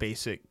most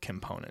basic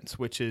components,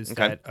 which is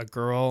Okay. that a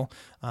girl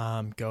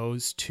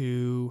goes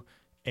to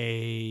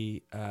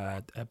a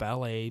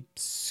ballet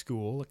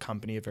school, a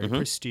company, a very Mm-hmm.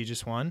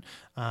 prestigious one,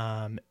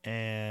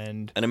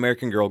 and An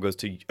American girl goes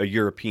to a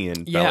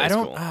European yeah, ballet I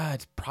don't. school.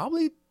 It's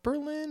probably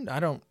Berlin. I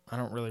don't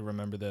really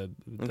remember the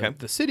Okay.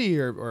 the city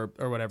or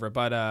whatever.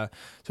 But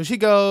so she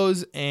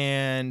goes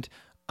and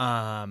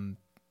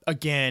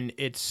again,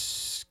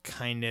 it's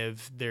kind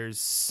of there's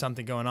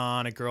something going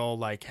on. A girl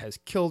like has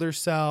killed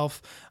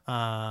herself.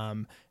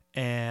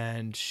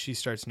 And she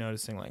starts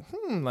noticing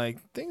like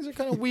things are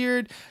kind of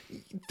weird.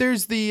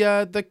 There's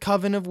the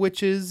coven of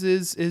witches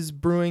is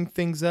brewing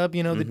things up.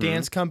 You know, the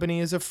dance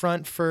company is a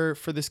front for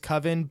this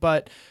coven,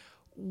 but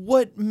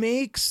what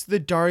makes the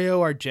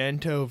Dario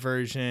Argento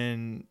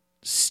version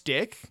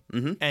stick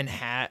and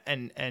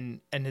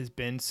has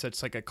been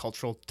such like a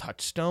cultural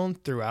touchstone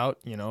throughout,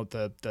 you know,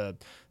 the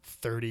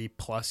 30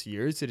 plus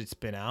years that it's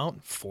been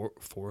out,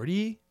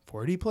 40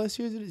 plus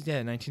years it is,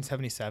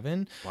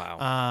 1977.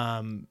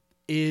 Wow.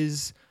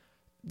 Is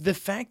the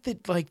fact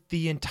that like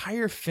the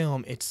entire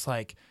film it's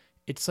like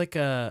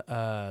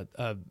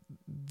a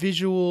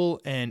visual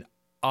and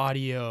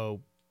audio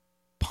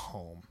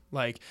poem.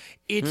 Like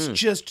it's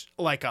just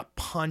like a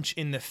punch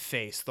in the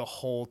face the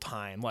whole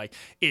time. Like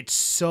it's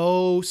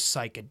so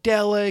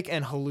psychedelic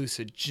and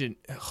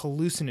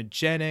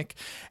hallucinogenic,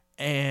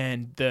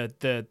 and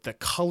the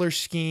color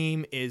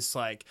scheme is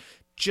like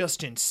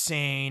just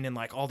insane, and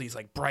like all these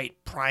like bright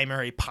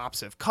primary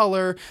pops of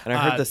color. And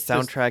I heard the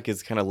soundtrack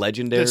is kind of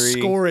legendary. The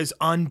score is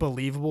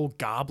unbelievable.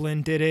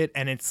 Goblin did it,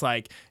 and it's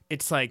like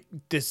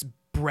this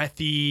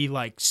breathy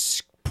like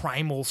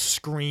primal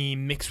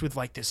scream mixed with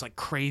like this like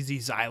crazy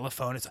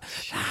xylophone. It's like,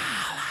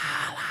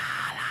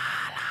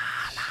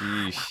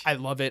 Sheesh. I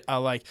love it.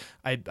 I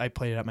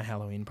played it at my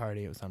Halloween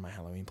party. It was on my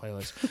Halloween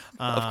playlist.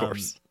 Of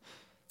course.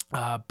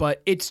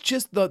 But it's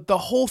just the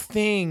whole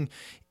thing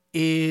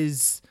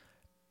is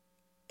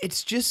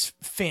it's just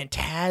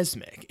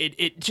phantasmic.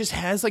 It just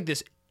has like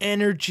this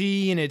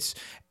energy, and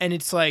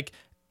it's like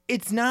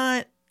it's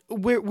not.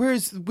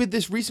 Whereas with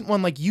this recent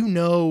one, like you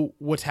know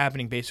what's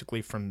happening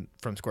basically from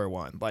square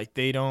one. Like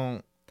they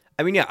don't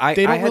I mean, yeah,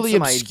 they I don't had really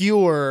some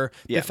obscure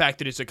Yeah. the fact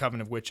that it's a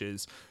coven of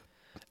witches.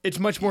 It's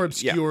much more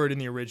obscured in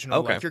the original.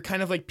 Okay. Like you're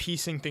kind of like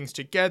piecing things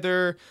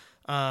together.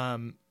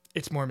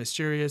 It's more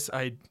mysterious.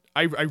 I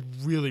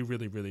really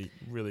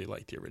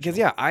like the original. Because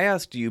yeah, I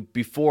asked you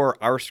before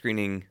our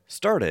screening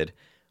started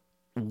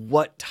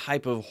what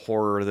type of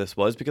horror this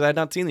was because I had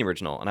not seen the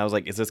original, and I was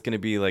like, is this going to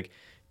be like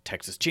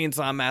Texas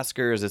Chainsaw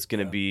Massacre? Is this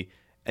going to be?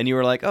 and you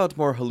were like, oh, it's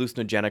more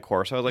hallucinogenic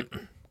horror. So I was like,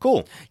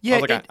 cool. Yeah,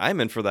 I was like, I'm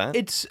in for that.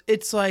 It's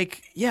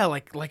like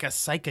like a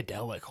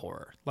psychedelic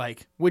horror,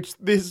 like which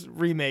this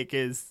remake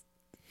is.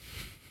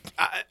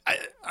 I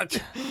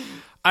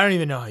don't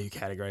even know how you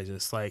categorize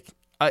this. Like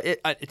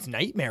it's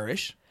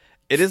nightmarish.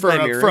 It is for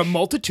nightmarish. for a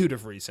multitude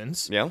of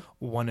reasons. Yeah.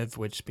 One of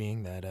which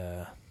being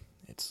that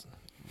it's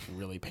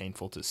really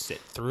painful to sit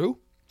through.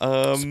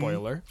 Um,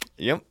 Spoiler.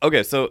 Yep.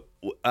 Okay. So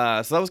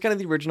that was kind of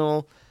the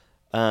original.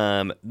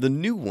 The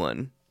new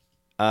one,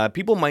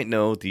 people might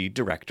know the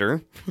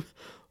director,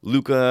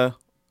 Luca.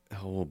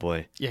 Oh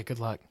boy. Yeah. Good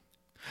luck.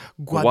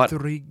 What-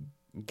 Guadri-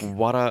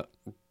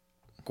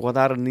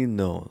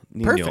 Guadagnino.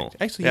 Perfect.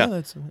 Actually, yeah.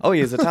 That's. Oh,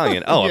 he's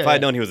Italian. Oh, if Yeah, I yeah.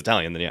 had known he was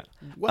Italian, then yeah.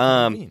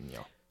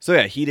 Guadagnino. So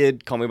yeah, he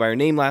did Call Me by Your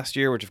Name last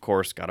year, which of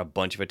course got a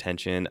bunch of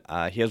attention.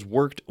 He has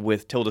worked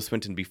with Tilda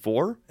Swinton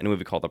before in a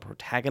movie called The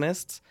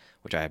Protagonists,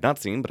 which I have not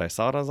seen, but I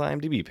saw it on his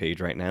IMDb page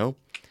right now.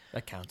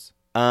 That counts.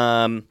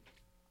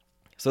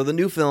 So the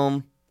new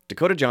film,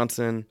 Dakota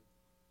Johnson,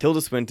 Tilda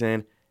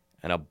Swinton,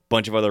 and a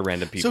bunch of other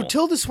random people. So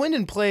Tilda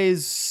Swinton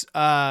plays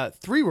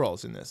 3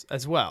 roles in this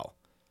as well.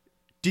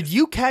 Did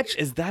you catch?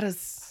 Is that a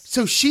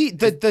So she,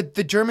 the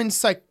German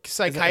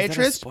psychiatrist. Is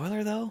that a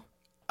spoiler though?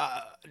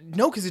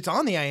 No, because it's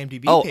on the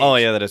IMDb Oh, page. oh,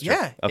 yeah, that is true.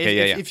 Yeah. Okay,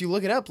 yeah. If you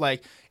look it up,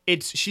 like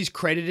she's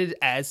credited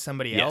as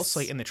somebody else, Yes.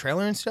 like in the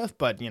trailer and stuff.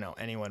 But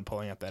anyone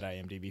pulling up that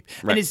IMDb,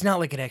 Right. and it's not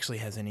like it actually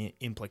has any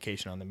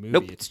implication on the movie.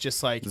 Nope. It's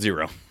just like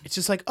Zero. It's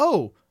just like,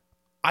 oh,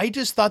 I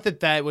just thought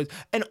that was.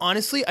 And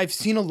honestly, I've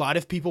seen a lot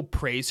of people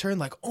praise her and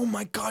like, oh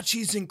my god,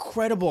 she's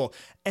incredible.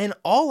 And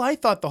all I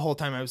thought the whole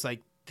time, I was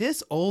like,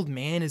 this old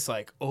man is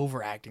like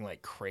overacting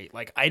like crate.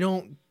 Like I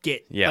don't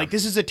get. Yeah. Like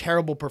this is a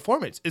terrible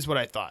performance, is what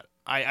I thought.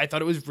 I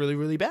thought it was really,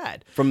 really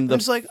bad. From the I'm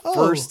just like, oh,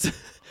 first,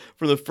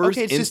 from the first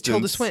okay, it's instance, just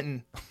Tilda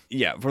Swinton.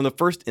 Yeah, from the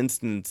first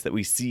instance that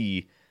we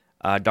see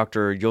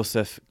Dr.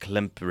 Josef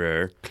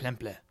Klemperer,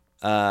 Klemple.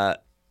 I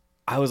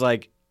was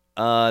like,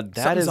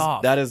 Something's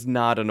off. that is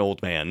not an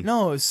old man.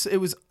 No, it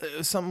was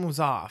something was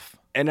off.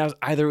 And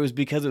either it was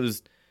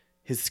because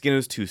his skin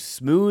was too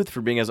smooth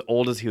for being as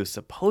old as he was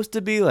supposed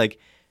to be. Like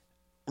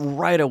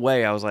right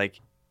away, I was like,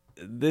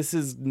 this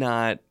is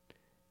not.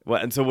 Well,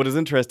 and so what is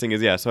interesting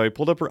is, so I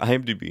pulled up her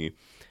IMDb.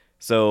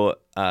 So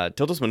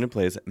Tilda Swinton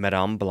plays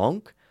Madame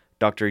Blanc,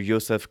 Dr.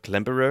 Josef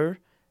Klemperer,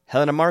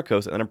 Helena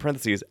Marcos, and then in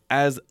parentheses,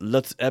 as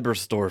Lutz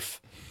Ebersdorf.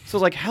 So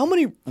it's like, how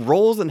many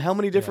roles and how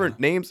many different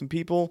names and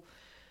people?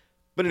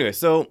 But anyway,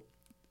 so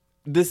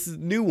this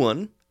new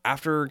one,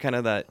 after kind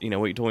of that,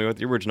 what you told me about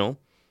the original,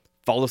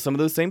 follows some of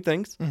those same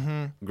things.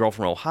 Mm-hmm. Girl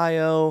from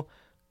Ohio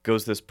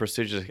goes to this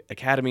prestigious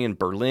academy in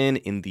Berlin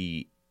in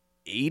the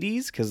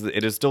 80s, because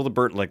it is still the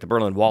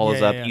Berlin Wall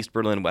is up, East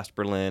Berlin, West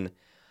Berlin.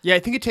 Yeah, I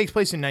think it takes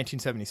place in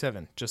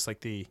 1977, just like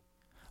the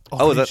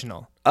Oh, is that-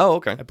 original. Oh,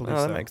 okay. I believe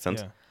that so. makes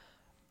sense.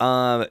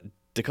 Yeah.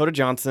 Dakota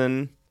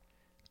Johnson.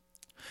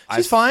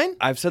 She's fine.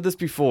 I've said this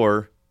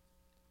before.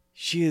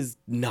 She is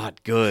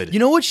not good. You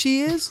know what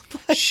she is?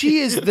 She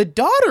is the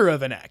daughter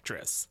of an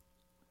actress.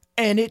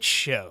 And it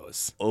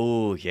shows.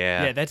 Oh,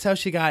 yeah. Yeah, that's how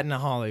she got into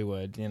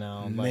Hollywood,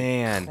 like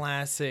Man.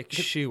 classic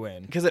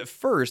shoe-in. Because at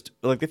first,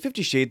 like the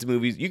 50 Shades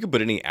movies, you could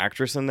put any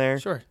actress in there.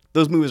 Sure.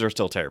 Those movies are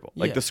still terrible.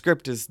 Like Yeah. the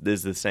script is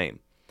the same.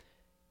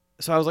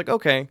 So I was like,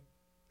 okay,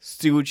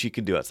 see what she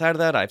could do outside of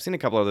that. I've seen a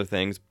couple other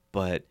things,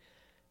 but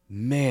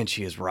man,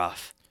 she is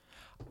rough.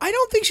 I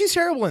don't think she's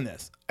terrible in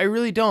this. I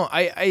really don't.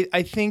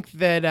 I think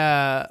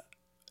that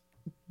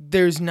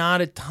there's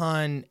not a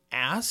ton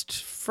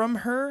asked from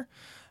her.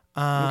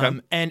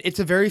 And it's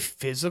a very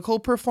physical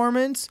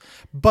performance,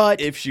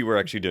 but If she were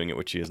actually doing it,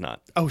 which she is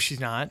not. oh, she's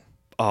not.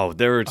 Oh,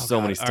 there are so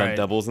God. many All stunt right.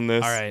 doubles in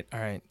this. All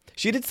right.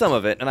 She did some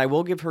of it, and I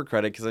will give her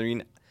credit because,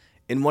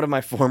 in one of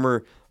my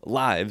former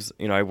lives,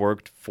 I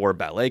worked for a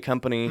ballet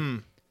company.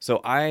 So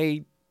so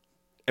I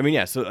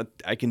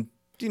can,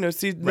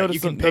 see, Right, notice you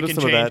some, can pick notice and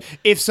some of change. that.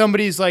 If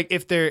somebody's like,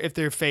 if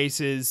their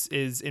face is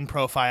in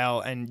profile,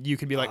 and you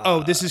can be like,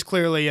 oh, this is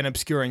clearly an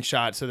obscuring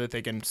shot, so that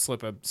they can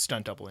slip a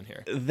stunt double in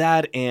here.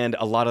 That and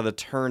a lot of the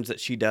turns that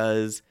she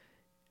does,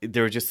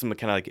 there was just some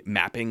kind of like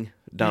mapping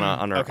done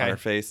on her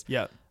face.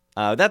 Yeah,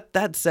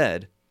 That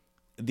said,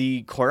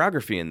 the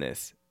choreography in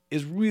this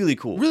is really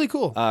cool. really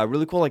cool.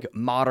 Really cool, like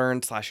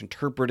modern /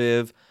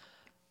 interpretive.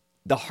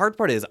 The hard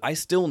part is I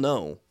still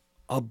know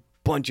a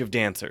bunch of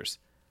dancers,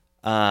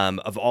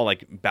 of all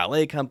like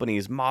ballet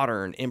companies,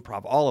 modern,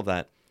 improv, all of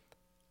that.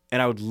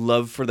 And I would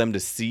love for them to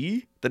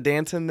see the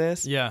dance in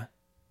this, yeah,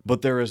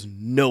 but there is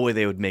no way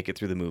they would make it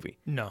through the movie.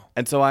 no,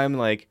 And so I'm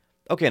like,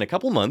 okay, in a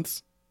couple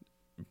months,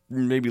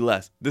 maybe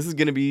less, this is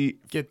going to be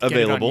get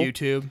available. it on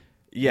YouTube.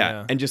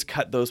 Yeah, and just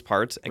cut those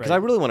parts because Right. I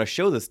really want to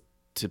show this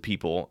to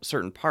people,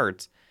 certain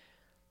parts,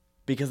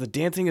 because the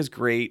dancing is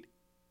great.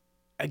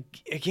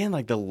 Again,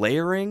 like the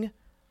layering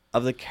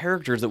of the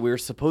characters that we were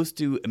supposed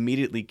to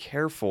immediately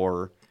care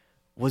for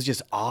was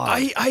just odd.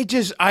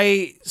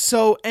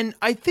 And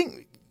I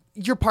think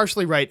you're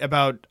partially right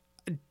about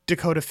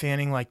Dakota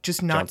Fanning, like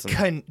just not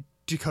Johnson.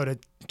 Dakota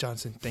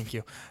Johnson. Thank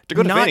you.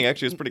 Dakota Not- Fanning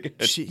actually is pretty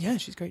good.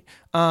 she's great.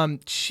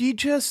 She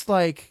just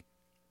like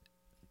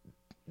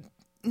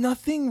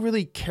nothing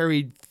really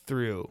carried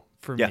through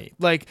for Yeah. me.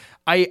 Like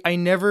I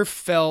never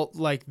felt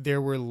like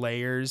there were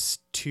layers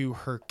to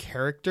her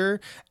character,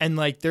 and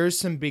like there's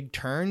some big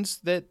turns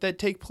that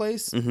take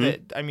place.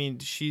 That I mean,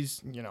 she's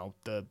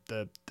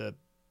the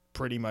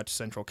pretty much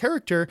central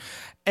character,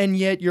 and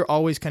yet you're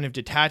always kind of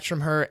detached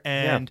from her,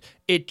 and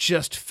it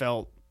just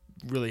felt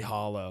really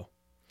hollow.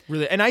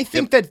 Really, and I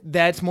think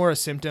that's more a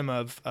symptom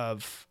of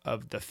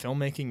the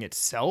filmmaking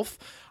itself.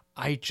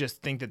 I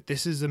just think that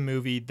this is a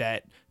movie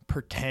that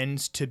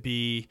pretends to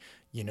be,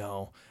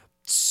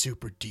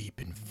 super deep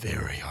and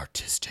very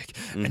artistic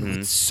and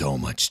with so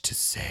much to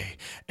say,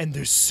 and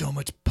there's so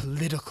much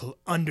political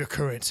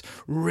undercurrents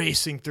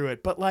racing through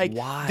it. But like,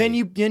 Why? then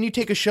you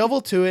take a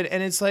shovel to it,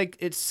 and it's like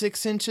it's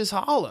 6 inches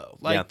hollow.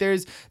 Like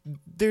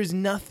there's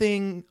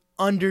nothing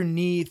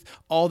underneath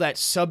all that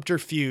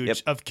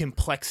subterfuge of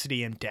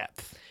complexity and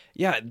depth.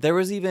 Yeah, there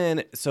was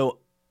even so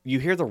you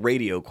hear the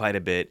radio quite a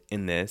bit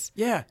in this.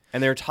 Yeah.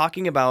 And they're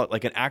talking about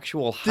like an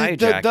actual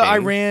hijacking. The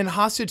Iran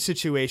hostage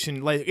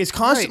situation like is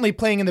constantly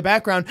playing in the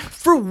background.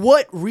 For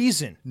what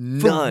reason?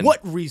 None. For what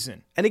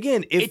reason? And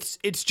again, It's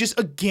just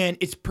again,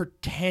 it's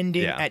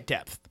pretending at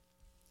depth.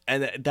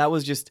 And that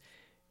was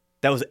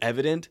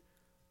evident.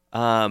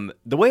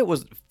 The way it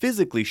was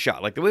physically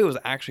shot, like the way it was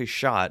actually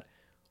shot,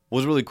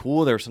 was really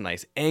cool. There were some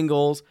nice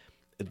angles.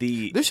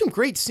 There's some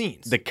great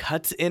scenes. The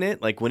cuts in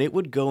it, like when it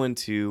would go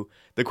into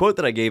the quote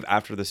that I gave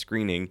after the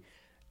screening,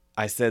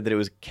 I said that it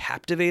was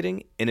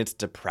captivating in its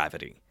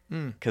depravity,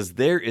 because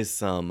there is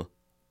some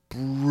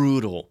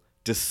brutal,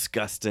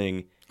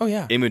 disgusting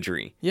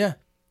imagery. Yeah.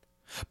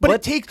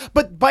 But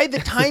by the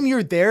time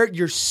you're there,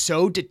 you're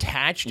so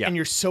detached and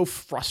you're so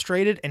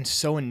frustrated and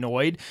so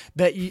annoyed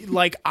that you,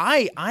 like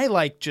I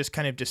like just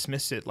kind of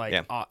dismiss it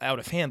like out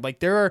of hand. Like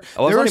there are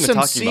I was not even some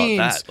talking scenes,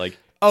 about that. Like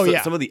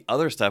some of the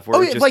other stuff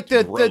where it's just like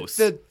gross.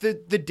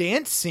 the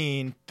dance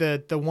scene,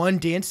 the one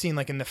dance scene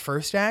like in the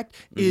first act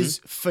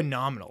is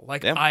phenomenal.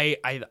 Like I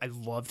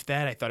loved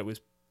that. I thought it was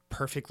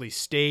perfectly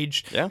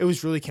staged. Yeah. It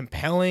was really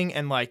compelling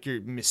and like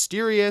you're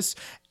mysterious,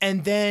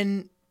 and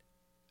then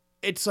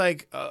it's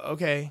like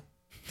okay.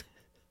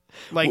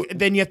 Like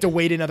then you have to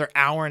wait another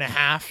hour and a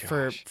half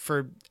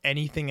for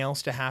anything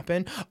else to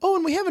happen. Oh,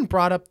 and we haven't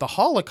brought up the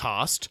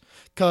Holocaust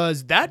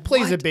because that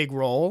plays a big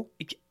role.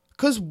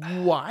 Because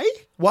why?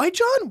 Why,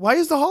 John? Why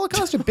is the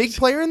Holocaust a big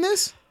player in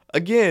this?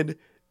 Again,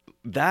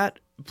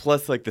 that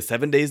plus like the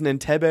 7 Days in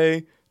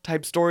Entebbe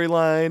type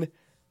storyline.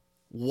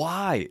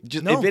 Why?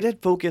 Just if it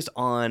had focused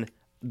on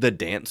the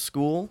dance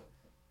school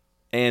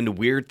and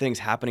weird things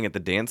happening at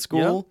the dance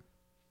school,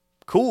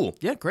 cool.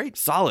 Yeah, great.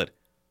 Solid.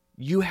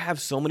 You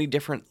have so many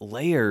different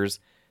layers,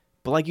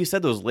 but like you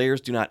said, those layers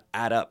do not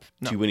add up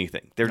to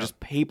anything. They're just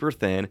paper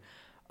thin.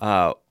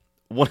 One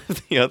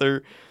of the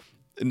other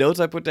notes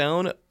I put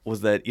down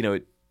was that,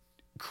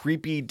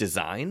 creepy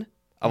design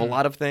of a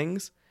lot of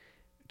things,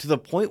 to the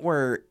point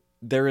where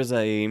there is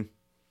a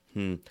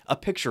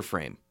picture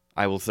frame,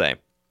 I will say,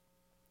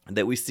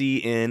 that we see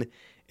in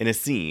a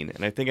scene.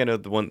 And I think I know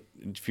the one,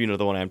 if you know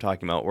the one I'm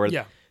talking about, where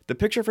the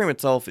picture frame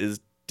itself is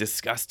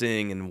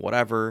disgusting and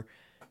whatever.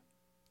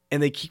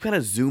 And they keep kind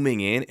of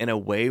zooming in a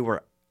way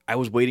where I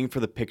was waiting for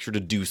the picture to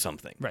do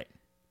something. Right.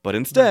 But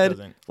instead,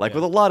 doesn't. like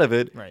with a lot of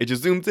it, Right. it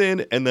just zooms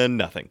in and then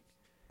nothing.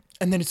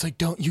 And then it's like,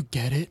 don't you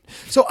get it?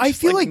 So I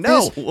feel like,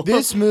 like no.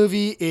 this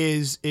movie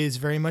is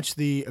very much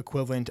the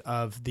equivalent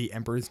of The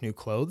Emperor's New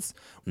Clothes,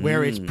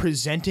 where it's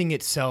presenting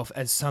itself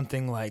as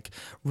something like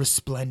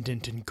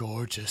resplendent and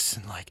gorgeous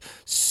and like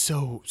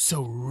so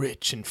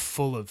rich and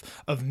full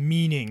of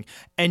meaning.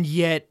 And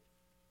yet,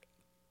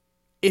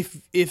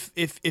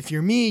 if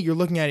you're me, you're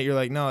looking at it, you're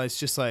like, no, it's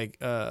just like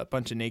a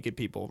bunch of naked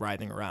people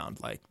writhing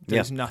around. Like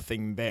there's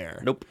nothing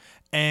there. Nope.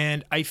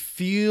 And I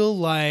feel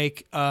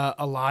like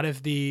a lot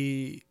of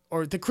the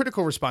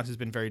critical response has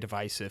been very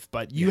divisive,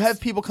 but you have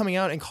people coming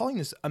out and calling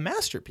this a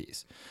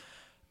masterpiece.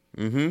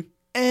 Mm-hmm.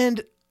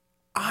 And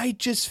I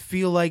just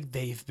feel like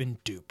they've been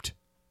duped.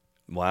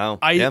 Wow.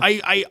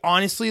 I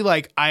honestly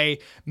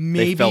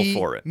They fell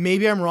for it.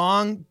 Maybe I'm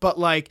wrong, but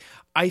like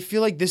I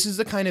feel like this is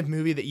the kind of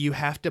movie that you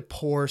have to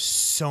pour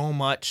so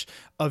much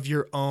of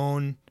your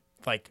own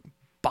like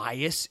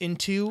bias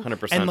into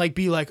 100%. and like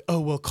be like, oh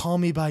well, Call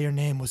Me by Your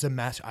Name was a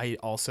master.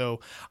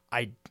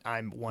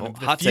 I'm one of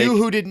the hot few take.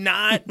 who did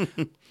not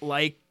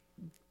like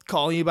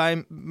Call Me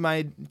by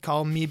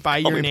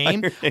Your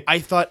Name. I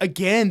thought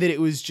again that it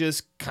was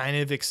just kind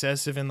of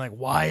excessive and like,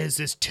 why is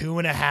this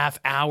 2.5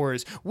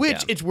 hours?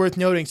 Which it's worth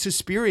noting,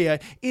 Suspiria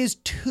is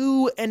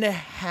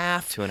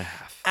 2.5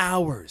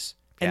 hours.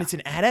 And it's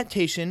an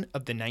adaptation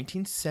of the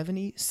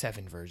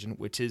 1977 version,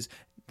 which is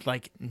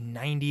like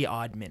 90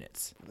 odd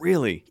minutes.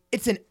 Really?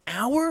 It's an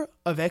hour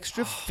of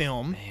extra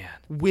film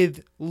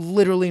with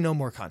literally no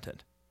more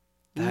content.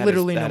 That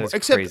Literally is no more. crazy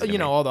Except, to me.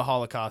 all the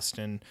Holocaust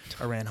and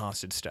Iran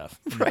hostage stuff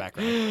in the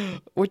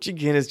background. Which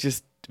again is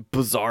just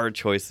bizarre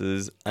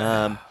choices.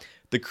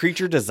 The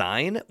creature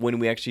design, when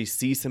we actually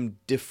see some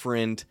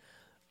different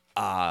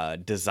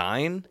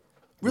design,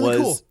 Really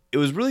cool. It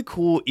was really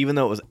cool, even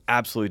though it was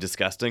absolutely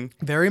disgusting.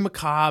 Very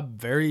macabre,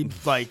 very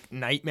like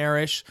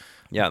nightmarish.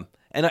 Yeah.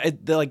 And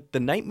the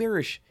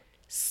nightmarish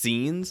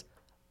scenes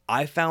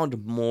I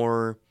found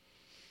more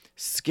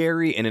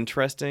scary and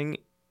interesting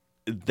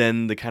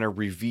than the kind of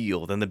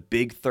reveal, than the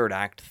big third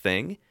act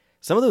thing.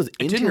 Some of those It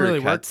interior didn't really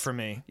work cuts for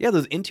me. Yeah,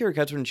 those interior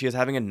cuts when she is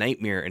having a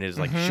nightmare and is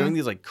like showing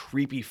these like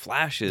creepy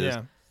flashes.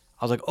 Yeah.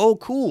 I was like, oh,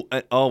 cool.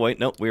 Oh, wait,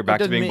 nope, we're back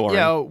to being boring.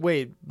 Yeah, oh,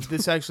 wait,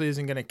 this actually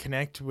isn't going to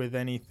connect with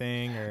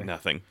anything or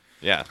Nothing.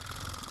 Yeah.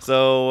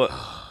 So,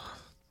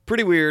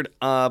 pretty weird.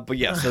 But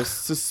yeah, so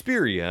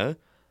Suspiria,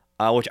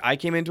 which I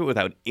came into it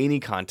without any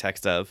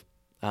context of.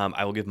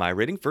 I will give my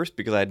rating first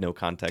because I had no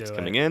context Do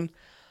coming it. in.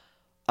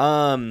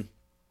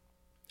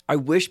 I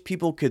wish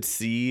people could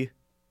see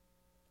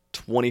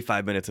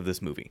 25 minutes of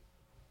this movie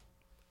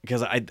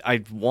because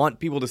I want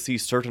people to see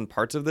certain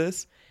parts of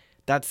this.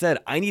 That said,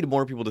 I need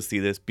more people to see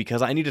this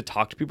because I need to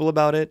talk to people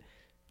about it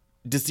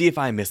to see if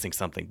I'm missing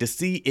something, to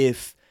see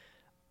if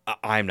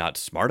I'm not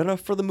smart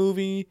enough for the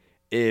movie,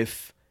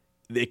 if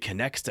it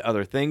connects to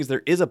other things.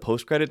 There is a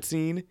post-credit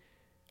scene.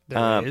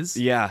 there is.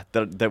 Yeah,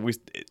 that we.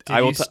 Did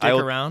you stick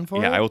around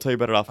for Yeah, it? I will tell you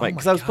about it off mic my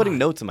because I was putting God.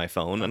 notes in my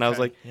phone and I was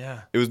Okay, like,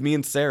 yeah. it was me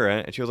and Sarah,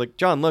 and she was like,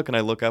 John, look, and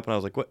I look up and I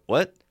was like,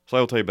 what? So I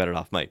will tell you about it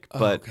off mic.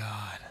 But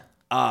Oh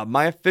God.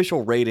 my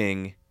official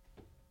rating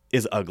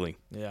is ugly.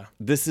 Yeah.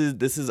 This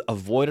is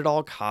avoid at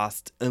all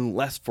costs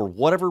unless for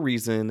whatever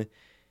reason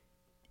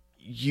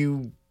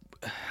you.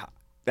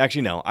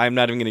 Actually, no, I'm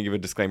not even going to give a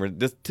disclaimer.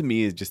 This to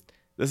me is just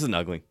this is an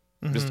ugly.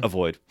 Just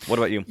avoid. What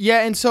about you?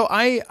 Yeah, and so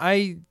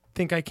I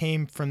think I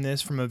came from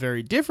this from a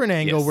very different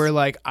angle Yes. where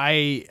like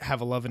I have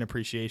a love and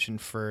appreciation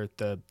for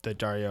the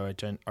Dario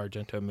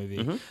Argento movie.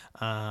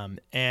 Mm-hmm.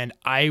 And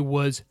I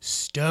was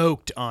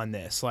stoked on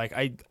this. Like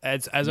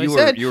as I You were-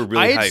 said, you were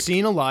really I had hyped.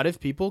 seen a lot of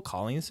people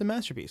calling this a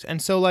masterpiece.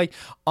 And so like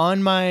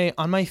on my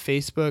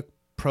Facebook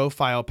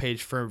profile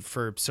page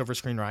for Silver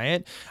Screen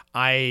Riot,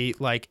 I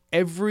like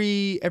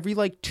every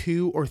like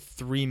 2 or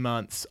 3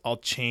 months I'll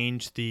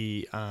change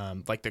the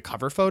like the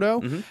cover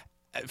photo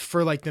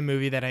for like the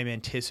movie that I'm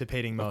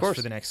anticipating most course.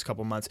 for the next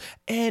couple months.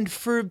 And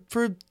for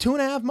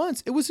 2.5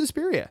 months it was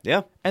Suspiria.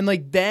 Yeah. And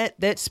like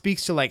that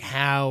speaks to like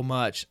how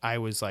much I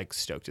was like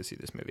stoked to see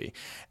this movie.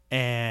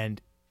 And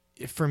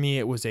for me,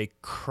 it was a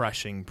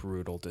crushing,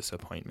 brutal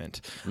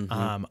disappointment.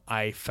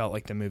 I felt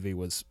like the movie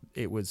was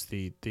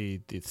the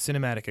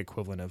cinematic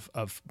equivalent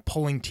of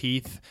pulling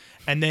teeth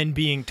and then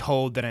being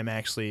told that I'm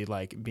actually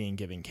like being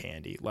given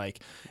candy.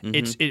 Like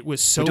it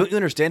was so. But don't you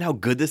understand how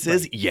good this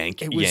is?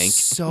 Yank, It was yank.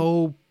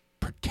 so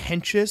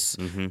pretentious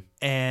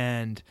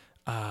and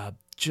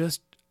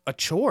just a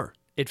chore.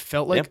 It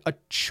felt like Yep. a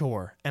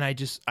chore, and I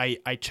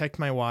checked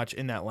my watch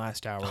in that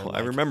last hour. I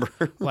like, remember.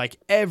 like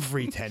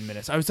every 10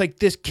 minutes. I was like,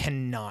 this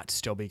cannot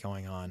still be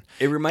going on.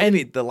 It reminded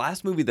me, the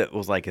last movie that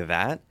was like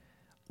that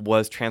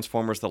was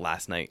Transformers: The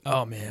Last Night.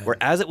 Oh man. Where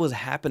as it was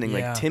happening,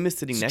 Yeah. like Tim is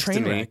sitting It's a next to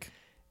train me, wreck.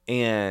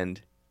 and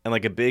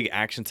like a big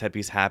action set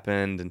piece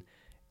happened,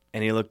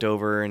 and he looked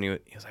over and he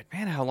was like,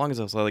 "Man, how long is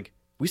this?" I was like,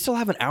 "We still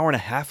have an hour and a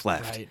half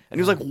left." Right. And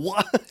he was like,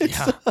 "What?"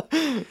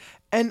 Yeah.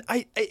 And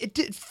it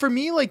did for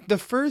me, like the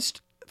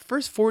first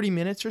 40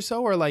 minutes or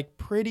so are like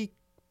pretty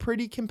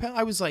compelling.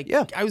 I was like,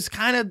 Yeah. I was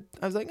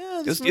like,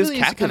 oh, It this was, it was really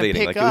needs to kinda captivating.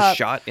 pick Like it was up.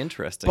 shot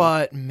interesting.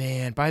 But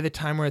man, by the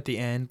time we're at the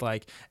end,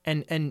 like,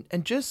 and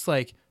just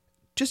like,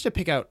 just to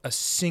pick out a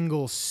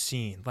single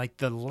scene, like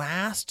the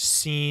last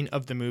scene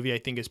of the movie, I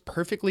think is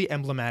perfectly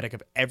emblematic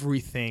of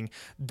everything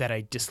that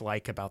I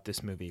dislike about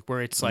this movie,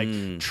 where it's like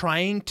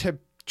trying to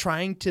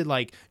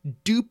like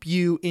dupe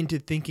you into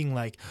thinking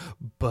like,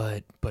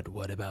 but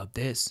what about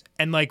this?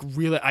 And like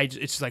really, it's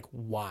just like,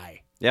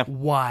 why? Yeah.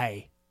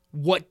 Why?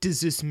 What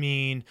does this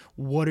mean?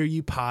 What are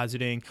you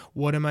positing?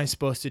 What am I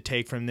supposed to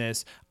take from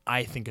this?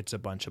 I think it's a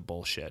bunch of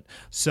bullshit.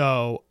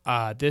 So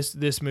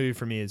this movie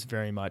for me is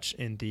very much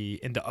in the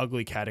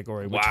ugly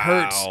category, which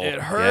hurts. Wow. It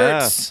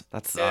hurts. Yeah,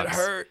 that sucks. It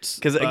hurts.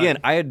 Because But- again,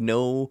 I had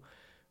no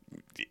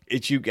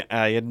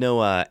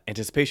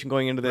anticipation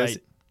going into this.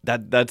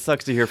 Right. That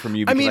sucks to hear from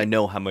you because I mean,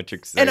 know how much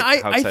and how I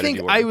excited think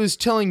you were. I was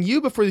telling you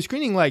before the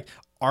screening, like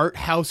art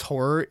house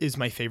horror is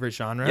my favorite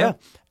genre. Yeah.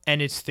 And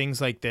it's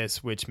things like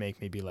this which make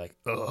me be like,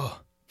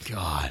 oh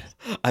God.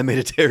 I made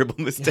a terrible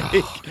mistake.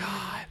 Oh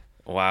God.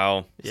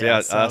 Wow. So Yeah,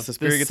 yeah, so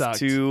Suspiria this gets sucked.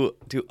 two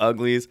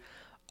uglies.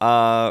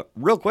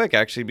 Real quick,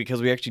 actually,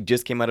 because we actually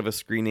just came out of a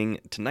screening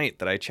tonight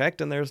that I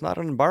checked, and there's not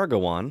an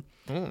embargo on.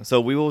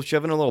 So we will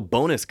shove in a little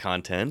bonus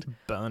content.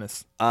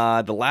 Bonus.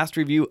 The last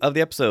review of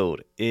the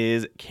episode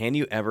is Can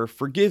You Ever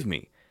Forgive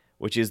Me?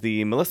 Which is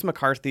the Melissa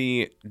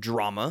McCarthy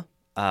drama,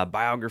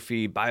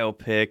 biography,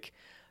 biopic,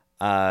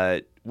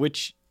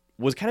 which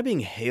was kind of being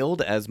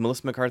hailed as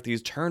Melissa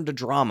McCarthy's turn to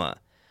drama.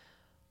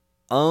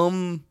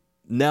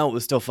 No, it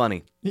was still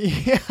funny.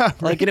 Yeah.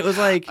 Like, and it was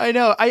like, I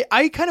know.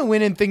 I kind of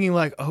went in thinking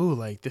like, oh,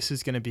 like this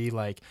is gonna be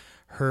like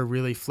her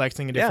really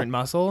flexing a different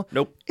muscle.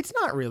 Nope. It's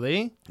not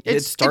really.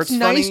 It starts it's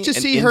nice funny to and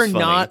see ends her funny.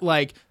 not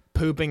like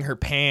pooping her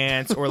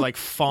pants or like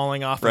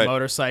falling off a Right.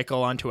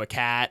 motorcycle onto a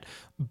cat,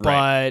 but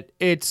Right.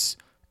 it's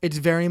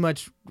very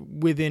much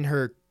within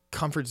her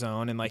comfort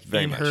zone and like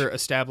Very in much. her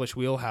established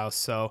wheelhouse.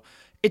 So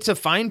It's a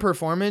fine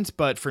performance,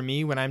 but for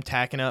me, when I'm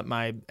tacking up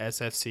my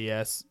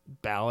SFCS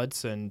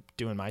ballots and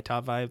doing my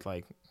top 5,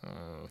 like,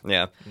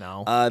 Yeah.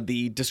 no.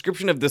 The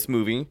description of this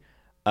movie,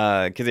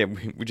 because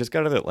we just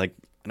got out of it like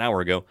an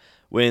hour ago.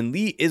 When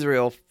Lee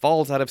Israel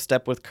falls out of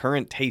step with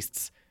current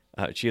tastes,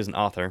 she is an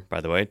author, by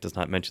the way, does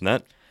not mention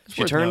that.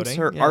 She worth turns noting,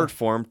 her yeah. art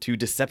form to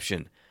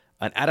deception,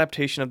 an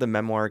adaptation of the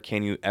memoir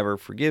Can You Ever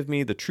Forgive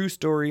Me? The true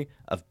story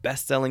of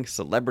best-selling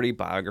celebrity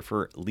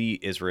biographer Lee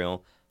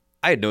Israel.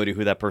 I had no idea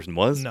who that person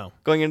was No.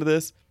 going into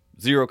this.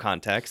 Zero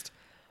context.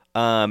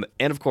 And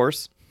of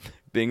course,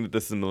 being that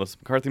this is a Melissa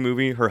McCarthy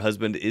movie, her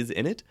husband is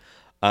in it.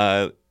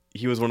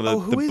 He was one of the,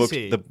 who is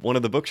he? one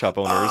of the bookshop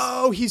owners.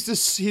 Oh, he's the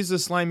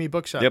slimy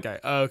bookshop Yep. guy.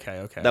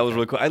 Okay. That was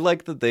really cool. I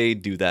like that they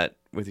do that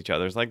with each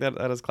other. It's like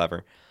that is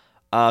clever.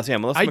 So yeah,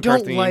 Melissa I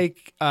McCarthy. don't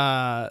like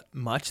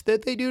much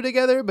that they do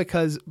together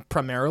because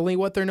primarily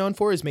what they're known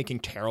for is making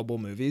terrible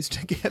movies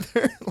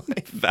together.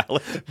 Like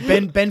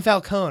Valid. Ben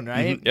Falcone,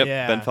 right? Yep,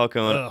 Yeah. Ben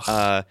Falcone.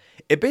 Ugh.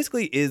 It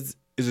basically is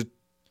a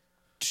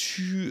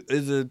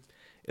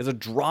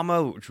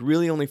drama which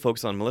really only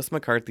focuses on Melissa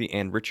McCarthy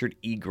and Richard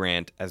E.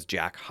 Grant as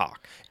Jack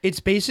Hawk. It's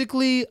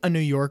basically a New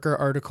Yorker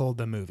article,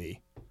 the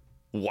movie,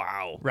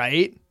 Wow,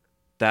 right?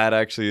 that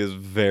actually is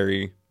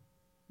very.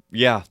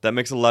 Yeah, that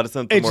makes a lot of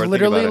sense. The It's more I think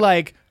literally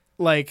about it.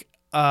 like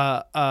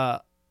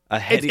a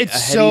heady, it's a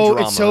heady so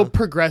drama. it's so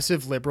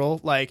progressive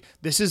liberal. Like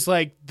this is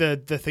like the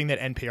thing that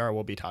NPR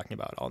will be talking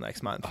about all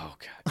next month. Oh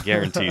god,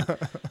 guaranteed.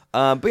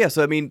 But yeah,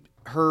 so I mean,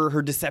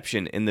 her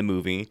deception in the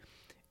movie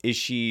is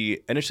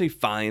she initially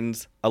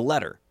finds a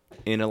letter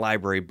in a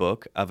library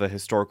book of a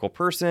historical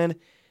person,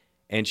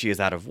 and she is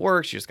out of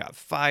work. She just got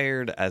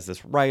fired as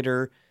this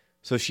writer,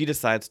 so she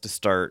decides to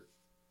start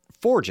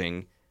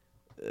forging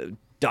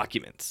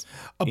documents.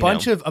 A you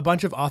bunch know?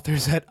 of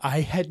authors that I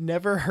had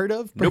never heard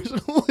of.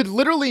 Personally.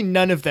 Literally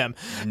none of them.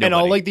 And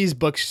all Nobody. like these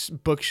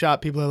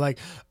bookshop people are like,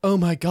 "Oh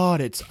my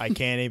god, I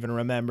can't even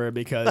remember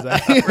because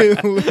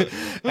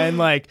and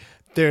like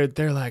they're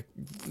like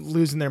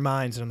losing their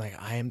minds, and I'm like,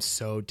 I am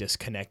so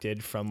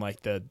disconnected from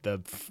like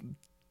the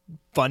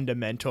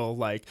fundamental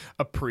like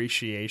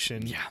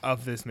appreciation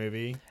of this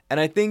movie. And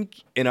I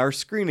think in our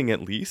screening,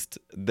 at least,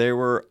 there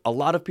were a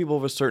lot of people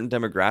of a certain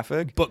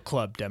demographic Book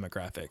club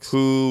demographics.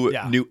 who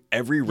Yeah. knew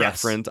every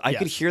reference. I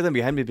could yes. hear them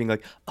behind me being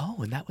like, oh,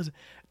 and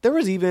there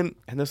was even,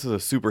 and this is a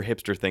super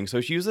hipster thing.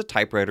 So she used a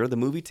typewriter. The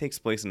movie takes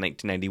place in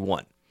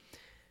 1991.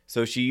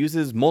 So she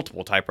uses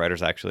multiple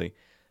typewriters, actually.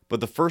 But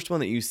the first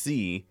one that you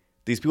see,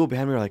 these people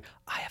behind me are like,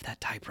 I have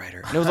that typewriter.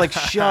 And I was like,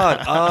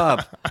 shut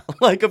up.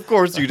 Like, of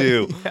course you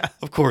do.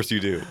 Of course you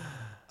do.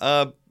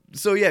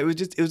 So yeah,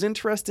 it was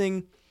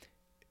interesting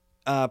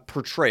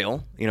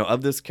portrayal,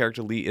 of this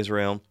character, Lee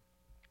Israel.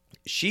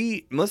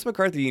 Melissa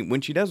McCarthy,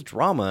 when she does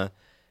drama,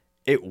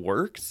 it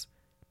works,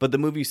 but the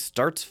movie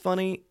starts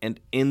funny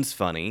and ends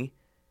funny.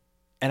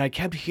 And I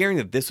kept hearing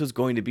that this was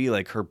going to be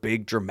like her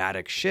big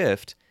dramatic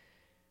shift.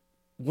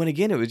 When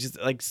again, it was just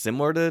like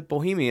similar to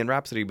Bohemian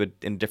Rhapsody, but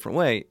in a different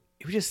way.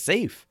 It was just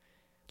safe.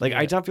 Like,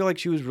 I don't feel like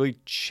she was really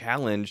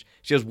challenged.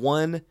 She has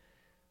one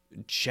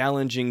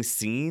challenging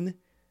scene,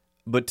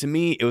 but to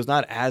me, it was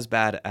not as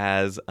bad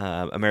as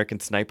American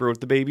Sniper with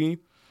the baby.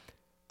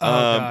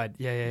 Oh god,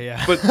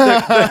 yeah. But there's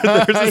I a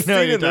know what scene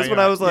you're in this talking when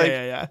I about. was like,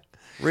 yeah.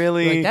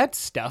 really? Like that's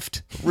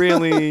stuffed.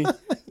 Really?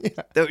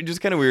 That was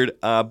just kind of weird.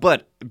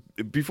 But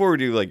before we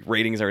do like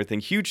ratings and everything,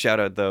 huge shout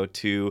out though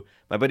to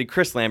my buddy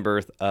Chris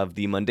Lamberth of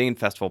the Mundane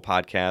Festival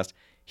podcast.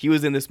 He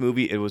was in this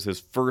movie. It was his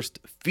first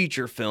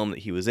feature film that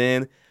he was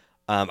in.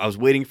 I was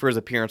waiting for his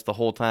appearance the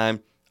whole time.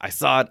 I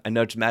saw it. I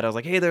nudged Matt. I was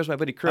like, hey, there's my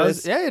buddy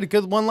Chris. Yeah, he had a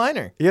good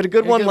one-liner. He had a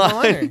good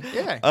one-line.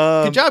 Yeah.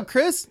 Good job,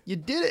 Chris. You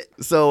did it.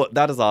 So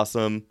that is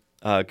awesome.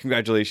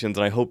 Congratulations.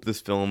 And I hope this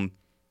film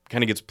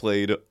kind of gets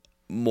played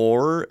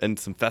more and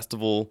some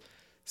festival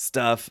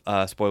stuff.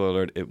 Spoiler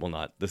alert, it will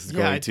not. This is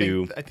going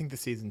to... I think the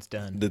season's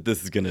done.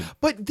 This is going to...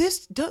 But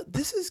this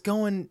is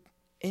going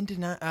into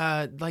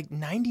like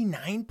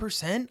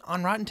 99%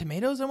 on Rotten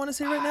Tomatoes, I want to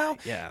say right now.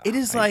 Yeah, It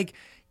is like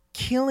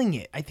killing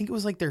it. I think it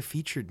was like their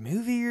featured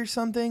movie or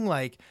something.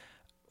 Like,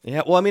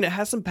 Yeah, well, I mean, it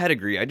has some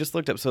pedigree. I just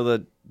looked up. So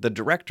the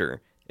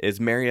director is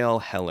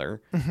Marielle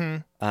Heller,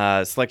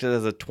 selected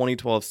as a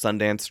 2012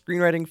 Sundance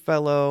Screenwriting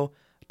Fellow,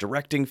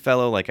 Directing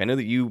Fellow. Like, I know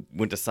that you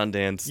went to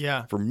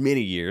Sundance for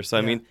many years. So,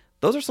 I mean,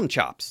 those are some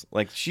chops.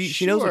 Like,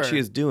 she knows what she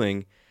is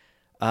doing.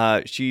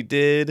 She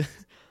did...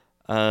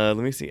 let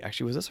me see.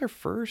 Actually, was this her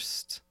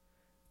first...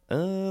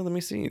 let me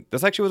see.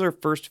 This actually was her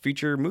first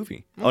feature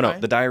movie. Okay. Oh, no.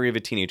 The Diary of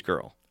a Teenage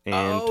Girl in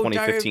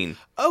 2015.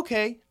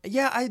 Okay.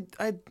 Yeah,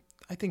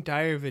 I think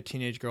Diary of a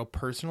Teenage Girl,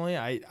 personally,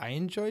 I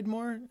enjoyed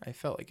more. I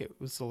felt like it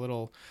was a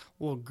little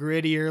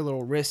grittier, a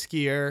little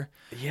riskier.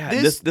 Yeah,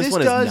 this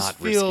one is not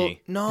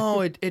risky.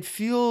 No, it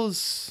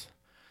feels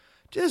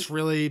just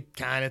really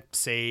kind of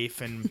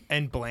safe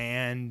and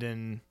bland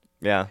and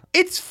Yeah.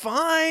 It's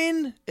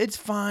fine. It's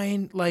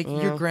fine. Like,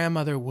 your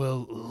grandmother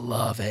will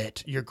love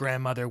it. Your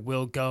grandmother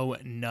will go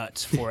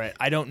nuts for it.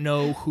 I don't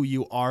know who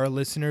you are,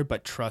 listener,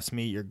 but trust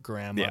me, your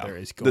grandmother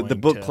is going The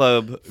book to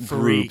club freak.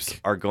 groups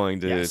are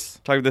going to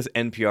Yes. talk about this.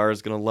 NPR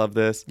is going to love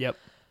this. Yep.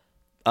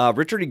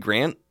 Richard E.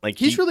 Grant, like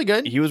He's really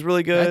good. He was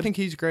really good. I think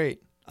he's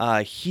great.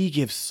 He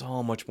gives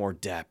so much more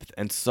depth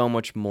and so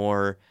much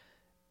more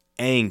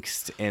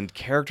angst and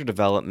character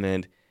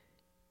development,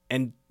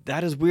 and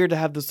that is weird to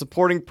have the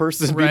supporting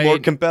person be more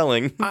Right.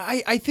 compelling.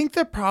 I think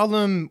the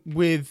problem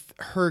with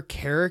her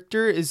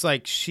character is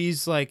like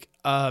she's like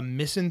a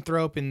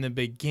misanthrope in the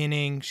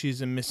beginning, she's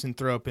a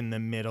misanthrope in the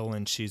middle,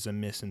 and she's a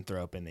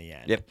misanthrope in the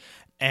end. Yep.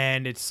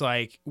 And it's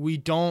like we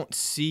don't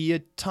see a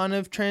ton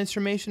of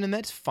transformation, and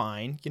that's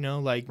fine. You know,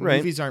 like Right.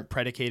 movies aren't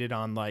predicated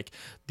on like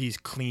these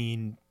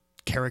clean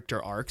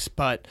character arcs,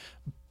 but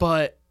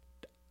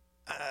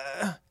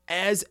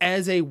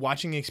as a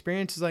watching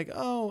experience is like,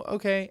 oh,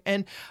 okay.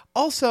 And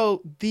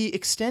also the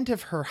extent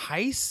of her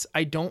heists,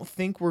 I don't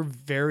think were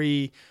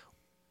very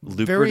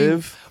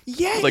Lucrative.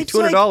 yeah, It's like it's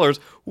 $200.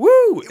 Woo!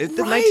 It's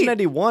Right.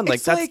 1991. Like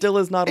It's that still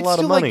is not a it's lot of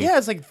still like, money. yeah,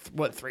 it's like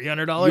what,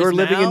 $300. You're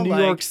living now? in New Like,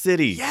 York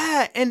City.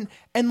 Yeah, and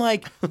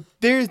like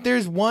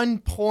there's one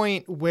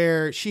point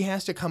where she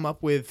has to come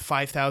up with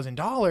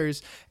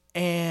 $5,000,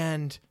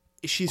 and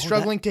she's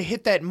struggling to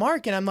hit that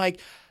mark, and I'm like,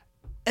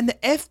 and the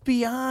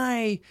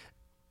FBI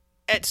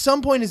at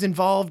some point is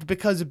involved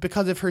because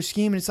of her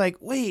scheme, and it's like,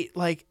 wait,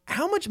 like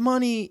how much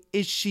money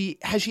has she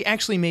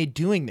actually made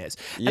doing this?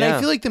 And I Yeah.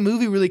 feel like the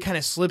movie really kind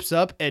of slips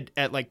up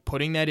at like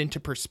putting that into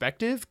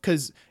perspective,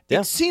 because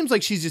Yeah. it seems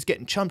like she's just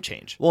getting chump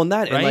change. Well, and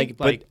that, and Right? like,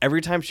 Like- but every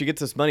time she gets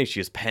this money,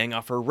 she is paying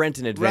off her rent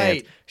in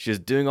advance. Right. She's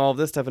doing all of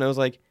this stuff, and I was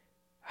like,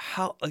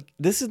 how? Like,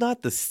 this is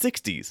not the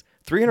 '60s.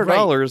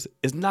 $300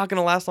 is not going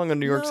to last long in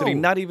New York City. No.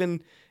 Not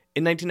even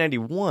in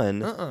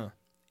 1991.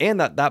 And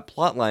that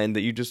plot line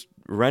that you just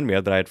reminded me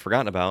of that I had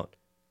forgotten about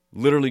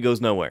literally goes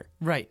nowhere.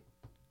 Right.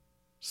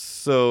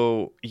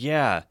 So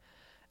yeah,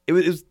 it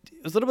was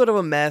a little bit of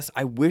a mess.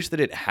 I wish that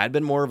it had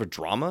been more of a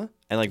drama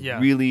and like Yeah.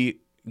 really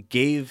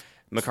gave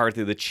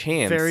McCarthy the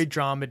chance. Very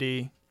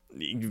dramedy.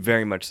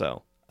 Very much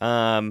so.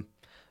 But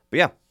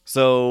yeah,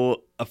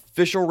 so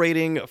official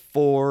rating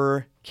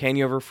for Can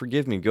You Ever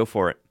Forgive Me? Go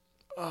for it.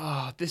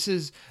 Oh, this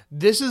is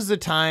the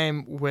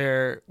time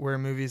where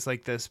movies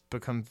like this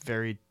become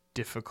very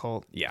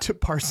difficult Yeah. to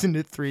parse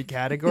into three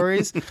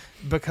categories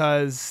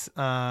because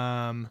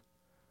I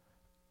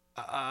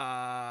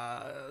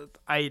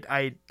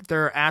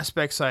there are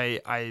aspects I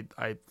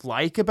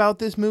like about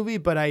this movie,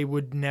 but I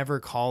would never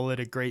call it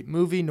a great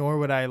movie, nor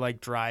would I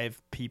like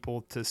drive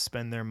people to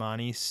spend their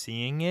money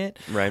seeing it.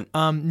 Right.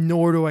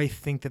 Nor do I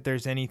think that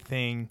there's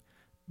anything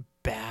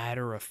bad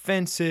or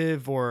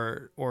offensive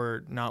or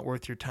not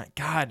worth your time.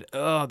 God,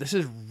 this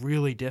is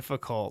really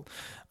difficult.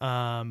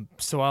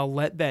 So I'll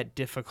let that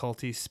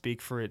difficulty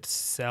speak for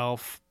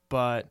itself,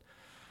 but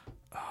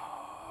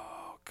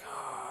oh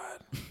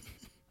God.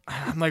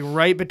 I'm like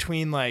right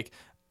between like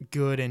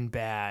good and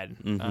bad.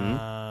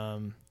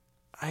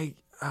 I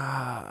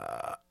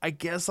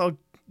guess I'll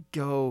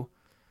go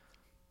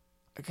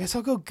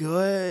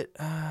good.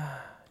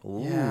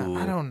 Yeah,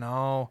 I don't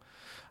know.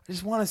 I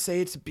just want to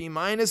say it's a B-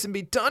 and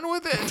be done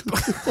with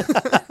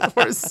it,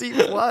 or a C+,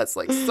 like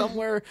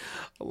somewhere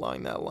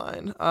along that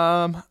line.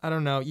 I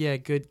don't know. Yeah,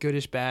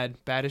 goodish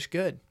bad, badish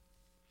good.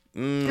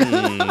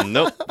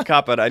 Nope.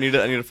 Cop it. I need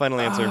a final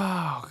answer.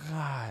 Oh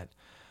God.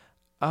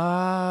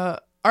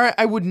 All right.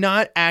 I would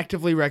not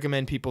actively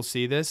recommend people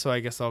see this, so I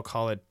guess I'll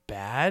call it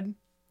bad.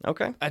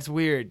 Okay. That's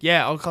weird.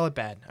 Yeah, I'll call it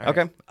bad. All right.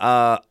 Okay.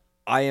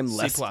 I am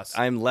C+.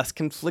 less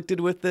conflicted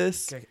with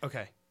this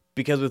Okay.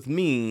 because with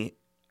me,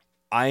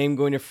 I am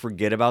going to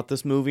forget about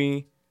this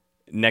movie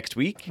next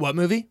week. What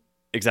movie?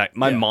 Exactly.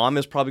 My Yeah. mom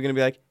is probably going to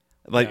be like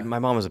Yeah. my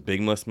mom is a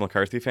big Melissa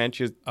McCarthy fan.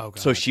 Oh,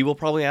 So God. she will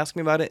probably ask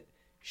me about it.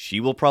 She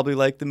will probably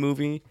like the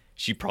movie.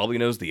 She probably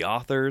knows the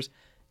authors.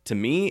 To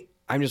me,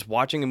 I'm just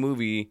watching a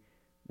movie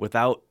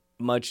without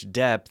much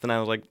depth, and I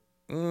was like,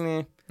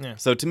 Yeah.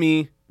 So to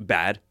me,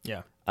 bad.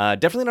 Yeah.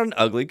 Definitely not an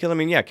ugly, because I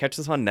mean, yeah, catch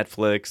this on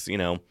Netflix, you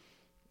know,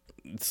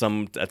 at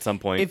some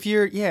point. If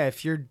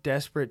you're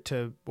desperate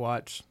to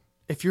watch,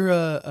 if you're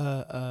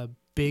a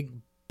big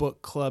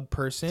book club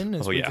person,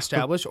 as Oh, we've yeah.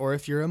 established, or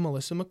if you're a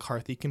Melissa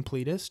McCarthy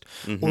completist,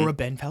 or a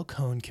Ben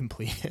Falcone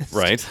completist,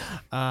 Right.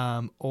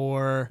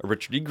 Or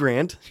Richard E.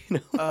 Grant, you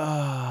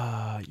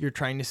know. you're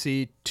trying to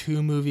see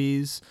two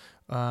movies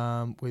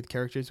with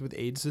characters with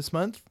AIDS this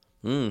month,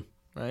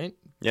 right?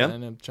 Yeah.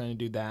 Trying to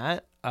do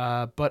that.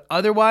 But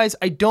otherwise,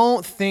 I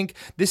don't think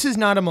this is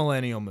not a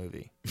millennial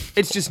movie.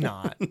 It's just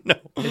not. No.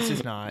 It's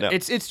just not. No.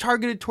 It's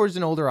targeted towards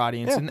an older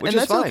audience, Yeah, and which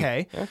is that's fine.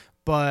 okay. Yeah.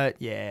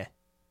 But yeah,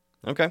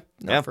 Okay.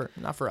 not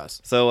for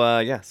us.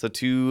 So so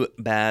two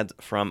bads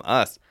from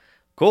us.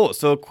 Cool.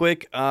 So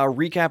quick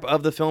recap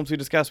of the films we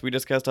discussed. We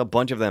discussed a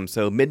bunch of them.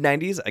 So mid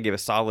 90s, I gave a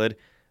solid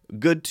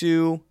good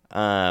to.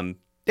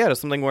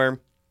 Just something where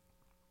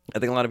I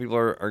think a lot of people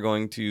are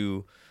going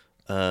to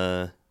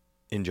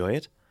enjoy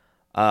it.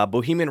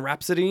 Bohemian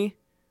Rhapsody,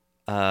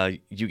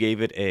 you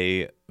gave it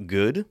a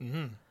good.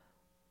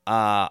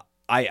 I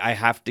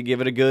have to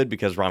give it a good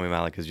because Rami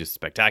Malek is just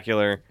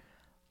spectacular.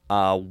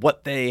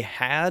 What they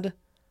had,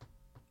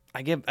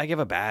 I give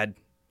a bad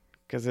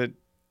because it.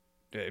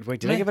 Wait,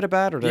 did I give it a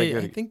bad or did I give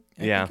it? I think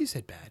you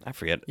said bad. I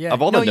forget. Yeah.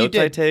 Of all No, the you notes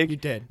I did. take, You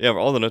did. Yeah, of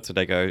all the notes I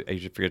take, I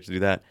usually forget to do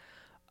that.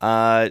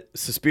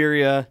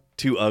 Suspiria,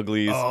 Two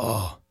Uglies.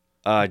 Oh,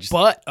 Just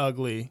but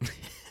ugly.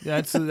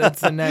 That's the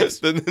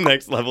next. the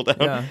next level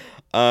down.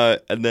 Yeah.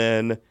 And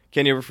then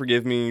Can You Ever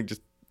Forgive Me?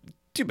 Just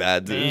too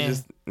bad. It Eh.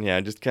 was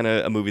just kind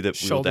of a movie that we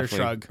will Shoulder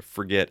definitely shrug.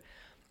 forget.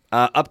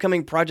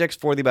 Upcoming projects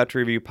for the About to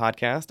Review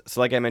podcast. So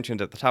like I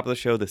mentioned at the top of the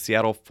show, the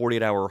Seattle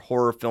 48-hour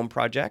horror film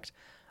project.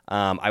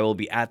 I will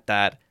be at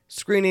that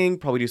screening,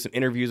 probably do some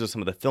interviews with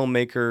some of the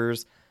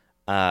filmmakers.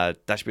 That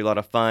should be a lot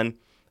of fun.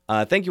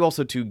 Thank you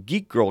also to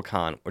Geek Girl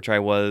Con, where I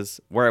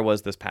was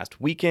this past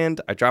weekend.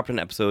 I dropped an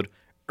episode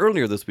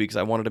earlier this week because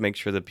I wanted to make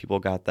sure that people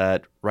got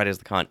that right as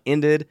the con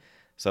ended.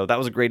 So that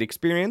was a great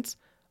experience.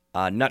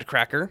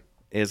 Nutcracker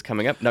is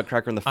coming up.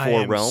 Nutcracker in the I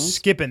Four am Realms.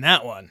 skipping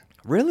that one.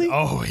 Really?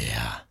 Oh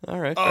yeah. All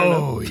right. Fair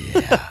enough. Oh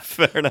yeah.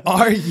 Fair enough.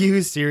 Are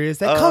you serious?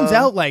 That comes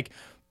out like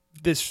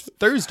this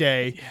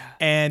Thursday,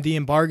 and the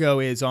embargo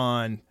is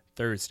on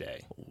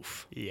Thursday.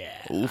 Oof. Yeah.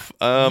 Oof.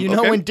 You know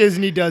okay. when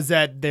Disney does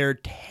that, they're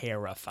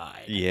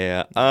terrified.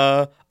 Yeah.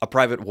 A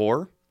Private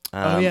War.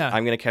 Yeah.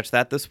 I'm going to catch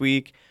that this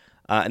week.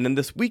 And then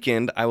this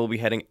weekend, I will be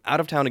heading out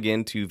of town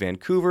again to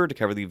Vancouver to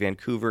cover the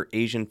Vancouver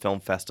Asian Film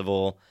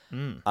Festival.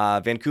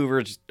 Vancouver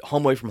is just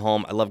home away from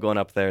home. I love going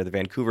up there. The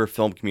Vancouver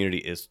film community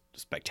is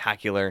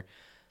spectacular.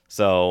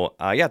 So,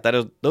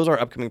 those are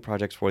upcoming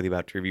projects for the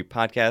About to Review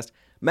podcast.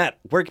 Matt,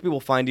 where can people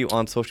find you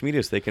on social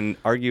media so they can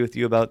argue with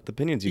you about the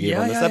opinions you gave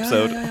on this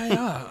episode?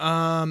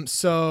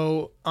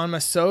 So on my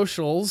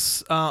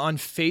socials, on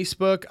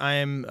Facebook,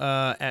 I'm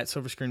at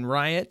Silver Screen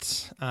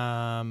Riot.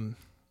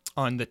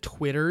 On the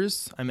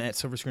Twitters, I'm at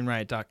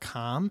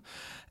silverscreenriot.com.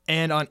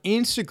 And on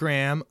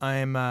Instagram,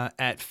 I'm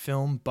at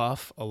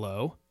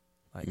filmbuffalo.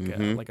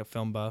 Like a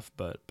film buff,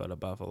 but a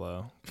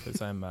buffalo,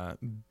 because I'm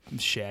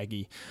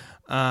shaggy.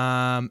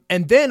 And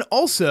then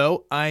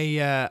also,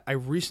 I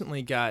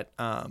recently got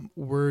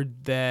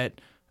word that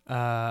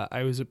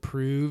I was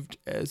approved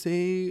as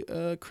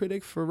a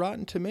critic for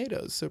Rotten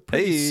Tomatoes. So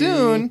pretty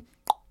soon,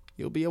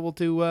 you'll be able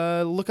to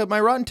look up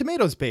my Rotten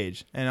Tomatoes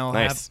page, and I'll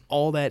have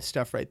all that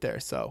stuff right there.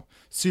 So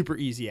super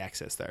easy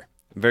access there.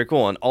 Very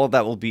cool. And all of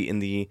that will be in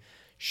the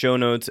show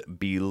notes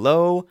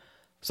below.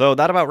 So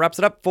that about wraps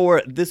it up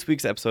for this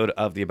week's episode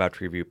of the About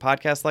to Review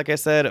podcast. Like I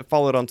said,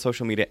 follow it on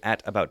social media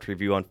at About to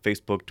Review on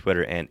Facebook,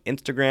 Twitter, and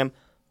Instagram.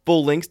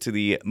 Full links to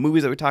the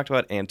movies that we talked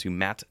about and to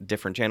Matt's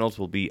different channels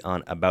will be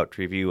on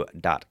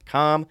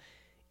aboutreview.com.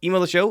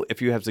 Email the show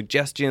if you have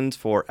suggestions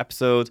for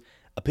episodes,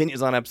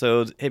 opinions on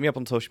episodes. Hit me up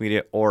on social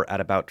media or at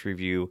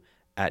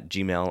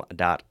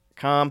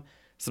aboutreview@gmail.com.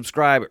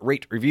 Subscribe,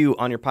 rate, review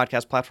on your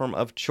podcast platform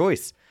of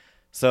choice.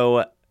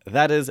 So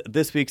that is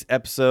this week's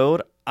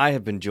episode. I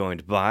have been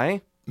joined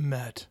by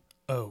Matt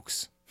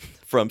Oakes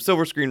from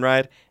Silver Screen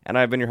Ride, and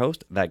I've been your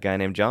host, that guy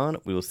named John.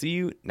 We will see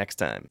you next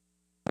time.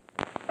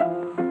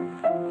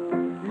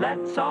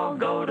 Let's all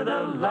go to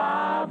the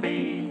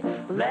lobby.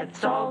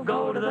 Let's all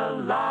go to the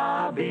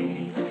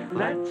lobby.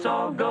 Let's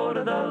all go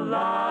to the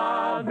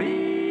lobby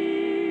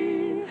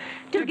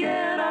to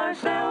get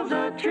ourselves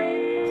a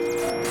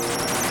treat.